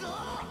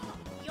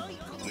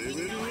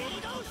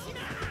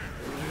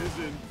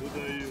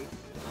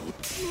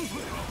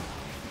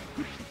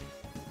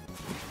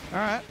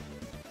 Alright.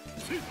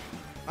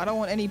 I don't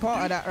want any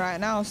part of that right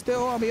now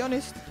still, I'll be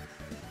honest.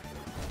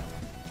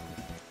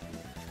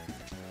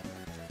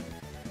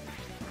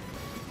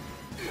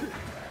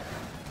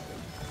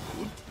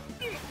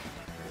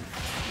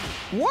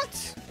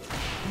 What?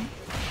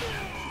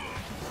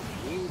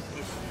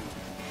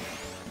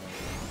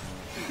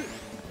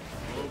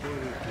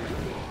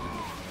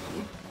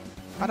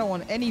 I don't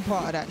want any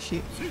part of that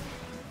shit.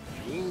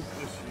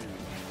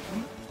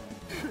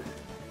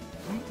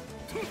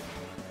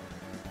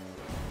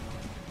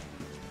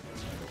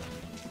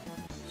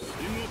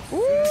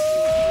 Ooh!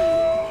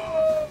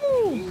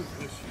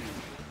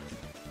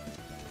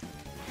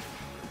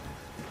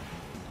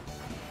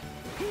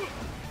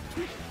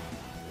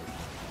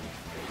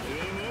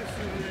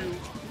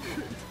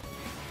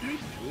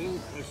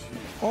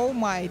 Oh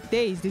my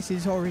days, this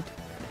is horrid.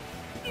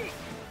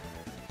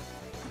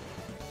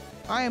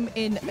 I am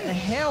in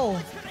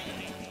hell.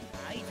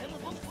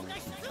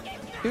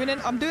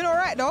 I'm doing all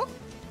right though.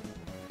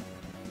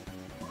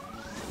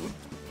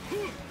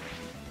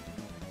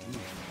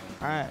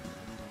 All right.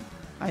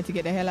 I need to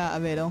get the hell out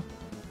of here though.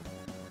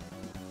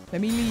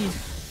 Let me leave.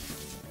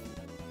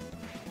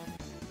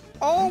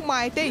 Oh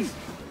my days.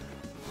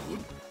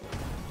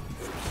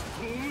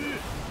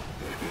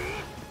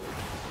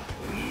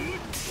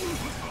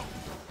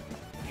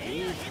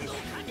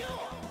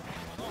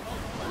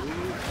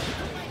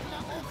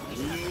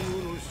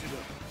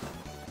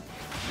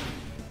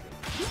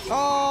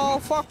 Oh,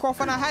 fuck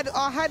off. And I had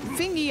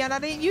thingy and I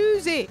didn't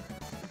use it.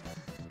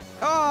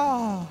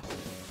 Oh.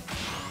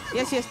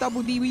 Yes,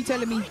 Double D, we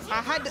telling me.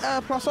 I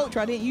had Plus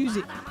Ultra, I didn't use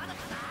it.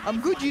 I'm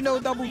good, you know,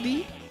 Double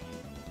D.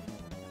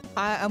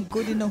 I am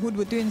good in the hood.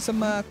 We're doing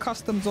some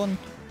customs on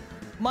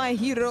My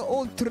Hero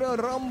Ultra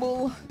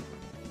Rumble.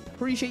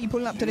 Appreciate you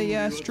pulling up to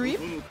the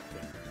stream.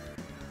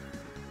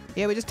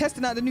 Yeah, we're just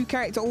testing out the new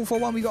character All for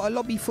One. We got a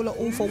lobby full of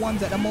All for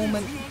Ones at the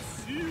moment.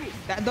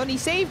 That Donny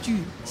saved you.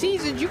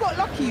 Seasons, you got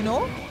lucky, you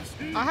know.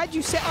 I had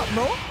you set up,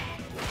 bro.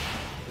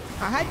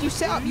 I had you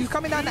set up. You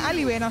coming down the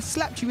alleyway and I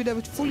slapped you with a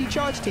fully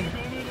charged thing.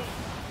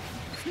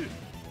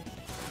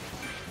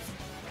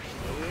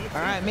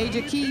 Alright,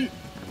 Major Key.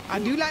 I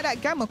do like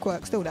that Gamma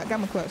Quirk still. That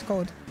Gamma Quirk's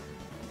cold.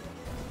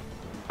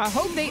 I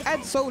hope they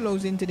add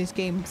solos into this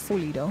game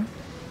fully, though.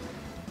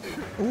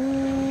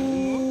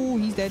 Ooh,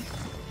 he's dead.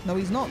 No,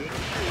 he's not.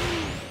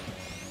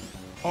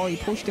 Oh, he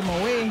pushed him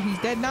away. He's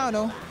dead now,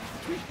 though.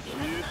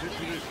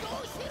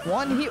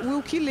 One hit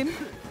will kill him.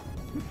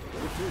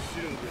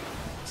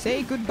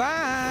 Say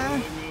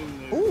goodbye.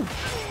 Ooh.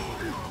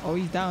 Oh,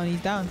 he's down.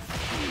 He's down.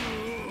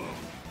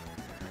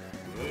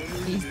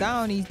 He's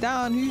down. He's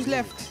down. Who's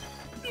left?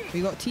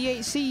 We got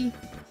THC.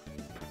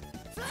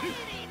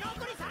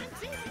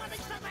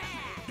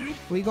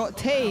 We got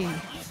Tay.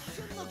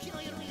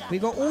 We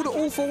got all the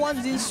All for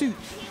Ones in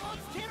suits.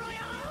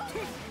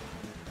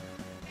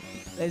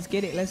 Let's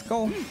get it. Let's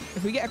go.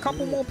 If we get a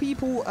couple more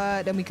people,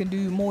 then we can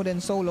do more than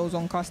solos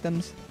on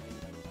customs.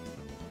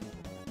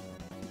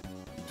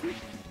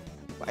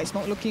 But it's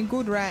not looking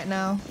good right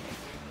now.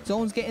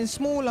 Zone's getting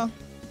smaller.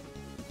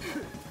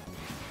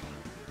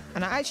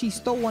 And I actually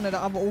stole one of the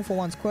other All For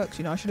One's quirks,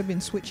 you know. I should have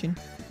been switching.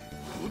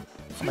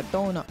 I'm a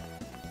donut.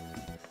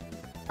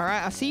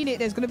 Alright, I seen it.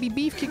 There's going to be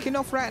beef kicking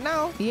off right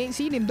now. He ain't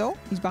seen him, though.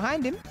 He's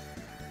behind him.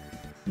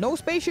 No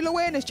spatial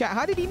awareness, chat.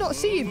 How did he not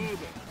see him?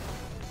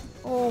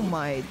 Oh,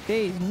 my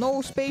days.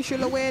 No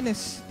spatial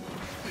awareness.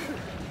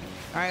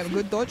 Alright,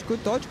 good dodge,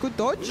 good dodge, good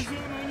dodge.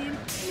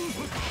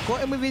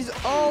 Got him with his...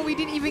 Oh, we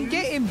didn't even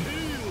get him.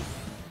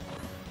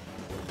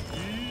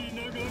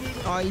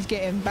 Oh, he's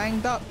getting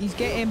banged up. He's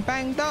getting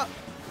banged up.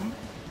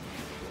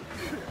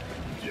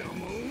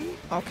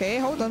 Okay,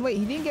 hold on. Wait,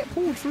 he didn't get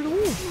pulled through the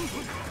wall.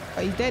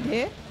 Oh, he's dead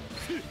here.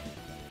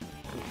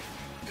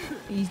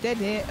 He's dead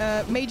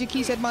here. Major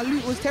Key said my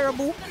loot was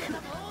terrible.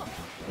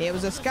 Yeah, it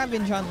was a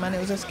scavenge hunt, man. It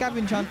was a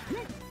scavenge hunt.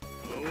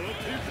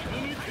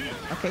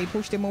 Okay,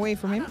 pushed him away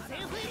from him.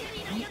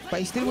 But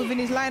he's still within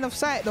his line of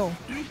sight, though.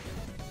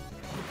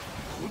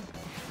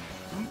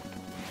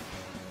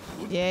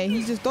 Yeah,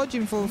 he's just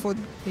dodging for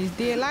his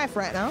dear life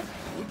right now.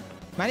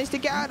 Managed to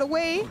get out of the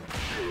way.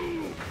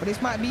 But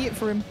this might be it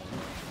for him.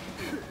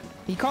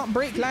 He can't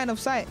break line of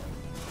sight.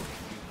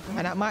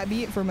 And that might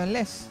be it for him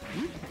unless...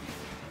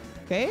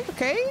 Okay,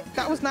 okay.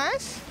 That was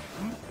nice.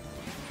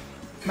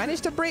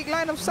 Managed to break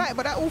line of sight,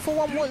 but that All For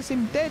One wants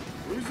him dead.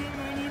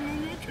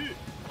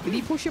 Did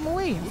he push him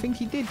away? I think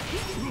he did.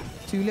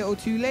 Too little,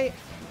 too late.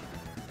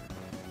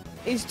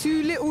 It's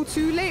too little,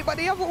 too late, but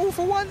the other All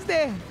For One's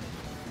there.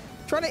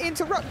 Trying to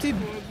interrupt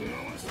him.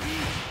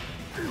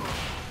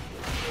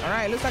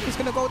 Alright, looks like it's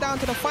going to go down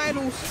to the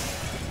finals.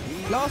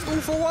 Last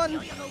All For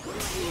One.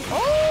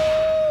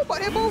 Oh, but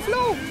they're both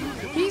low.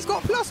 He's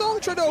got plus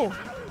ultra though.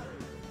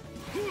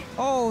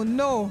 Oh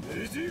no.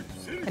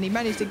 And he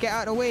managed to get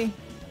out of the way.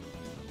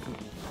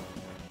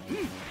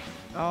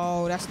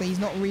 Oh, he's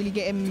not really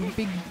getting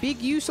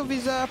big use of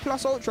his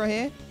plus ultra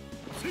here.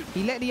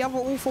 He let the other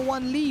All For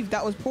One leave.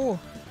 That was poor.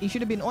 He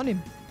should have been on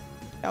him.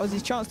 That was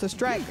his chance to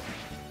strike.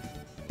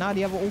 Now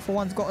the other All For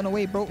One's gotten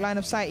away. Broke line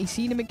of sight. He's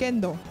seen him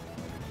again though.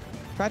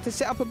 Tried to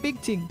set up a big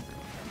thing.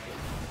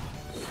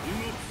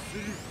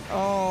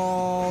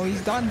 Oh,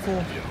 he's done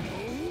for.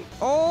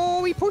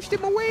 Oh, he pushed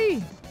him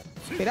away.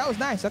 Okay, that was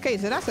nice. Okay,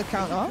 so that's a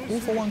counter. All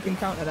For One can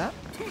counter that.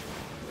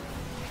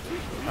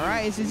 All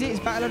right, this is it. It's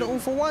battle of the All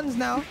For Ones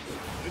now.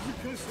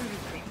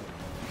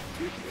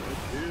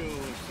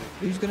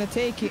 Who's going to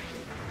take it?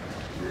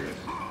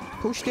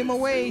 Pushed him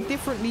away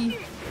differently.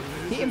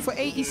 Hit him for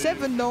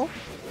 87 though.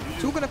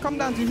 It's all going to come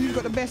down to who's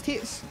got the best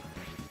hits.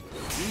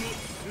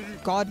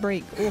 Guard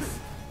break. Oof.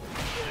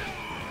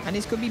 And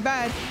this could be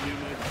bad.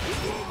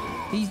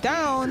 He's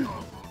down.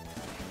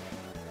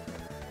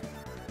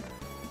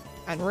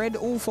 And red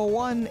All For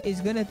One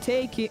is going to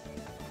take it.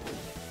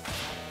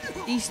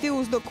 He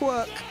steals the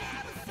quirk.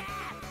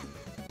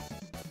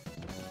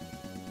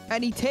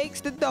 And he takes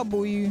the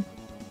W.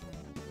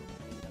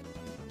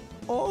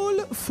 All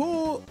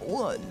For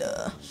One.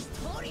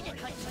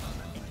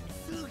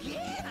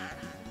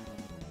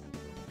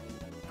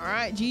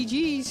 Alright,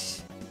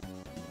 GG's.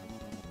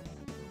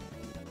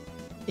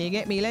 You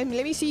get me? Let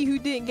me see who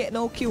didn't get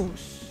no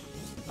kills.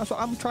 That's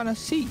what I'm trying to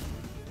see.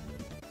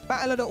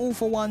 Battle of the All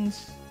For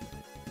Ones.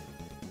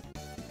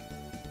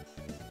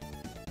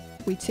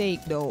 We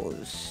take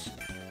those.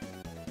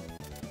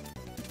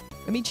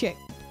 Let me check.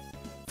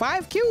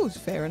 5 kills.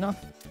 Fair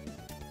enough.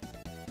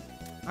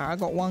 Alright, I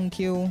got 1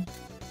 kill.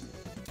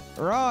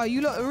 Rah,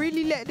 you lot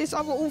really let this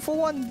other All For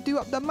One do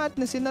up the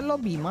madness in the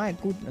lobby. My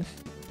goodness.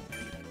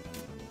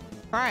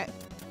 Alright.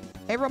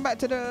 Everyone back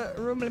to the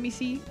room. Let me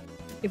see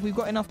if we've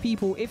got enough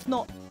people. If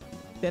not,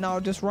 then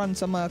I'll just run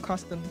some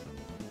custom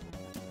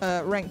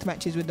ranked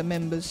matches with the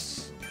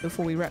members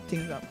before we wrap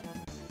things up.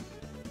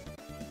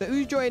 So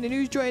who's joining?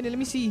 Who's joining? Let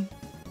me see.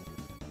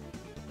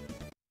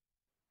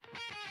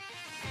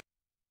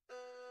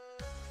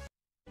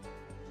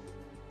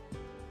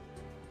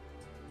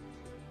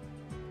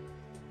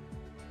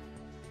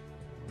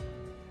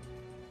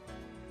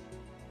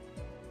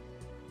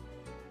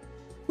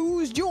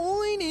 Who's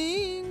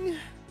joining?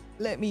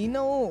 Let me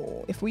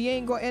know. If we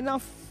ain't got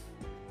enough,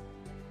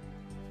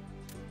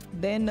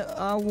 then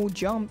I will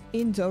jump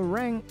into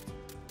ranked.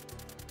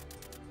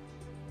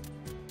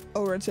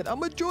 Oren said, I'm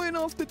gonna join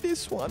after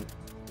this one.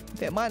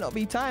 There might not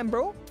be time,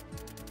 bro.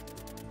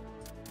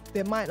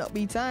 There might not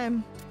be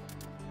time.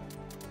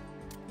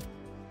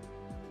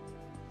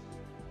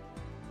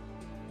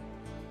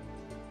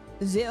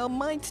 There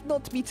might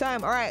not be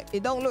time. Alright,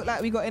 it don't look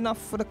like we got enough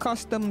for the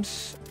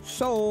customs.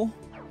 So,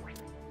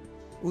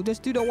 we'll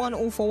just do the one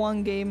All For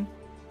One game.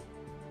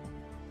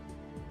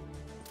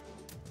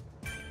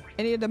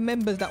 Any of the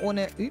members that want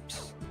to,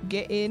 oops,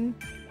 get in.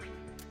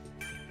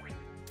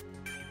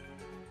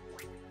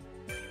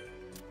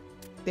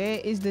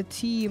 There is the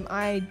team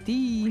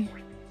ID.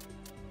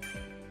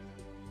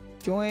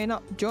 Join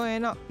up,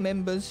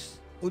 members.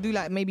 We'll do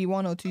like maybe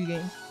 1 or 2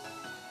 games.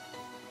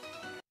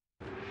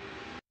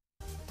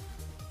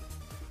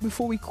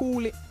 before we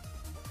call it.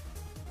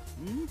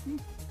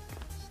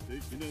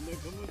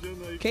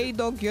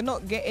 K-Dog, you're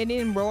not getting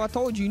in, bro. I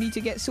told you, you need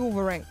to get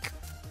silver rank.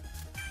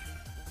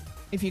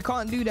 If you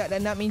can't do that,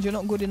 then that means you're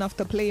not good enough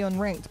to play on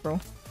ranked, bro.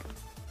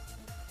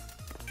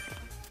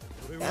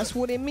 That's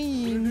what it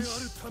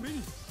means.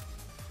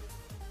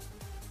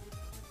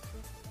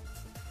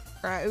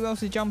 Alright, who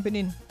else is jumping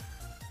in?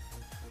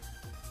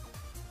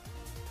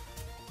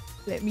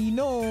 Let me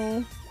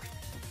know.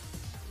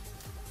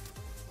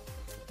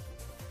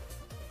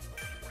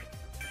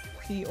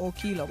 Or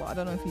Kilo, but I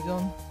don't know if he's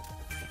on.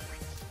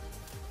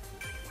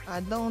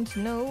 I don't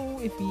know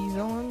if he's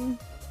on.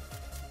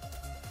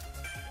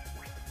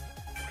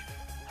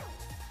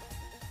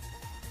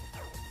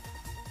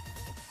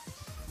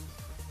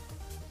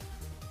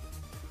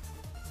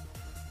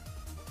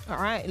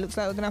 Alright, looks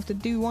like we're gonna have to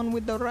do one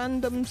with the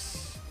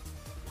randoms.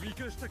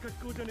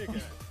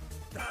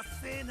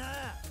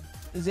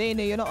 Zayne,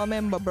 you're not a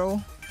member,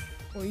 bro.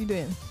 What are you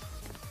doing?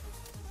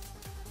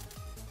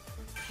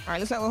 Alright,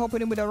 looks like we're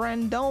hopping in with a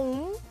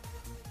random.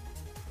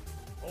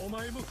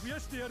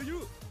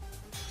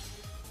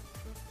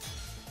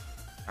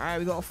 Alright,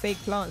 we got a fake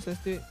plants.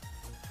 Let's do it.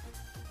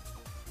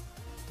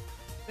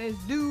 Let's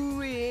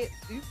do it.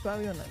 Oops, why are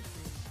we on that?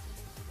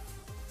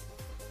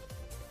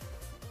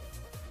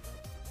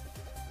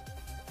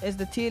 There's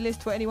the tier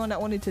list for anyone that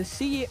wanted to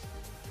see it.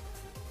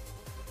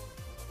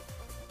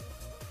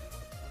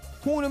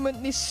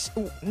 Tournament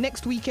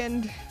next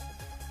weekend.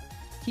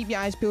 Keep your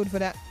eyes peeled for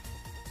that.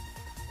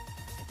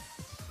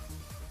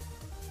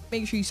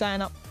 Make sure you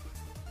sign up.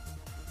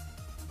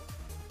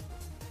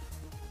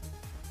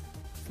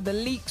 The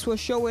leaks were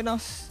showing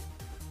us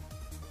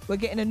we're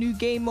getting a new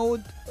game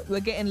mode.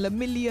 We're getting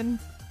Lemillion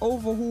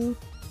overhaul.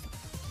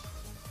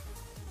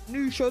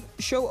 New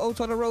Shoto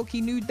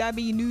Todoroki, new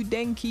Dabi, new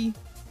Denki.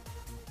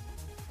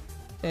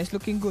 Yeah, it's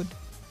looking good.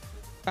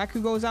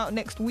 Baku goes out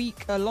next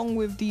week along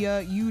with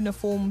the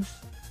uniforms.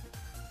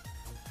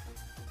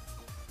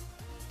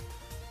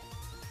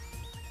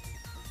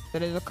 So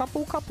there's a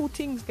couple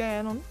things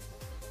going on.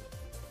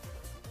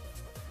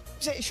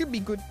 So it should be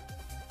good.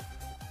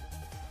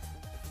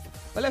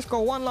 But let's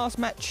go one last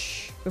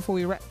match before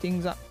we wrap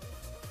things up.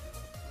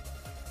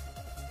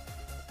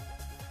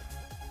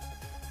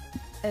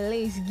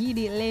 Let's get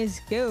it, let's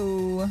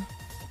go.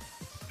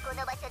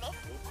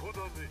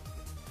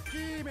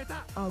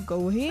 I'll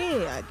go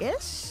here, I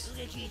guess.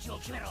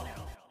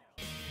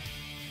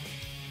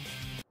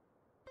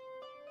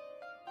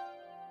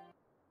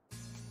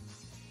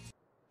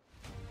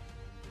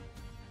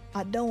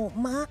 I don't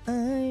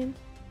mind.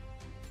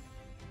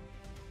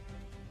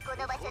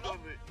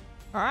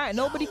 Alright,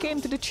 nobody came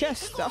to the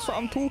chest. That's what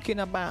I'm talking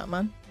about,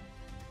 man.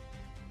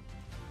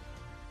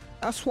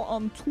 That's what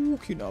I'm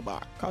talking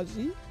about,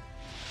 cuzzy.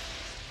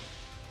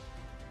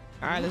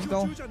 Alright, let's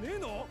go.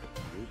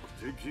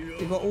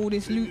 We got all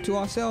this loot to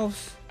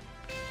ourselves.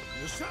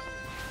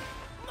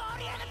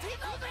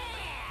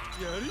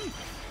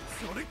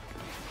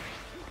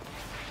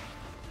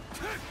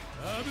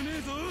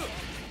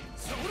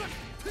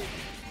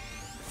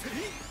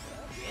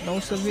 No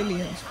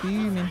civilians,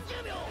 fuming.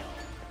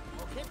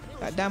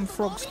 That damn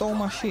frog stole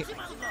my shit.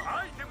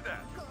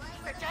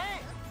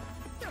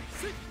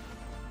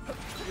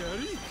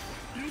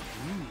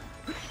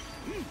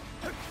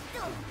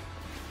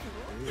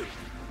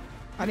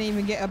 I didn't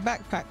even get a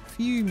backpack,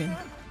 fuming.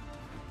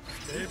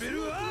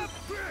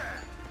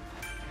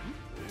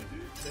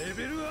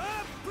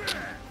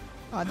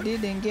 I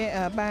didn't get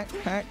a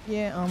backpack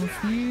yet, I'm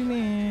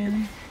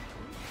fuming.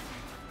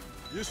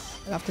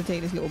 I'll have to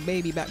take this little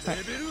baby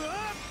backpack.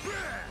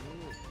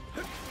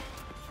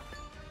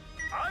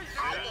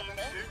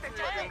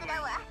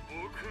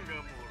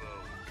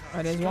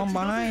 Oh, there's one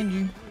behind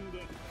you.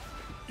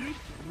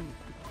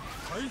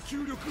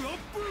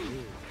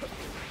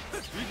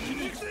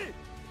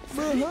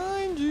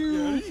 Behind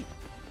you.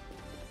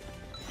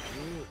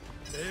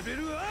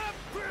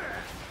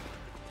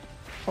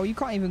 Oh, you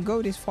can't even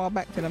go this far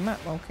back to the map.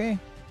 Okay.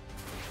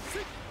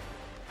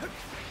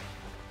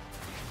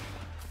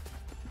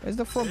 Where's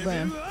the frog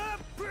going?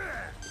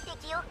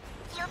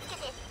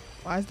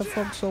 Why is the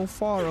frog so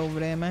far over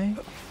there, man?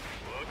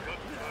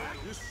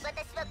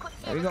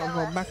 Oh, we gotta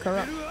go back her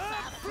up.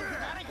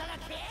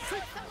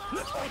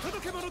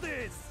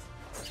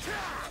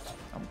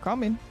 I'm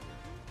coming.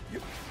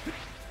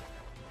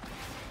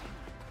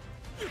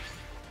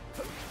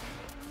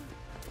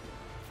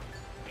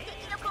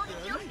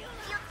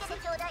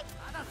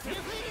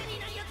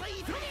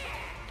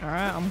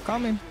 Alright, I'm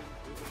coming.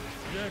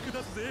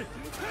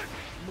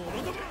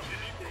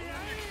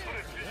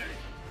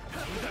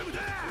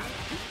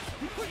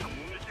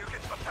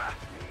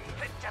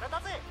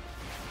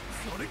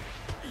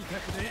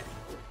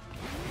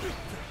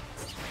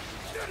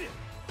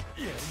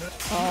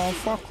 Oh,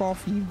 fuck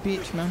off, you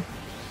bitch, man.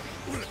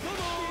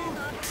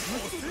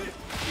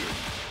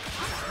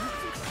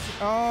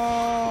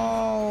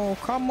 Oh,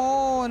 come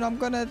on, I'm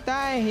gonna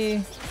die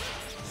here.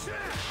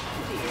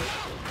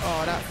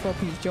 Oh, that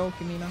floppy's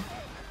joking me now.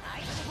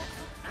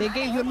 They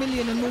gave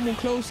Vermilion a normal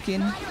clothes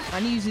skin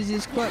and he uses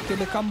his quirk to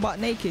become butt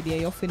naked. Yeah,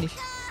 you're finished.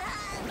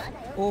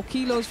 Or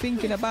Kilo's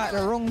thinking about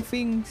the wrong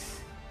things.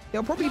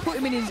 They'll probably put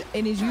him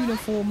in his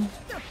uniform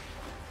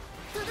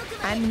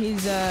and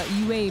his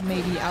UA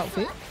maybe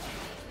outfit.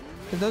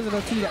 Because those are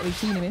the two that we've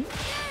seen him in.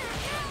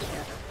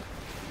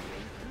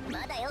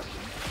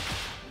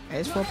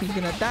 Yes, Floppy's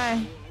gonna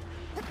die.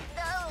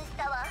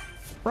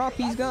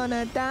 Floppy's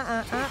gonna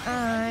die.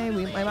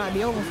 It might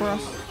be over for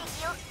us.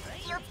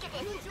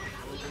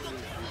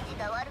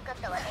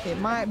 It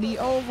might be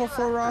over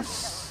for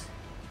us.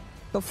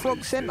 The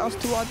frog sent us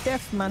to our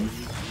death, man.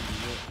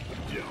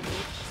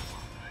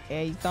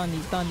 Yeah, he's done,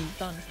 he's done, he's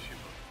done.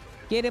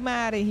 Get him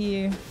out of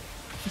here.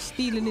 He's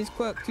stealing his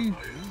quirk too.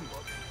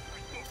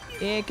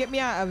 Yeah, get me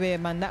out of here,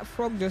 man. That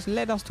frog just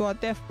led us to our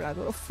death, blood.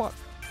 What the fuck?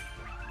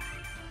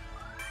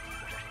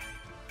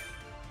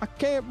 I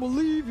can't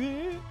believe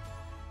it.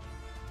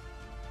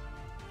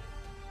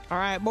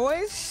 Alright,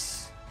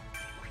 boys.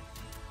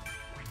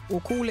 We'll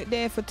call it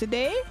there for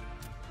today.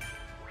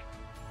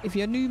 If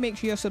you're new, make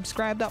sure you're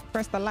subscribed up.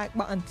 Press the like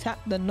button. Tap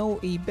the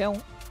noti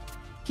bell.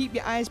 Keep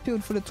your eyes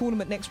peeled for the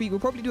tournament next week. We'll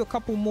probably do a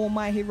couple more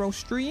My Hero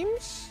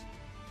streams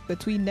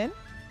between then.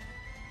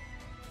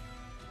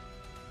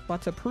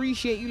 But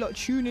appreciate you lot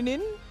tuning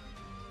in.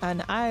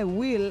 And I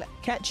will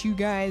catch you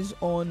guys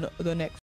on the next